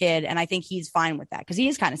with the kid, and I think he's fine with that because he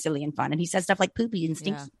is kind of silly and fun and he says stuff like poopy and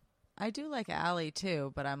stinks. Yeah. I do like Allie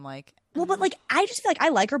too, but I'm like, well, but like I just feel like I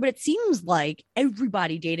like her, but it seems like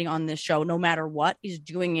everybody dating on this show, no matter what, is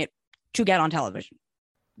doing it to get on television.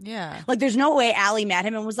 Yeah. Like there's no way Allie met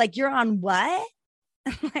him and was like, "You're on what?"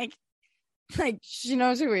 Like she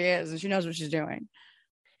knows who he is and she knows what she's doing.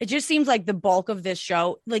 It just seems like the bulk of this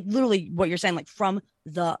show, like literally what you're saying, like from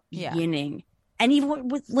the beginning. And even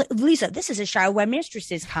with Lisa, this is a show where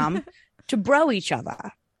mistresses come to bro each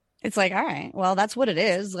other. It's like, all right, well, that's what it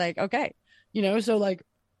is. Like, okay, so like,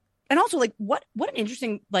 and also like what an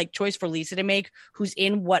interesting like choice for Lisa to make, who's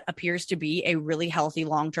in what appears to be a really healthy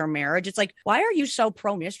long-term marriage. It's like, why are you so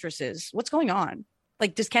pro mistresses? What's going on?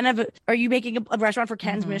 Like, does Ken are you making a restaurant for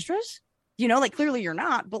Ken's mistress? Like clearly you're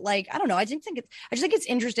not, but like, I don't know. I just think it's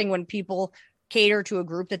interesting when people cater to a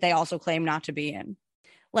group that they also claim not to be in.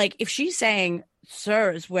 Like if she's saying,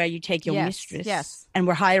 "Sir, is where you take your mistress," and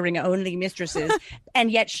we're hiring only mistresses, and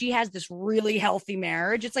yet she has this really healthy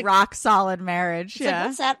marriage. It's like rock solid marriage. Like,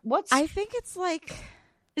 what's that? I think it's like,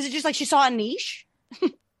 is it just like she saw a niche?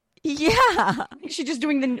 Yeah. Is she just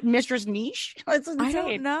doing the mistress niche? It's insane. I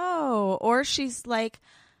don't know. Or she's like,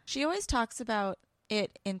 she always talks about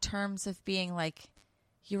it in terms of being like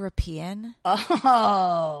European.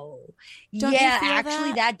 Oh, don't yeah.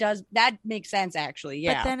 Actually, that makes sense. Actually,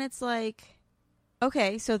 yeah. But then it's like,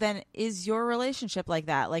 okay, so then is your relationship like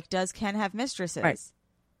that? Like, does Ken have mistresses? Right.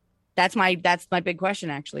 That's my big question.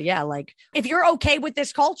 Actually, yeah. Like, if you're okay with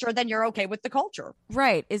this culture, then you're okay with the culture,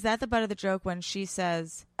 right? Is that the butt of the joke when she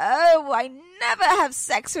says, "Oh, I never have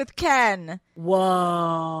sex with Ken"?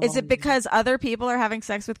 Whoa! Is it because other people are having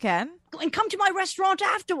sex with Ken? And come to my restaurant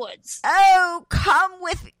afterwards. Oh,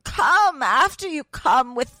 come after you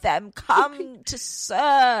come with them. Come to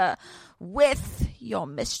Sir with your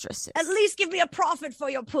mistresses. At least give me a profit for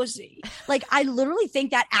your pussy. Like, I literally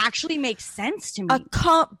think that actually makes sense to me. I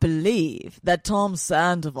can't believe that Tom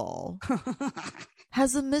Sandoval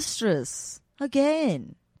has a mistress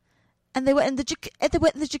again, and they were in the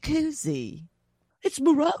jacuzzi. It's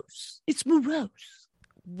morose.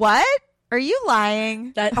 What? Are you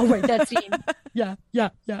lying? That scene. Yeah.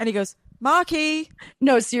 And he goes, Marky.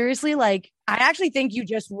 No, seriously, like, I actually think you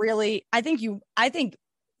just really, I think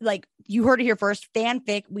like you heard it here first.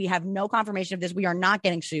 Fanfic. We have no confirmation of this. We are not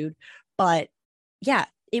getting sued. But yeah,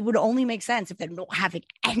 it would only make sense if they're not having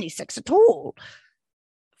any sex at all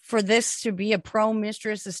for this to be a pro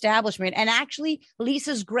mistress establishment. And actually,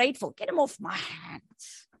 Lisa's grateful. Get him off my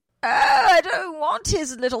hands. I don't want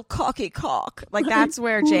his little cocky cock. Like, that's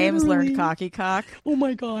where James learned cocky cock. Oh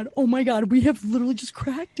my God. We have literally just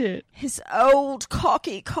cracked it. His old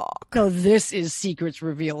cocky cock. No, this is Secrets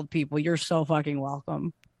Revealed, people. You're so fucking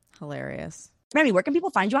welcome. Hilarious. Remy, where can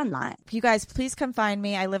people find you online? You guys, please come find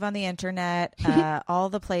me. I live on the internet. All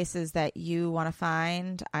the places that you want to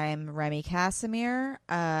find. I'm Remy Kassimir.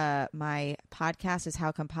 My podcast is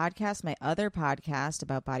How Come Podcast. My other podcast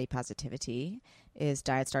about body positivity is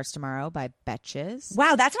Diet Starts Tomorrow by Betches.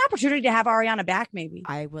 Wow, that's an opportunity to have Ariana back, maybe.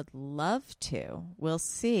 I would love to. We'll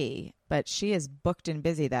see. But she is booked and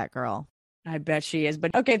busy, that girl. I bet she is.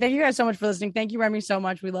 But okay, thank you guys so much for listening. Thank you, Remy, so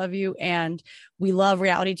much. We love you, and we love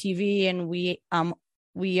reality TV, and we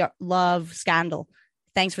love Scandal.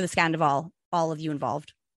 Thanks for the scandal, all of you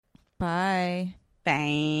involved. Bye.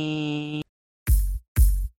 Bye.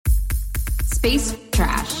 Space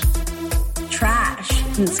trash.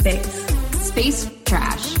 Trash in space. Space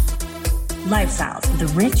trash. Lifestyles of the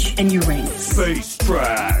rich and Uranus. Space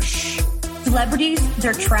trash. Celebrities,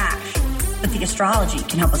 they're trash, but the astrology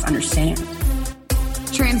can help us understand.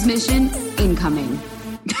 Transmission incoming.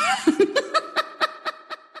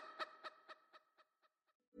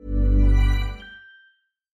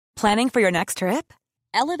 Planning for your next trip?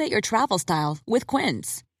 Elevate your travel style with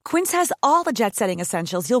Quince. Quince has all the jet-setting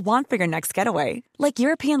essentials you'll want for your next getaway, like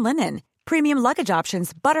European linen, premium luggage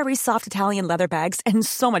options, buttery soft Italian leather bags, and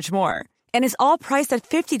so much more. And is all priced at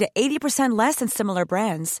 50 to 80% less than similar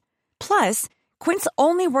brands. Plus, Quince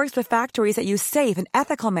only works with factories that use safe and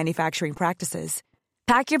ethical manufacturing practices.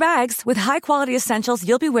 Pack your bags with high-quality essentials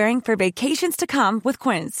you'll be wearing for vacations to come with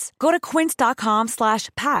Quince. Go to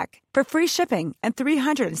quince.com/pack for free shipping and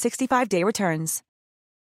 365-day returns.